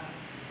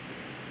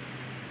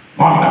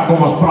 Manne,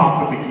 kom ons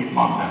praat 'n bietjie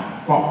manne.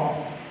 Kom.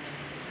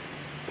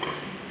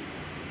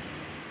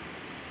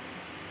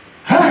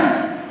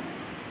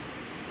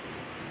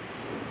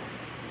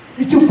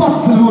 Jy het jou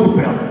pad verloor,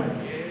 Pel.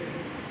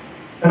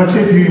 En ek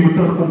sê vir jy moet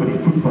terugkom by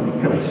die voet van die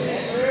kruis.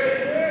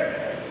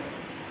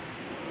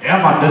 Ja,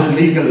 maar dis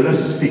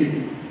legalistic.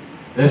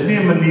 Dis nie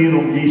 'n manier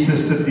om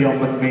Jesus te deel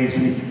met mense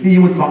nie. Nee, jy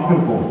moet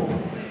wakker word.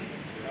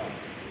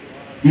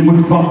 Jy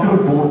moet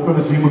wakker word, en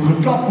as jy moet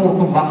geklap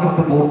word om wakker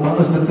te word, dan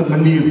is dit 'n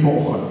manier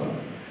vanoggend.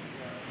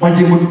 Want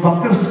jy moet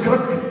wakker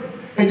skrik,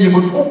 en jy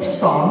moet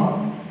opstaan,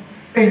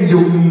 en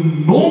jou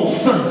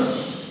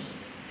nonsens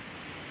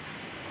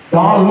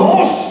daar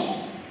los,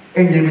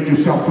 en jy moet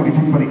jouself voor die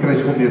voet van die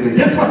kruis kom neerlê.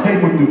 Dis wat jy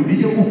moet doen, nie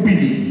jou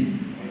opinie nie.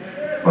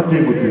 Wat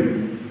jy moet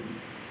doen.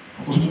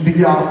 Want ons moet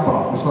die hart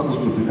praat, dis wat ons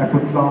moet doen. Ek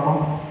moet klaar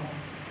maak.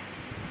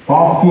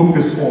 Waar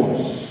fokus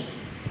ons?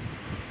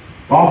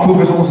 Waar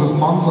fokus ons as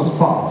mans, as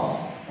paas?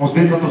 Ons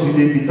weet wat ons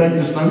identiteit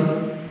is nou.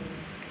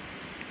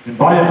 En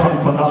baie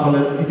gaan vandag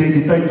hulle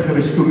identiteit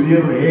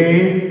gerestoreer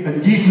hê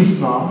in Jesus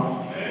naam.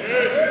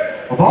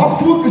 Maar waar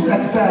fokus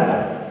ek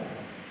verder?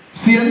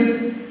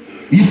 Seun,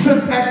 hier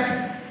sit ek,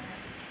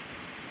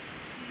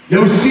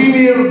 jou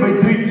senior by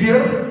 3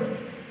 keer,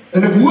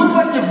 en ek hoor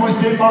wat jy vir my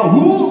sê, maar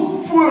hoe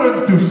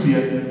vorentoe,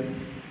 seun?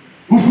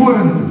 Hoe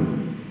vorentoe?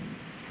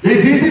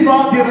 Jy weet nie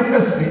waar dit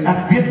is nie,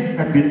 ek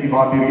weet nie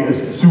waar dit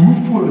is nie, so hoe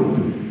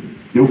vorentoe?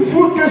 Jou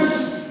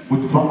fokus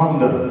moet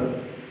verander.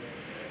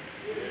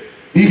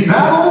 Die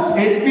wêreld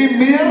het nie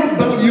meer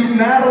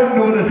biljoenêre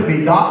nodig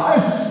nie, daar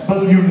is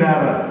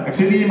biljoenêre. Ek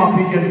sê nie, jy mag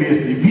nie een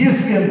wees nie,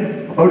 wees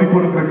een, bou die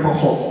koninkryk van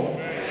God.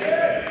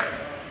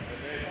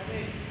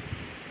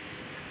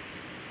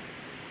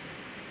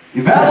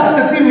 Die wêreld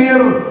het nie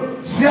meer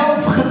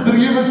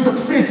selfgedrewe,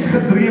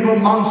 suksesgedrewe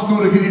mans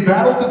nodig. Die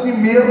wêreld het nie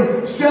meer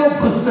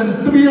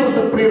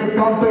selfgesentreerde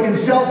predikante en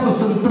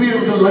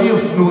selfgesentreerde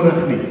leiers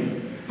nodig nie.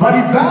 Wat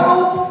die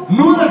wêreld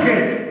nodig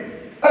het,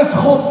 is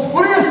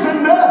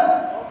godsvreesende,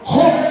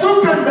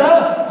 godsoekende,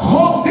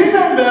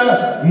 goddienende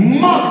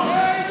mans.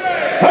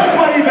 Dis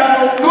wat die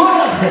wêreld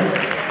nodig het.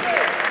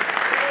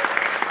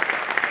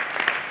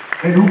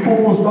 En hoe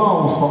kom ons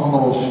daar? Ons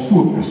verander ons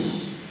fokus.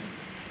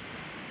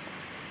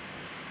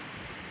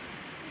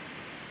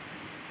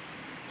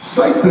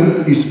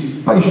 Satan is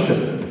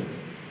patient.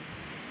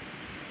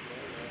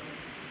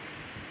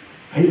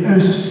 Hy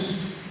is,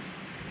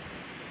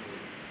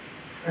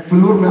 ek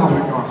verloor my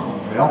Afrikaans man,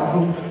 help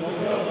goed,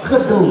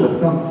 geduldig,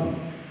 dankie,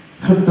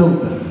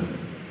 geduldig.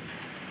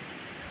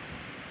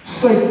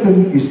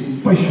 Satan is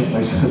patient, hy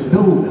is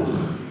geduldig,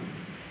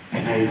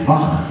 en hy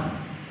wag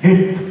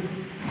net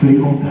vir die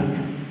oomblik,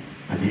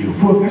 dat jy jou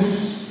fokus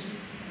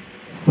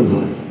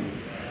verloor.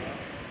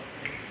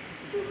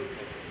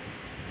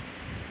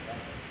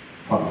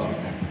 Wat is dit?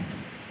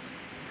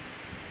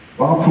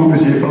 Waar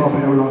fokus jy? Vraag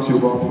vir jou langs jou,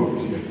 waar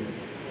fokus jy?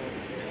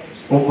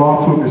 Op waar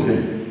fokus jy?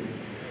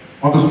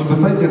 Want ons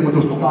moet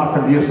ons mekaar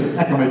kan leersit.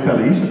 Ek en my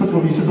pelle, hier sit dat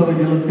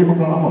julle ken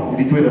mekaar allemaal,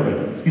 hierdie tweede rij.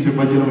 Excuse, ek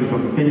wys julle my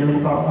vriend, ken julle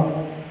mekaar allemaal?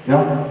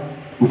 Ja?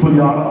 Hoeveel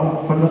jare al?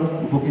 20?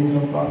 Hoeveel ken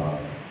julle mekaar?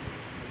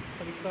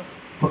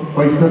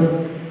 50?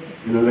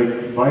 Julle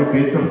lyk baie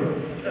beter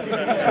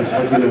as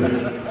wat julle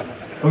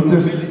oud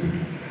is.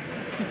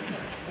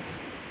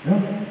 Ja?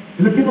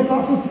 Julle ken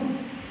mekaar goed.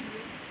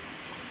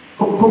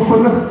 Gou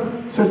vinnig,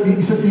 sit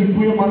die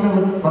twee manne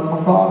wat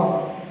mekaar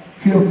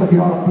 40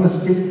 jaar plus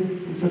ken,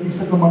 sit die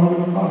sikke manne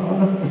met mekaar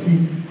vinnig, is die,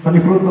 van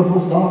die groot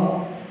buffels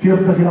daar,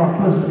 40 jaar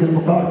plus wat julle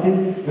mekaar ken,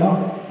 ja,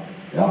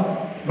 ja,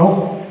 nog,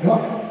 ja.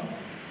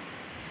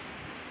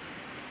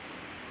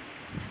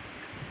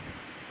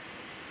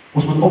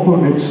 Ons moet ophou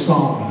net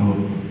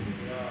saamloop.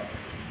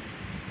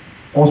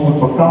 Ons moet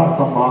mekaar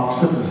kan maak,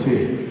 sit en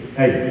sê,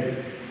 hey,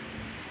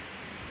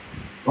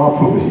 waar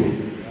fokus jy?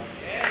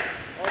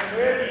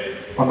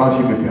 Want as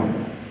jy met jou,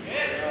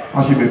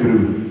 as jy met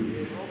broer.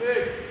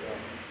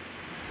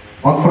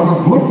 Want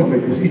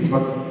verantwoordelikheid is iets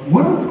wat,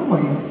 hoor vir my,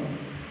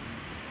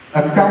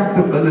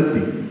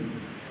 accountability.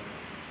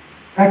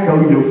 Ek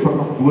hou jou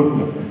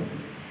verantwoordelik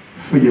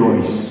vir jou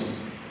huis.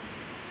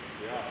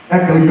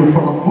 Ek hou jou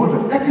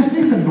verantwoordelik. Ek is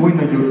nie genooi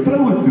na jou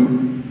troue toe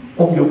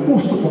om jou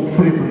kos te kom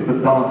vreet en te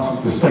dans en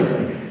te suik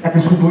nie. Ek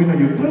is genooi na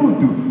jou troue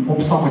toe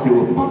om saam met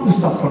jou op pad te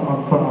stap vir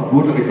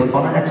verantwoordelikheid. Want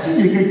wanneer ek sien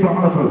jy kyk vir 'n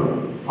ander vrou,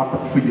 gaan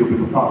ek vir jou by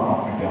mekaar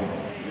maak met jou.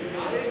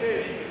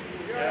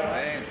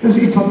 Dis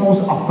iets wat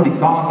ons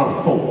Afrikaner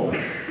volk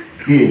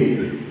weet.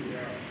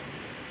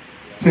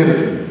 Sê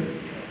dit.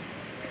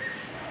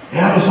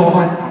 Ja, dis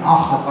alright, man.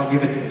 Ag, wat jy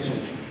weet, so.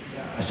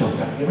 Ja, is ook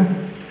jy weet.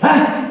 Hæ?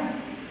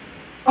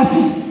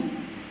 Askies.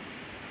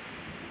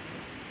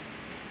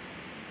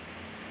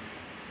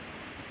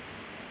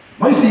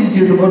 My sien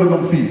jy die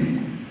ouderdom 4.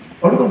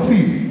 Ouderdom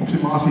 4 op sy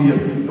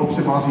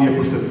maasie hier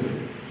gesit.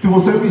 Toe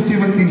wil sy ook die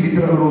 17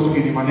 liter euros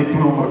gee, maar net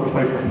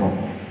 250 maak.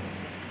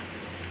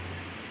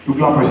 Hoe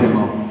klap as jy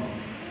maak?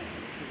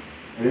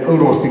 En die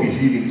euros die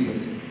hieling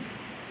sit.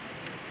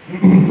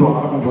 Toe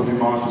haal ek van sy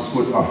maasie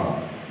skoot af.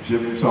 Dus jy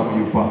moet saam met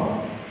jou pa.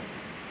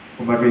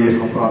 Om ek en jy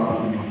gaan praat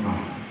met mekaar.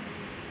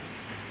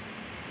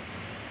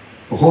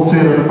 God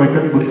sê dat ek my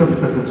kind moet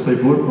tugtig in sy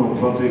woord, maar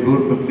van sy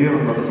woord moet leer,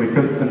 omdat ek my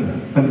kind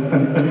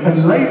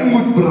in lyn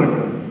moet bring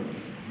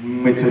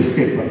met sy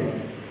skepper.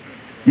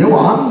 Jou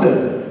hande,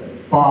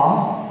 pa,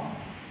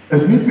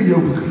 is nie vir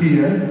jou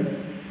gegee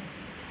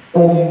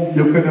om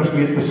jou kinders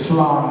mee te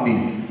slaan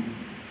nie.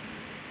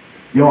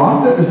 Jou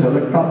hande is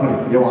hulle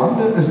covering, jou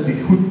hande is die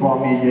goed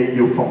waarmee jy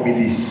jou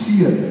familie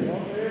seën.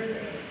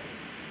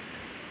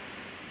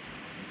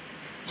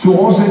 So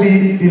ons het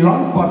die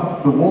lang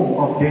pad, the walk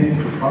of death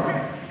gevat,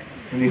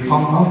 in die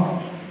gang af.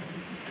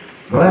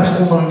 Rechts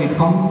onder in die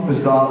gang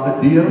is daar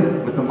 'n deur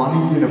met 'n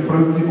mannetjie en 'n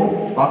vroukie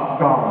op,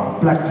 badkamer, 'n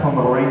plek van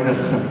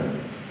reiniging,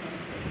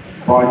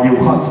 waar jou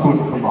gat skoon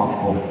gemaak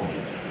word.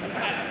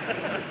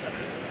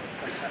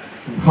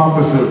 Gat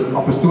is 'n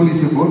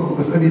apostoliese woord,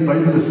 is in die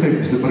Bybel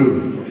sê, se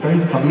broer, okay?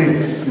 Gaan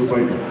lees jou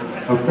Bybel,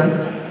 okay?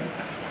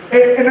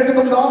 En ek het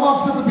hom daar maak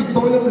sit op die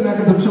toilet en ek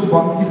het op so 'n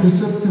bankie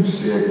gesit, toe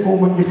sê ek vir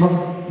hom,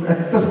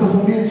 ek tigtig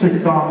hom nie in sy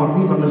kamer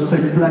nie, want dit is sy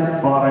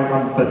plek waar hy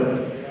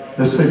aanbid.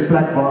 Dit is sy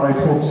plek waar hy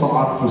God se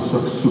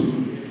aangesig soek.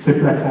 Sy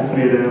plek van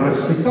vrede en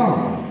rus, sy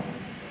kamer.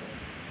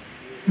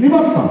 Nie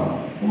wat dan?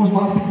 Kom ons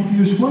maak 'n bietjie vir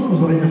jou skoon,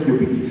 ons reinig jou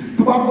bietjie.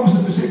 Toe maak ons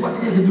dit en sê, wat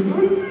het jy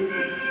gedoen?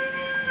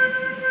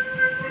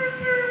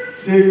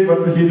 Sê,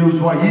 wat is jy nou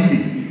Swahili?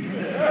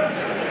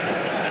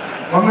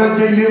 Wanneer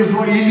jy leer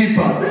Swahili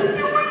pad?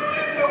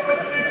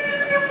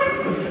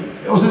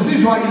 Ons is nie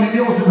Swahili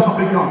nie, ons is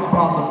Afrikaans,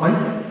 praat met my.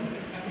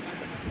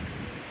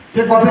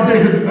 Sê, wat het jy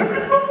gedoen? Ek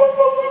het van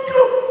mama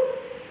geklop.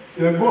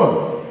 Sê ek, hoor,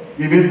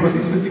 jy weet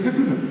precies wat jy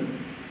gedoen het.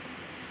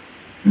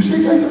 Toe sê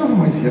jy vir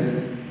my, sê,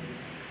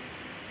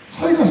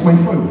 sy was my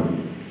vrou,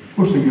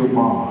 voor sy jou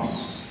ma was.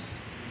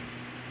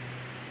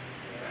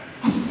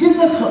 As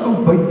enige ou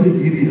buite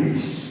hierdie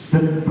huis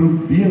dit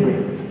probeer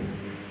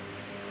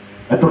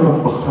het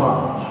hom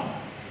begrawe.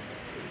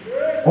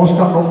 Ons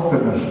kan nog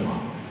kinders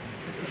maak.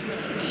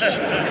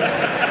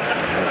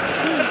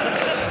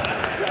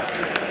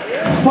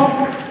 Vat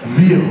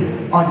weer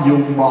aan jou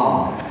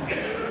ma.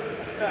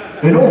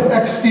 En of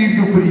ek stuur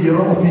toe vir die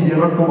Here, of die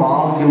Here kom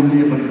haal jou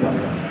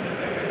lewendig.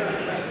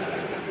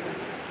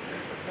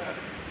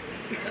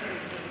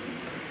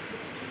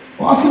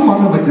 Maar as die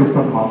manne wat jou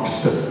kan maak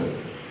sit,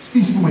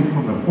 skies vir my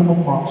vinger, kom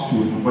op maak so,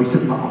 en wys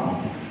dit na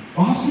almal toe.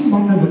 Maar as die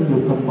manne wat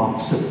jou kan maak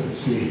sit, en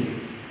sê,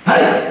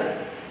 hey,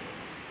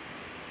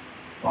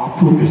 waar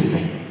fokus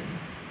jy?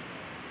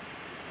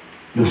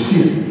 jou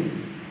seun,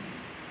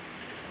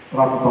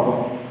 praat met papa.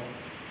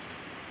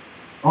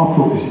 Waar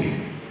fokus jy?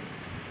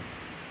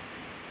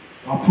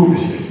 Waar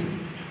fokus jy?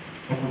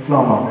 Ek moet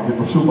klaarmaak, ek het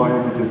nog so baie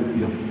met jou te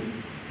deel.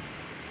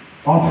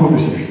 Waar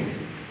fokus jy?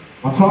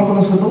 Want Satan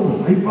is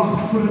geduldig, hy wag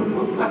vir 'n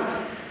oomblik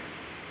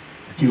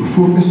dat jy jou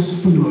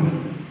fokus verloor.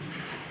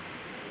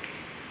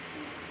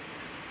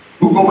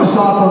 Hoekom is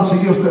Satan sy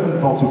eerste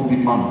invals op die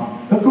man?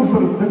 Dink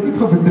net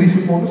vir 3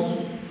 sekondes.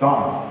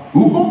 Daar.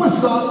 Hoekom is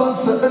Satan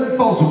sy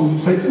invalshoek,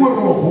 sy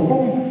oorlog?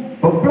 Hoekom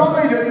beplan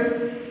hy dit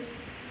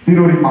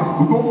teenoor die man?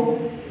 Hoekom?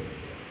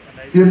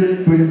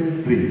 1,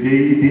 2, 3. Jy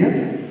het 'n idee?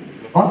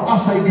 Want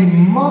as hy die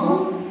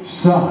man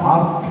se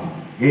hart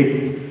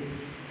het,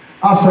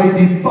 as hy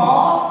die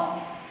pa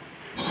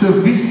se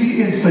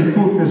visie en sy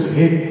fokus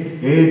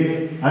het, het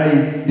hy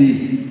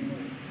die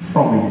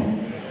familie.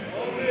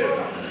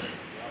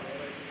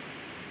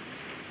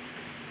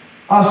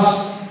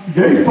 As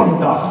jy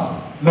vandag,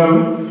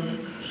 nou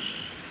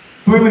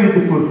 2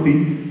 minute voor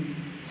 10,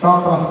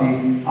 Saterdag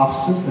die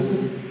 8ste, is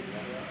dit?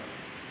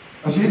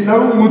 As jy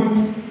nou moet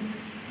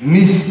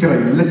nuus kry,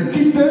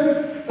 likiete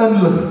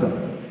inligting,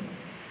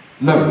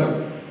 nou,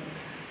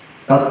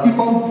 dat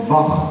iemand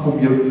wag om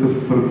jou te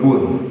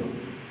vermoor,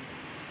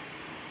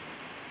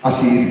 as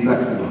jy hierdie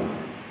plek verlaat.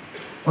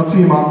 Wat sê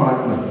jy maak maar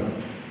die inligting?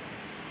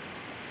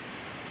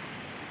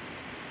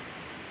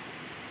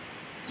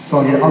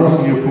 Sal jy alles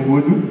in jou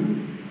vermoed doen,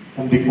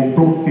 om die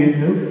komplot teen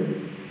jou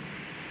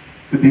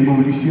te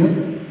demobiliseer?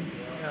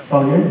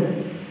 Sal jy?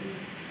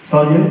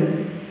 Sal jy?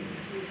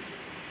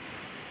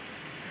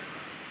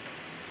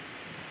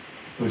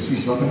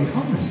 Presies wat in die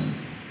gang is.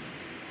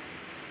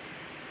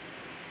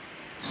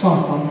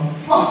 Satan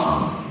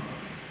wag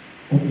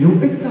om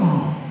jou uit te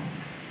haal.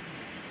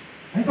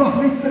 Hy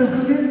wag net vir 'n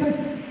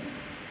geleentheid.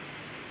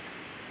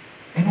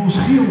 En ons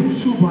gee hom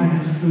so baie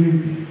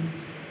geleenthede.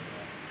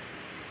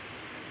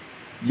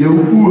 Jou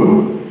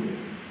oë,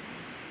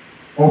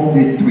 of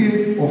jy 2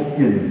 het of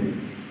 1 het.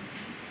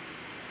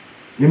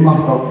 Jy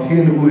mag dalk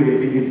geen oë hê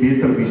nie en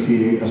beter visie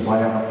hê as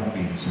baie ander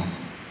mense.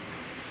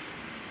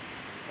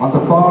 Want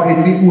 'n pa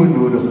het nie oë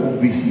nodig om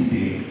visie te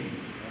hê.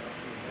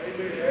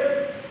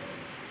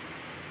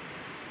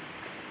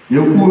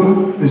 Jou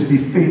oë is die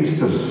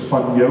vensters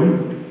van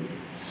jou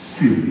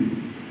siel.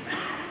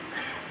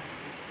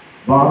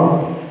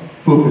 Waarom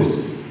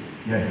fokus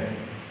jy?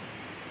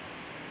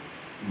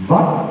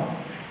 Wat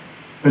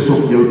is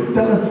op jou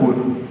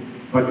telefoon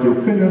wat jou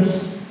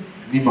kinders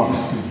nie mag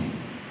sien nie?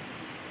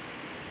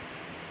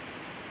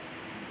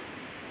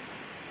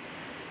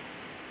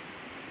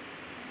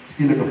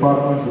 Skielik 'n paar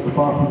ouens het 'n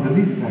paar goed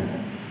delete, nee.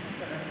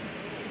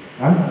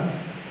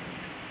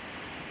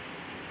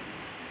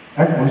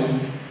 Ek moes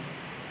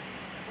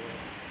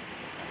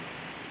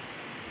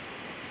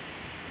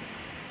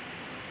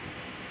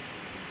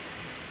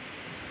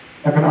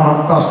ek en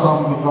Aram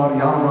staan met mekaar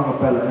jarelange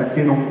pelle. Ek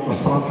ken hom as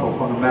Franshof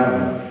van 'n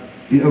merwe.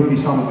 Die ouetjie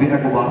saam met wie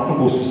ek op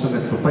Hartenbos gesing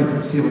het vir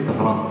R75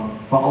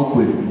 vir al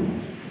 2 van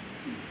ons.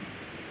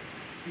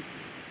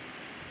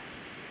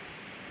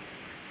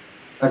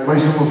 Ek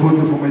wys hom 'n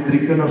foto van my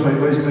 3 kinders, hy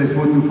wys my 'n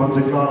foto van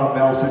sy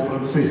Clarabel, sy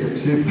prinses. Ek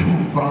sê,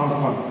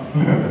 Fransman,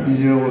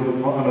 hier was dit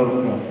verander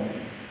op jou.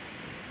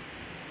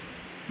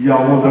 Ja,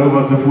 onthou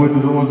wat sy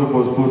foto's ons op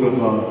ons foto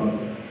gehad het.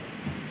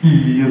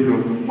 Hier so,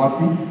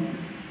 Mattie.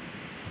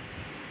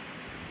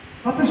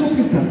 Wat is op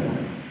jou telefoon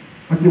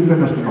wat jou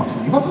kinders nie mag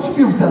sien? Wat is op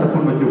jou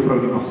telefoon wat jou vrou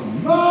nie mag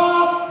sien?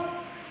 Wat?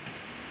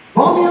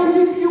 Waarmee hou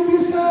jy vir jou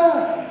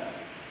besig?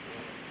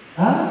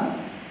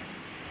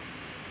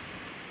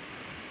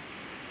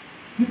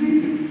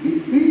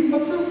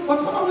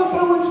 Wat sal as 'n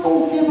vrouens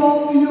volg nie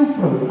behalwe jou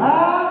vrou?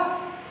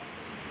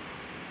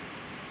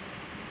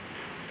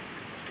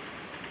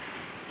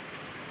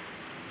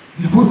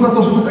 Die goed wat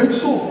ons moet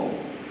uitsorg.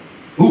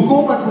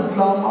 Hoekom ek moet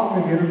klaarmaak?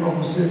 Ek het dit al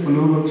gesê, ek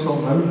beloof ek sal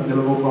nou,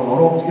 julle wil gaan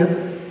horrops eet,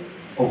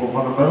 of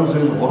van 'n byl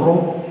sê is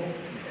horrop.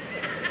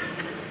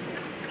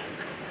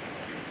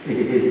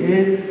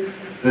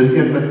 Dis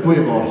een met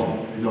 2 bars,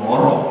 dis 'n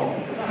horrop.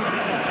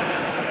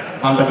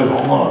 Ander is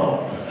honger.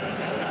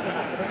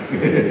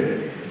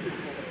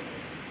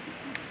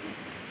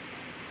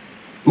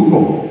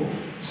 Hoekom?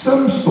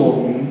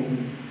 Samson,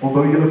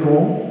 onthou julle vir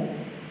hom?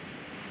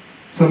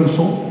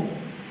 Samson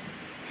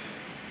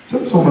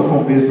het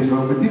van bezig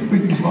gaan met die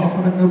goedjies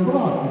waarvan ek nou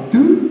praat. En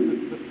toe,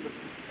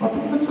 wat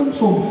het met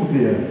Samson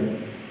gebeur?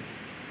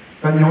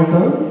 Kan jy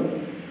onthou?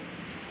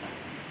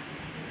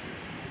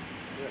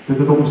 Dit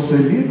het hom sy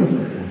lewe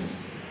gekos.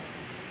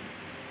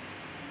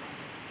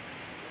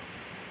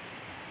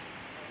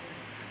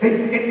 En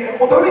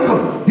onthou net gou,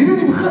 hier in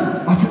die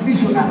begin was dit nie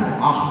so erg.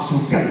 Ag, so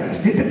kyk,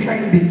 is net 'n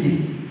klein bietjie.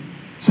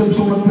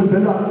 Samson het vir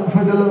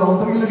Delilah,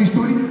 onthou julle die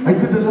storie? Hy het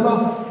vir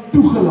Delilah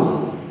toegelaat.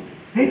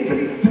 Net vir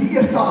die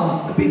eerste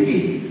aand, 'n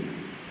bietjie,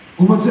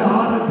 om aan sy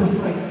hare te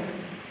vryf.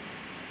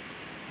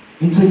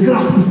 En sy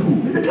krag te voel.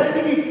 Net 'n klein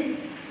bietjie.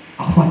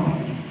 Ag, wat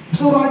bietjie.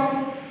 Is alright.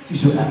 Dit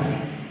is so erg.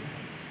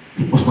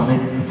 Dit moes maar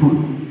net gevoel.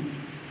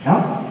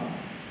 Ja?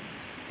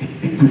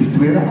 En toe die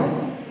tweede aand.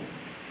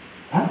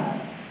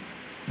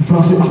 Die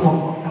vrou sê, ag,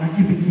 maar kan ek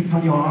nie 'n bietjie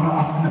van jou hare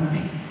afknip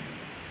nie.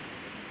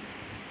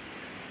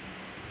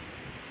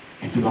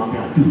 En toe laat hy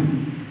haar toe.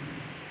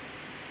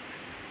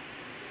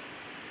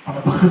 Maar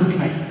het begin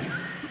klein.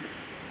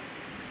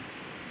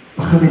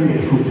 Begin net met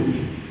 'n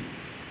fotootjie.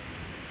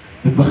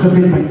 Dit begin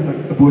net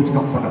met 'n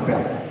boodskap van 'n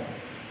pel.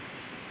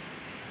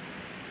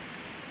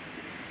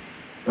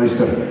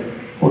 Luister,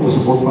 God is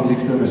 'n God van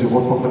liefde en is 'n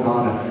God van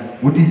genade.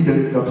 Moet nie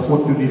dink dat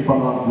God jou nie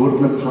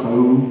verantwoordelik gaan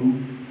hou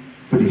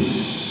vir die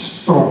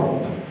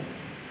stront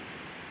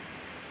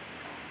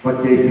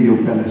wat jy vir jou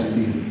pelle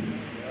stuur nie.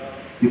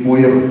 Die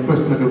mooier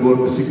Christelike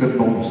woord is seker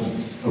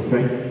nonsens,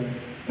 okay?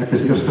 Ek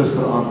is eers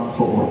gisteraand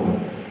georden,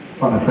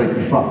 van 'n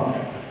tydjie vat.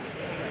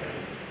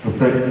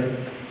 Okay?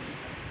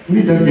 Moet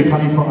nie dink jy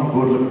gaan nie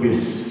verantwoordelik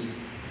wees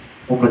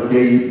omdat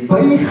jy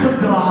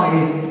bygedraai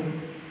het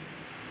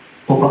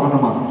tot 'n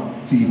ander man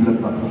se huwelik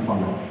wat geval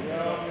het.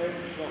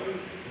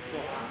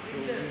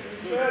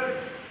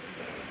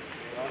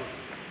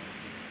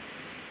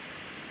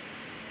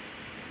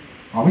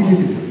 Maar wie is jy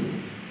bezig?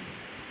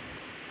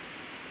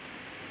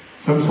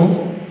 Samson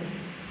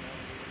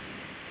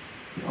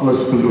het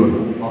alles verloor.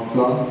 Maar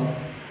klaar,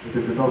 het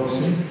ek dit al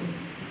gesê?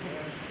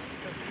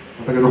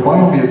 Want ek het nog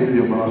baie om jou te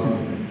deel, maar as nie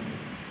tyd.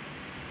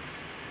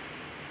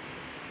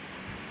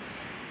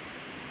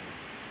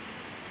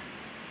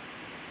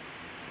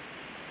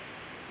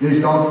 Jy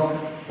staan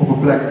op 'n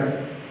plek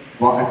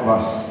waar ek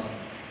was.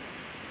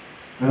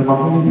 En dit maak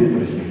my nie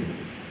beter as jy.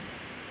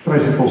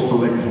 Kruisepos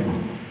gelyk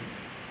gemaak.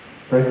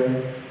 Okay?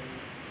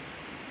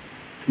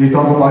 Jy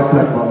staan op baie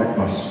plek waar ek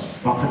was.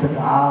 Dan het ek,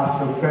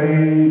 so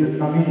okay, dit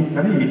kan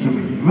nie iets om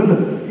die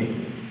huwelik nie.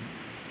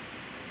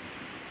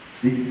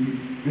 Ek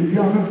weet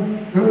ja,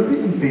 nou het nie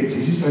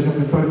intenties, sy is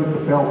getroud met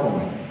 'n pel van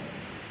my.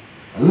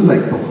 Hulle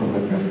lyk toch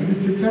gelukkig, jy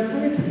moet sy chat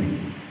maar net 'n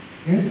bietjie.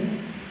 Ja?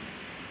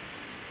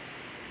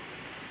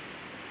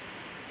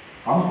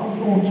 Ag,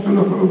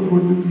 onskuldige ou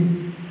fotootjie.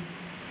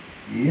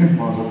 Nee,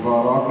 maar as ek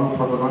waar raak loop,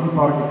 vat ek dan nie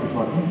parkie toe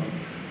vat nie.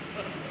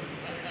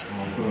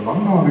 Maar vir 'n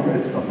lang naweek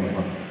uitstap nie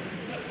vat.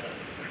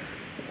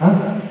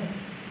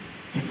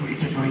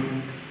 Check my.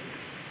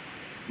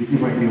 Weet jy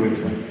van hierdie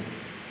website?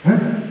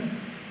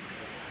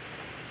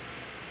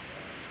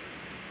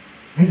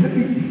 Net 'n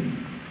bietjie.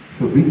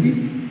 Vir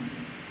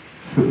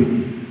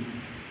bietjie.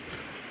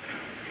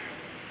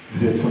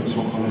 Dit het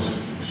Samson alles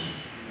gevoes.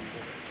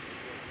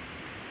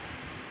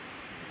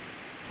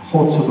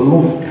 God se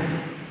belofte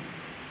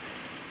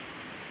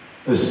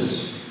is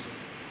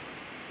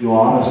jou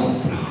hare sal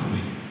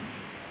teruggroei.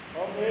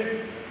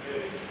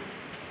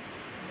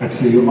 Ek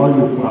sê jou al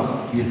jou krag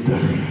weer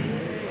teruggee.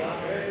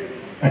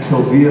 Ek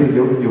sal weer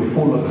jou in jou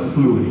volle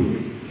glorie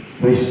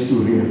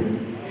restoreer.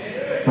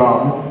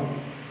 David,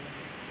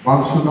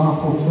 want so na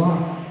God se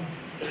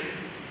hart,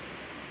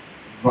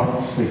 wat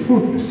sy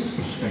fokus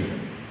verskuif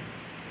het.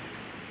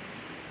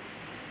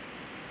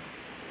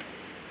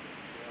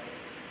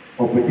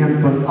 Op 'n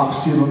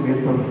 1.87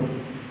 meter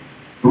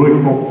rooi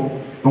kop,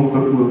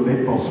 donker oë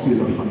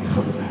netbalspeler van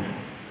Egipte.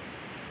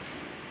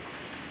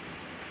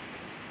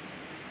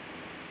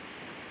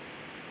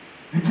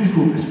 Net sy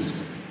fokus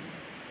verskuif.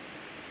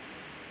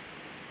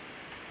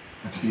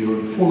 Ek sien jou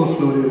in volle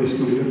glorie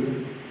restoreer.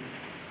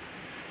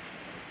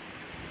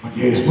 Want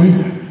jy is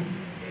myne.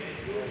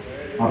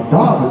 Maar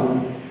David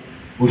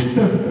moes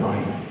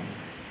terugdraai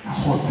na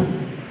God toe.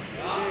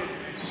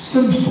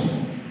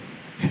 Samson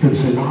het in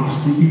sy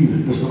laaste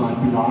ure tussen daai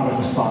pilare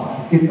gestaan,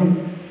 geketting,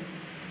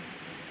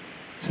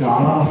 sy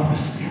hare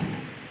afgeskeer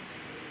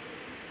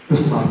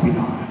tussen daai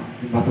pilare.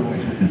 En wat het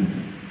hy gedoen?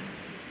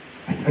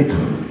 Hy het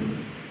uitgeroep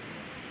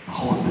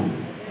na God toe.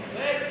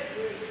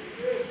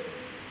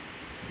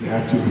 We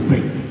have to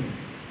repent.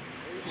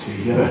 Sê,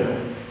 Here,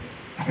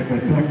 ek het my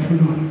plek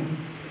verloor.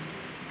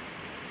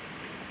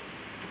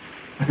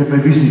 Ek het my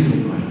visie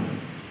verloor.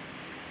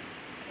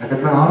 Ek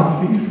het my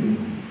hart vir U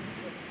verloor.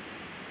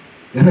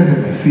 Here, ek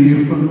het my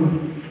vuur verloor.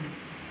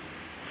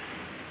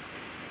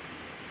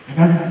 En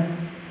dan,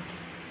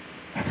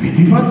 ek weet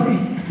nie wat nie,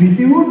 ek weet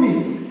nie hoe nie,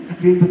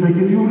 ek weet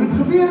baie nie hoe dit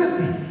gebeur het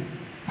nie.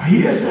 Maar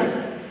hier is ek.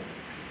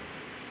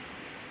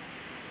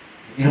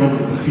 Here,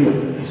 my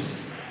begeerte is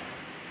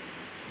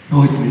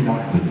nooit weer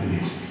daai oud te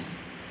wees nie.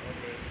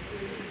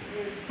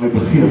 My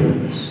begeerte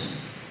is,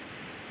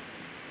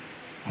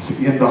 as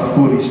ek eendag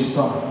voor U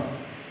staan,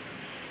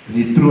 in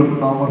die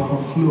troonkamer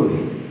van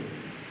glorie,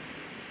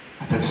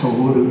 dat ek sal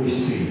hoor hoe U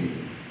sê,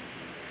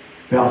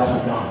 wel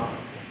gedaan.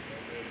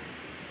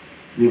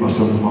 Jy was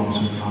so lang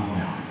so aan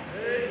my hand.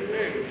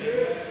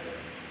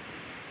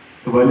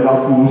 Terwyl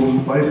elke hoof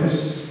gebuig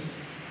is,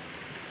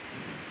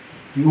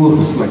 die oë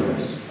gesluit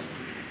is,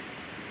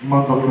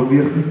 niemand wat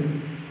beweeg nie.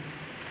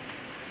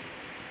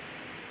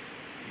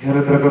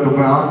 Here, druk dit op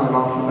my hart, dat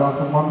daar vandag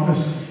 'n man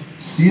is,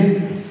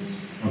 seun is,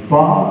 'n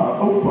pa, 'n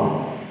oupa.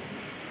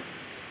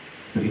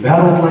 In die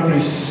wêreld lyk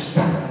hy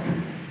sterk,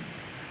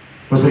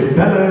 maar sy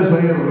pelle is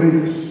hy 'n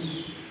reus.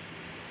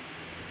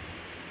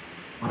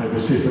 Maar hy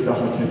besef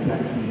vandag uit sy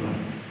plek verloor.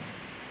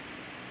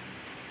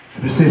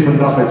 Hy besef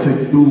vandag uit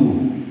sy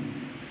doel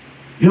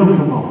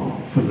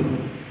heeltemal verloor.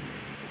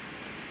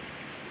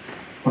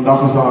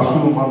 Vandag is daar so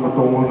 'n man met 'n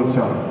honger in sy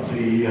hart en sê,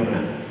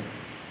 Here,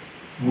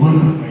 hoor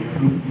my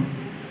roep.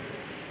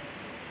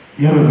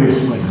 Here,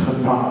 wees my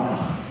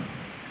genadig.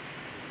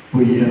 O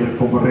Here,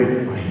 kom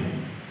red my.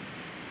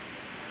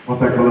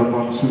 Want ek wil 'n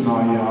man so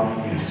na U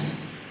hart wees.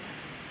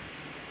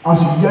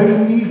 As jy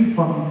nie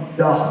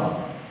vandag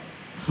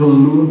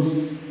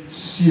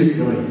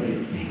geloofssekerheid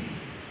het nie,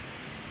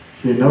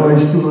 as jy nou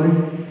huis toe ry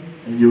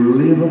en jou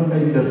lewe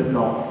eindig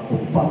daar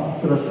op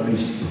pad terug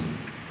huis toe,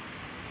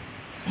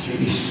 as jy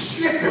nie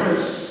seker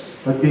is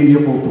dat jy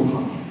hemel toe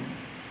gaan,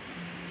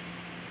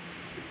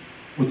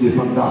 moet jy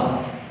vandag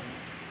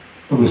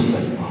 'n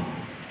besluit maak.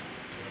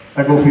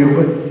 Ek wil vir jou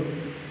bid.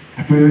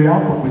 Ek wil jou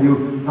help, ek wil jou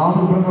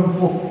nader bring aan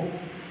God.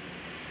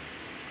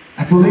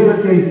 Ek wil hê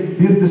dat jy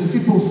deur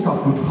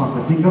disipelskap moet gaan,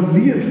 dat jy kan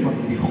leer van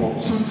hierdie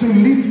God, sy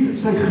liefde,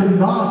 sy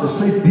genade,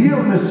 sy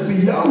deernis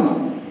vir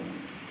jou,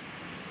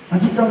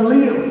 dat jy kan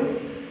leer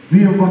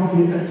wie en wat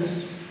jy is,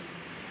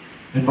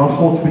 en wat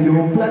God vir jou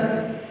in plek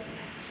het.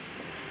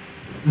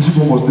 Dis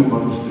hoekom ons doen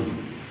wat ons doen.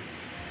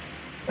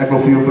 Ek wil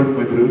vir jou bid,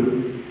 my broer,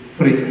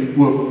 vriend,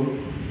 oom,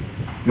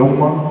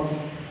 jongman,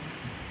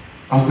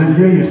 as dit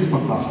jy is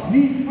vandag,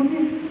 nie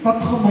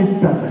wat gaan my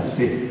pelle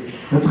sê,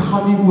 dit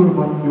gaan nie oor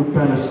wat jou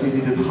pelle sê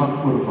nie, dit gaan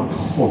oor wat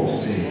God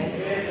sê.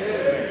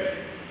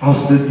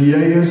 As dit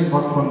jy is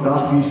wat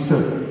vandag hier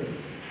sit,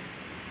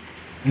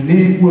 en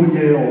nie oor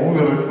jy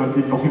honger het, want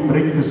jy nog nie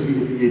breakfast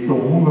eet, jy het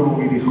 'n honger om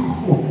hierdie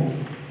God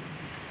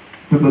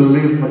te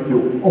beleef wat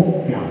jou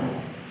optel,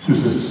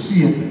 soos 'n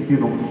seun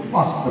teen hom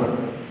vasdruk,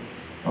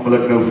 dan wil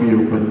ek nou vir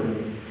jou bid.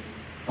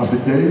 As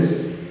dit jy is,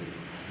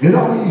 net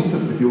daar waar jy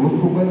sit, met jou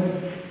hoof gebuig,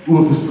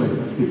 oë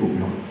gesluit, steek op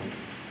jou hand.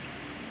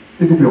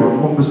 Steek op jou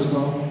hand,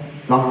 onbeskaamd.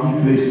 Dankie,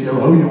 bless jou,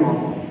 hou jou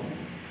hand.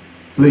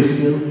 Bless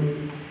jou,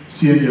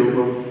 seën jou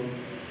oom,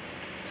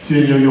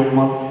 seën jou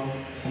jongman,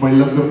 op my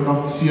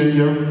linkerkant, seën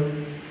jou.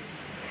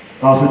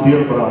 Daar's 'n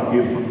deurbraak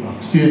hier vandag,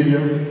 seën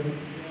jou,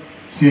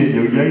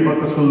 jy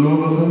wat 'n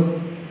gelowige,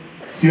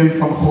 seun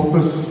van God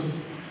is,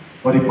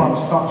 wat die pad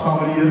stap saam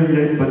met die Here,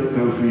 jy bid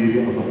nou vir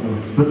hierdie ander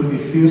ouens, bid in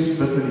die gees,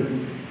 bid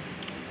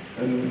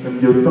in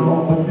jou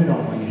taal, bid net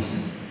daar waar jy sit.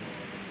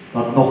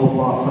 Dat nog 'n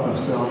paar vinnig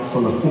sy hand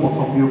sal lig. Kom, ek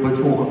gaan vir jou bid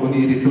volgende, moenie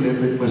hierdie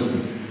geleentheid mis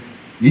nie.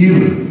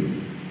 Hier,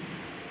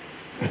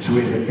 it's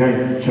where the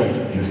game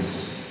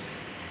changes.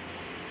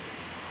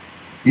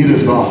 Hier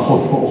is waar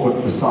God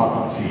vanoggend vir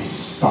Satan sê,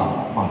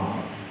 stap, man.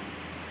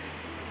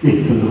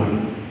 Ek verloor,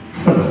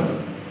 vinnig,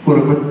 voor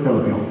ek bid, tel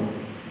op jou hand.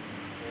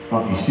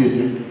 Dankie,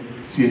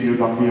 seën jou,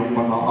 dankie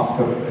jongman, na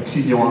agter, ek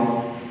sien jou hand,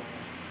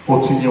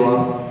 God sien jou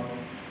hart.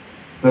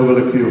 Nou wil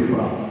ek vir jou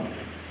vra,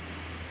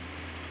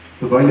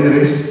 terwyl jy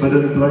res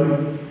bidend bly,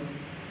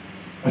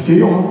 as jy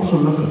jou hand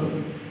gelig het,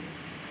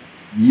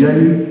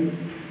 jy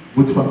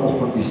moet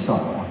vanoggend die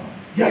stap vat.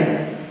 Jy,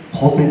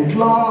 God het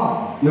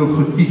klaar jou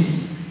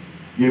gekies,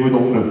 jy moet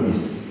hom nou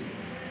kies.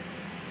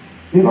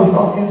 Jy was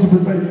daar eens op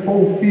 'n tyd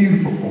vol vuur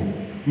vir God,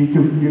 jy het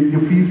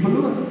jou vuur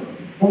verloor,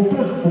 kom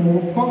terug, kom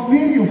ontvang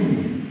weer jou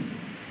vuur.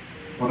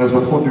 Want dis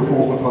wat God jou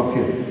vanoggend gaan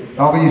gee.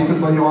 Daar waar jy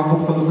sit met jou hand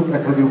opgelig het,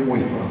 ek wil jou mooi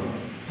vra,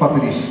 vat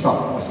hierdie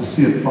stap as 'n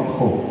seun van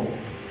God.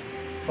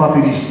 Vat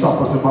hierdie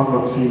stap as 'n man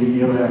wat sê,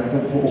 Here, ek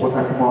kom vanoggend,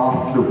 ek kom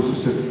hardloop,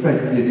 soos ek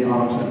kyk hier in die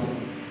arms in.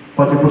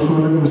 Vat jou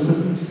persoonlike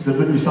besittings, dit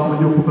wat jy saam met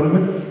jou gebring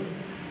het,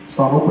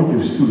 staan op met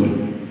jou stoel,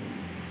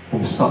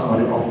 kom stap na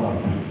die altaar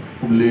toe,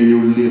 kom lê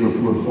jou lewe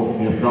voor God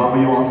neer, daar by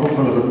jou hand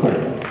opgelig het,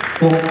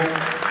 kom,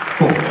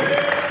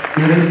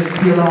 hier is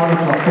veel aan het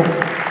gaan, kom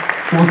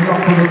ons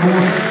klap vir die kom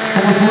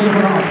ons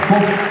moedig aan,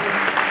 kom,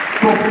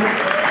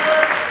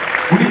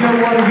 moet nie nou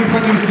waar wie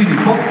gaan jou sien nie,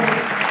 kom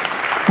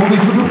ons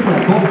genoeg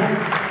plek, kom,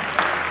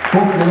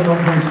 julle dan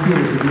van die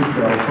speel, as die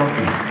liefde, als wat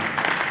nie.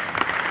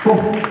 Kom,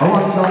 hou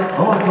aan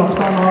klap,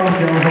 staan nader, as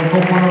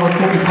nog mannen wat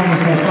kom, die gang is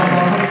vol, staan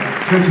nader,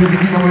 skryf so die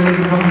bietjie nou jy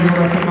kan die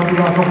rechterkant,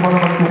 daar is nog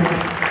mannen wat kom,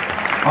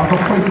 daar is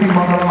nog 15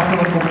 mannen achter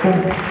wat kom,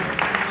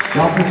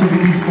 ja, sit so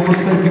die, kom ons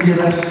skryf die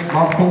rechts,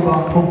 maak vol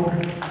daar, kom,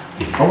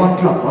 hou aan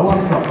klap,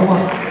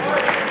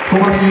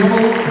 kom aan die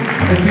hemel,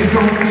 is bezig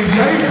om te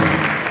juig,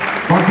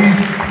 want die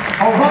is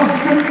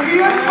alvast een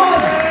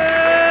man,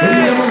 in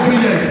die hemel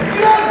gejuig,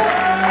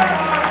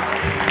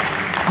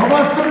 al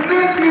was er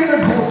net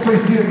een God sy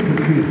seën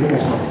gegee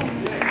vanoggend.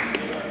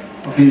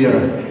 Dankie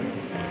Here.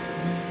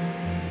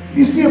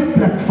 Hier is nie 'n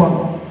plek van,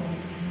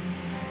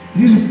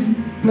 hier is 'n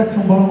plek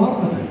van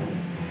barmhartigheid.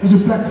 Dit is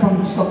 'n plek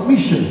van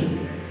submission.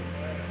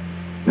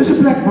 Dit is 'n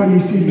plek waar jy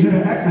sê,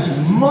 Here, ek is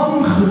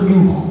man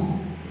genoeg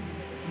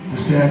te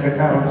sê ek het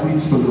ergens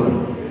iets verloor.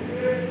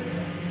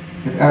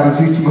 Ek het ergens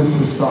iets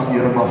misverstaan,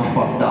 Here, maar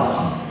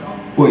vandag,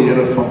 o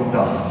Here,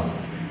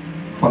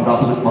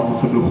 vandag is ek man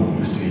genoeg om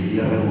te sê,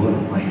 Here, hoor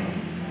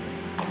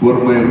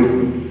my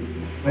roep.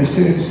 Hy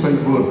sê in sy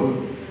woord,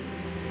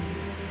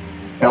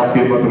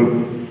 elkeen wat roep,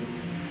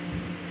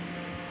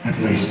 ek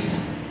luister.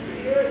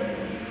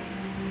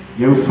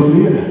 Jou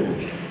verlede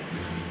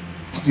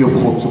is nie op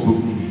God se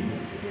boek nie.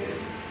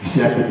 Hy sê,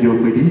 ek het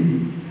jou by die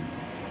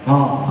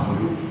naam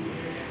geroep.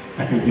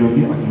 Ek het jou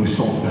nie aan jou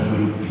sonde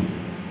geroep nie.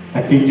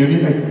 Ek ken jou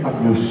nie uit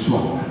aan jou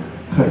swak.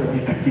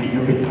 Ek ken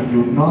jou uit aan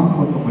jou naam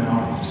wat op my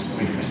hart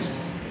geskryf is.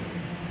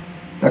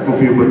 Ek wil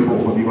vir jou bid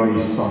volgende, die waar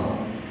jy staan.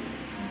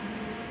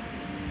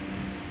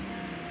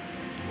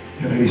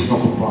 Here, hy is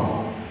nog op pa.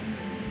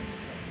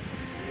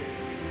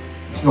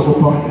 Hy is nog op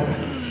pa, Here.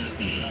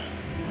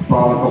 Een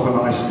pa wat nog in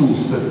die stoel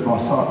sit, waar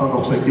Satan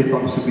nog sy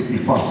ketting so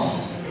bietjie vas.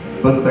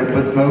 Want ek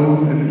bid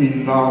nou in die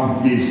naam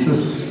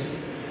Jesus,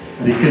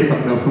 en die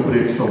ketting nou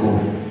gebreek sal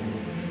word.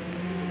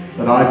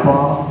 Dat die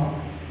pa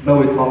nou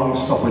uit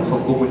ballingskap uit sal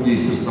kom in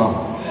Jesus naam.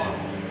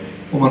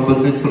 Kom en bid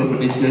net vir 'n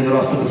minuut, jy weet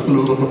as dit is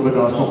gelowige bid,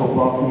 daar is nog 'n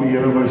pa, kom die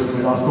Here wys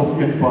my, daar is nog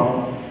een pa,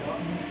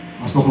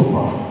 daar is nog 'n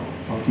pa,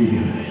 dankie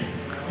Here.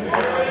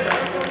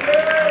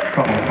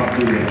 Kom on,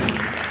 dankie Here.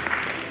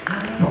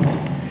 Kom on,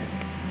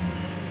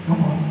 kom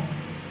on.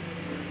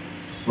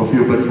 Of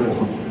jy bid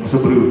volgende, as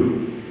 'n broer.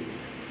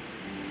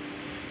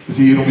 Is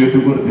hier om jou te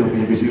oordeel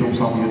nie, ek is hier om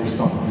saam met jou te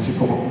stap. Dus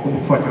kom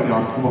ek vat jou in die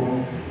hand, kom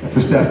ek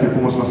versterk jou,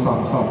 kom ons gaan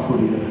staan saam voor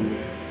die Here.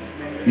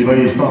 Hier waar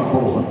jy staan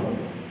volgende.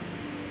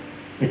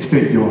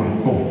 Extend jou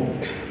hart, kom.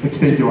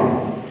 Extend jou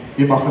hart.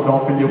 Jy mag het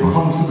dalk in jou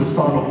ganse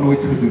bestaan nog nooit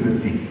gedoen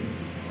het nie.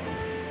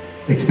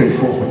 Extend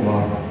volgende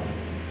hart.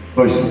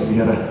 Buis van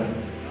Here.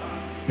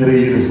 Here,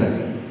 hier is ek.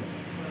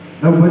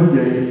 Nou bid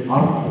jy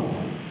hardop.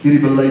 Hierdie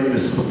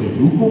belydenis gebed.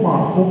 Hoekom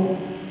hardop?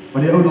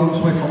 Want die ou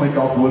langs my gaan my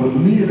dalk hoor.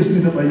 Nee, dis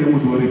nie dat hy jou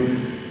moet hoor nie.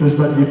 Dis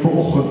dat jy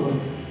vanoggend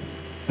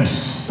 'n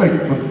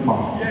statement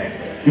maak.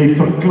 Jy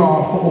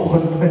verklaar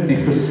vanoggend in die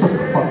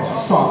gesig van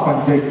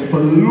Satan, jy het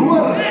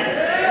verloor.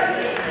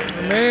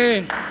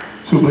 Amen.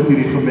 So bid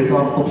hierdie gebed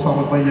hardop saam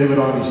met my, jy wat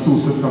daar in die stoel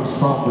sit kan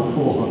saam bid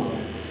volgende.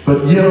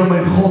 Bid, Here my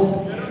God,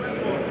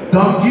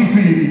 dankie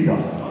vir hierdie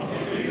dag.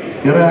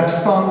 Here, ek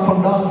staan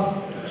vandag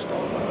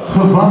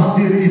gewas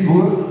deur u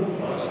woord,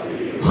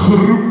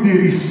 geroep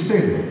deur u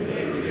stem.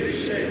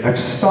 Ek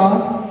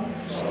staan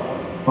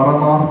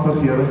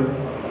barmhartig, Here,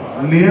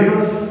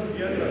 nederig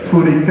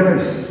voor die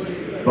kruis,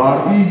 waar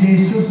u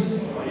Jesus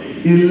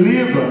u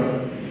lewe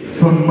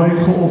vir my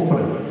geoffer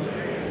het.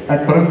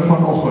 Ek bring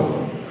vanoggend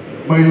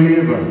my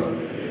lewe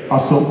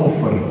as 'n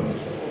offer.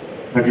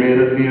 Ek lê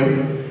dit neer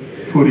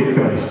voor die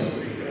kruis.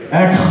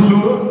 Ek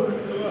glo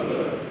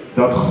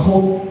dat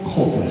God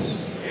God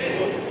is.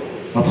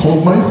 Dat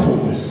God my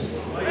God is.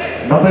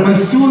 Dat hy my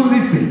so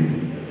lief het,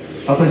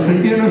 dat hy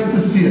sy enigste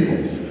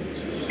seun,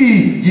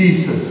 u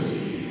Jesus,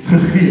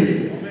 gegee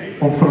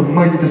het om vir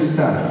my te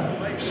sterf,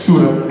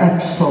 sodat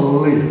ek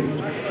sal leef.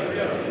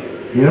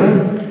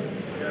 Here,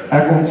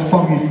 ek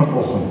ontvang u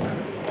vanoggend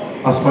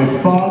as my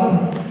Vader,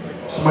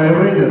 as my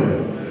redder,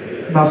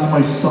 en as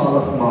my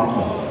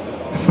saligmaker.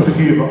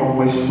 Vergewe al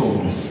my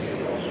sondes.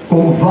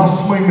 Kom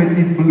was my met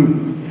u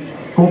bloed.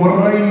 Kom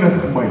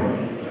reinig my.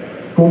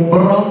 Kom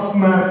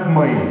brandmerk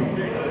my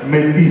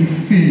met u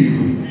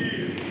vuur.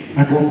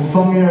 Ek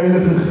ontvang die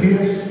Heilige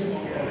Gees.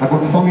 Ek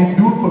ontvang die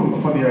doping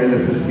van die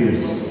Heilige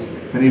Gees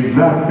en die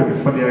werking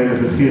van die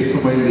Heilige Gees in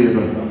my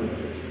lewe.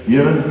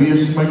 Here,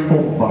 wees my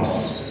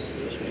kompas.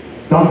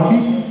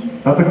 Dankie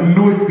dat ek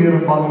nooit weer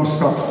in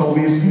ballingskap sal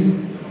wees nie,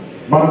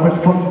 maar dat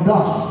ek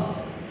vandag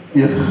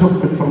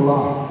Egipte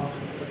verlaat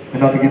en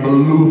dat ek die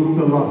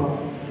beloofde land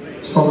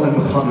sal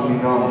ingaan in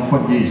die naam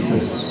van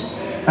Jesus.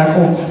 Ek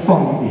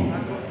ontvang u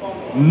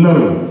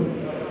nou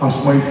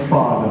as my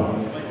Vader.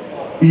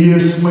 U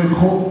is my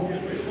God,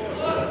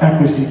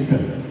 ek is u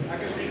kind.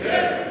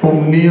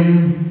 Kom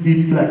neem u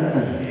plek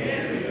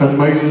in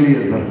my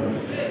lewe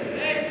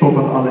tot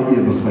in alle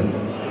ewigheid.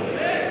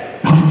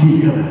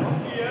 Dankie Here,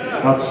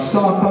 dat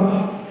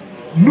Satan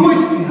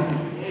nooit meer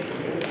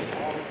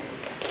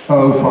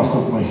hou vas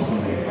op my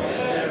sal hê.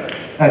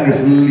 Ek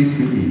is lief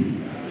vir u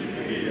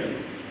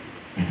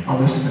met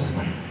alles in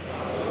my.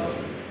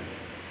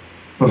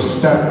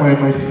 Versterk my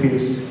in my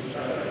gees.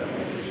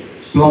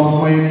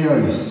 Plant my in die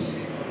huis,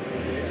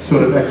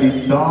 sodat ek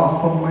die dae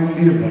van my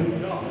lewe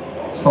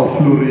sal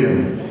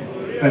floreer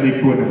in die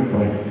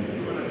koninkryk.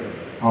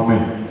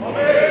 Amen.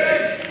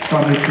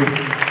 Staan net so.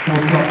 Kom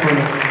ons klap vir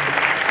hulle.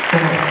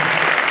 Kom on.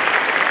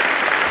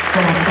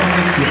 Kom on, staan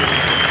net so.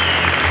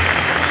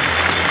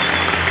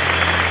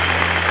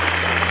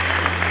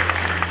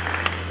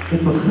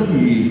 Het begin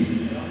hier.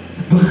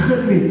 Het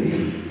begin net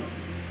hier.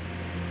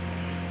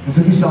 As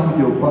ek nie saam met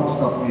jou op pad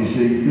stap nie, as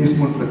jy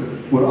desmoontlik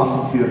oor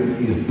 48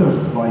 uur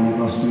terug waar jy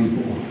was toe jy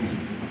vanoggend nie.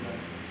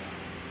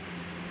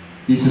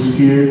 Jesus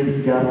gee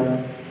die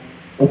kerk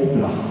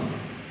opdrag.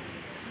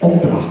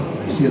 Opdrag.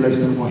 Hy sê,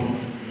 luister mooi.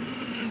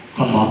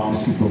 Gaan maak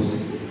disippels.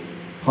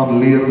 Gaan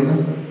leer hulle.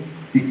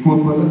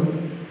 Koop hulle.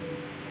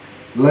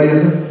 Lei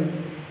hulle.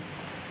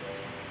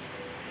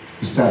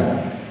 Versterk.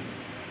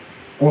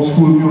 Ons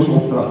voer nie ons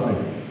opdrag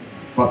uit.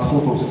 Wat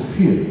God ons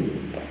gegee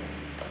het.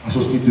 As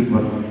ons nie doen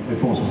wat hy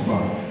vir ons gevra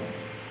het.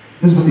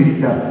 Dis wat hierdie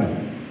kerk doen.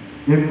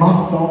 Jy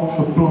mag dalk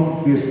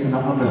geplant wees in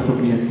 'n ander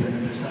gemeente.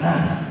 En dis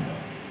reg.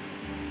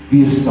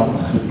 Wees dan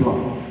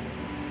geplant.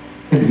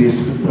 En wees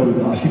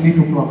getroude. As jy nie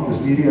geplant is,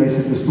 hierdie huis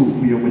het 'n stoel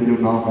vir jou met jou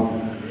naam op.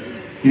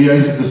 Hierdie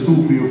huis het 'n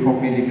stoel vir jou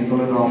familie met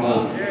hulle naam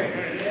op.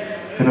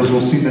 En ons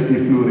wil sien dat jy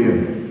floreer.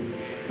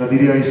 Dat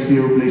hierdie huis vir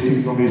jou 'n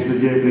blessing kan wees,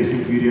 dat jy 'n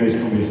blessing vir hierdie huis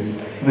kan wees.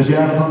 En as jy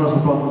ergens anders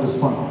geplan word is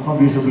van, gaan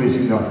wees 'n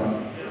blessing daar.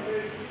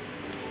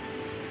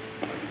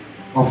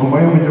 Maar vir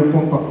my om met jou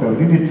kontak te hou,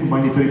 nie net vir my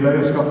nie, vir die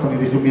leierskap van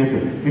hierdie gemeente,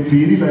 en vir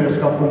hierdie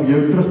leierskap om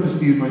jou terug te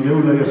stuur na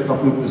jou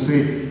leierskap om te sê,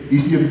 hier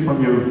is een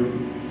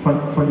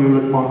van jou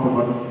lidmate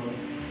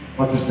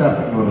wat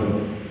versterking nodig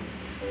het.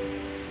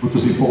 Moet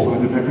ons die volgende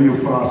doen, ek wil jou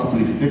vra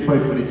asseblief, net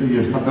 5 minute,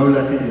 jy gaan nou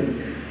lekker eet.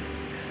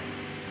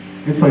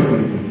 Net 5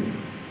 minute.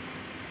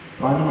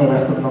 Draai na my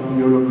regterkant en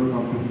jou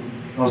linkerkant toe.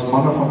 Daar is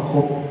manne van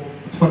God,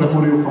 wat vinnig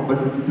oor jou gaan bid,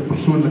 met die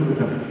persoonlike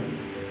ding.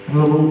 En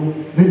hulle wil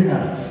net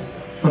ergens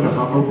vinnig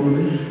gaan op jou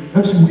nie.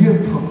 Niks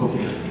weird gaan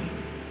gebeur nie.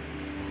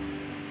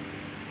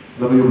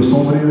 Hulle wil jou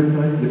besonderhede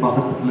kry, jy mag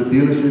het met hulle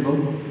deel as jy wil,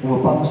 om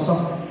 'n pad te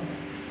stap.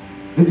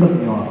 Net wat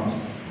in jou hart is.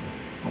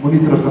 Maar moet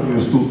nie terug aan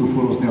jou stoel toe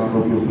voor ons nie hand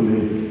op jou gelê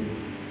het.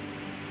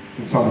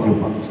 Ek sal met jou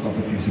pad gestap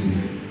het,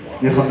 asseblief.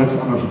 Jy gaan niks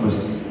anders mis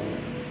nie.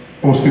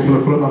 Ons geef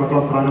hulle groot aan die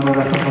klap, draai na my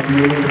regterkant toe,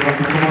 julle regterkant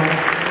toe, kom aan.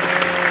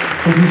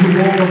 This is a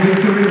walk of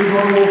victory, it's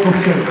not a walk of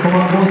shame. Kom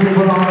aan, ons geef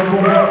hulle aan die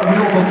kom, moet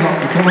jy ook al klap,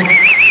 kom aan.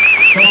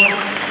 Kom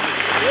aan.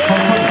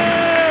 Kom aan.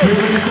 Hier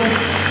wil jy kom.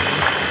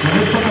 Maar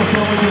net van ons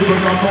saam met jou, dat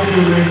daar op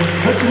jou leen.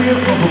 Het is weer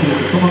van gebeur.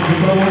 Kom aan,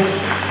 vertrouw ons.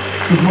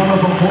 Het is mannen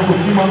van God,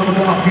 ons nie mannen met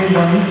een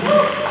agenda nie.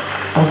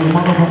 Ons is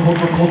mannen van God,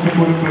 wat Godse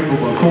koninkrijk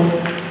opbouw. Kom.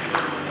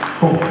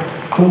 Kom.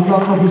 Kom,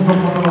 klap nog eens nog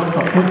mannen wat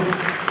stap. Kom.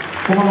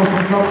 Kom aan, ons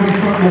gaan klap vir die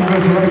strikbokke,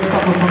 as hulle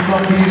uitstap, ons gaan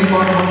klap vir hierdie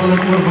mannen wat hulle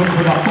oorwin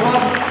vandag. Kom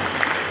aan.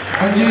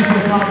 In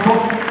Jezus naam,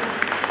 kom.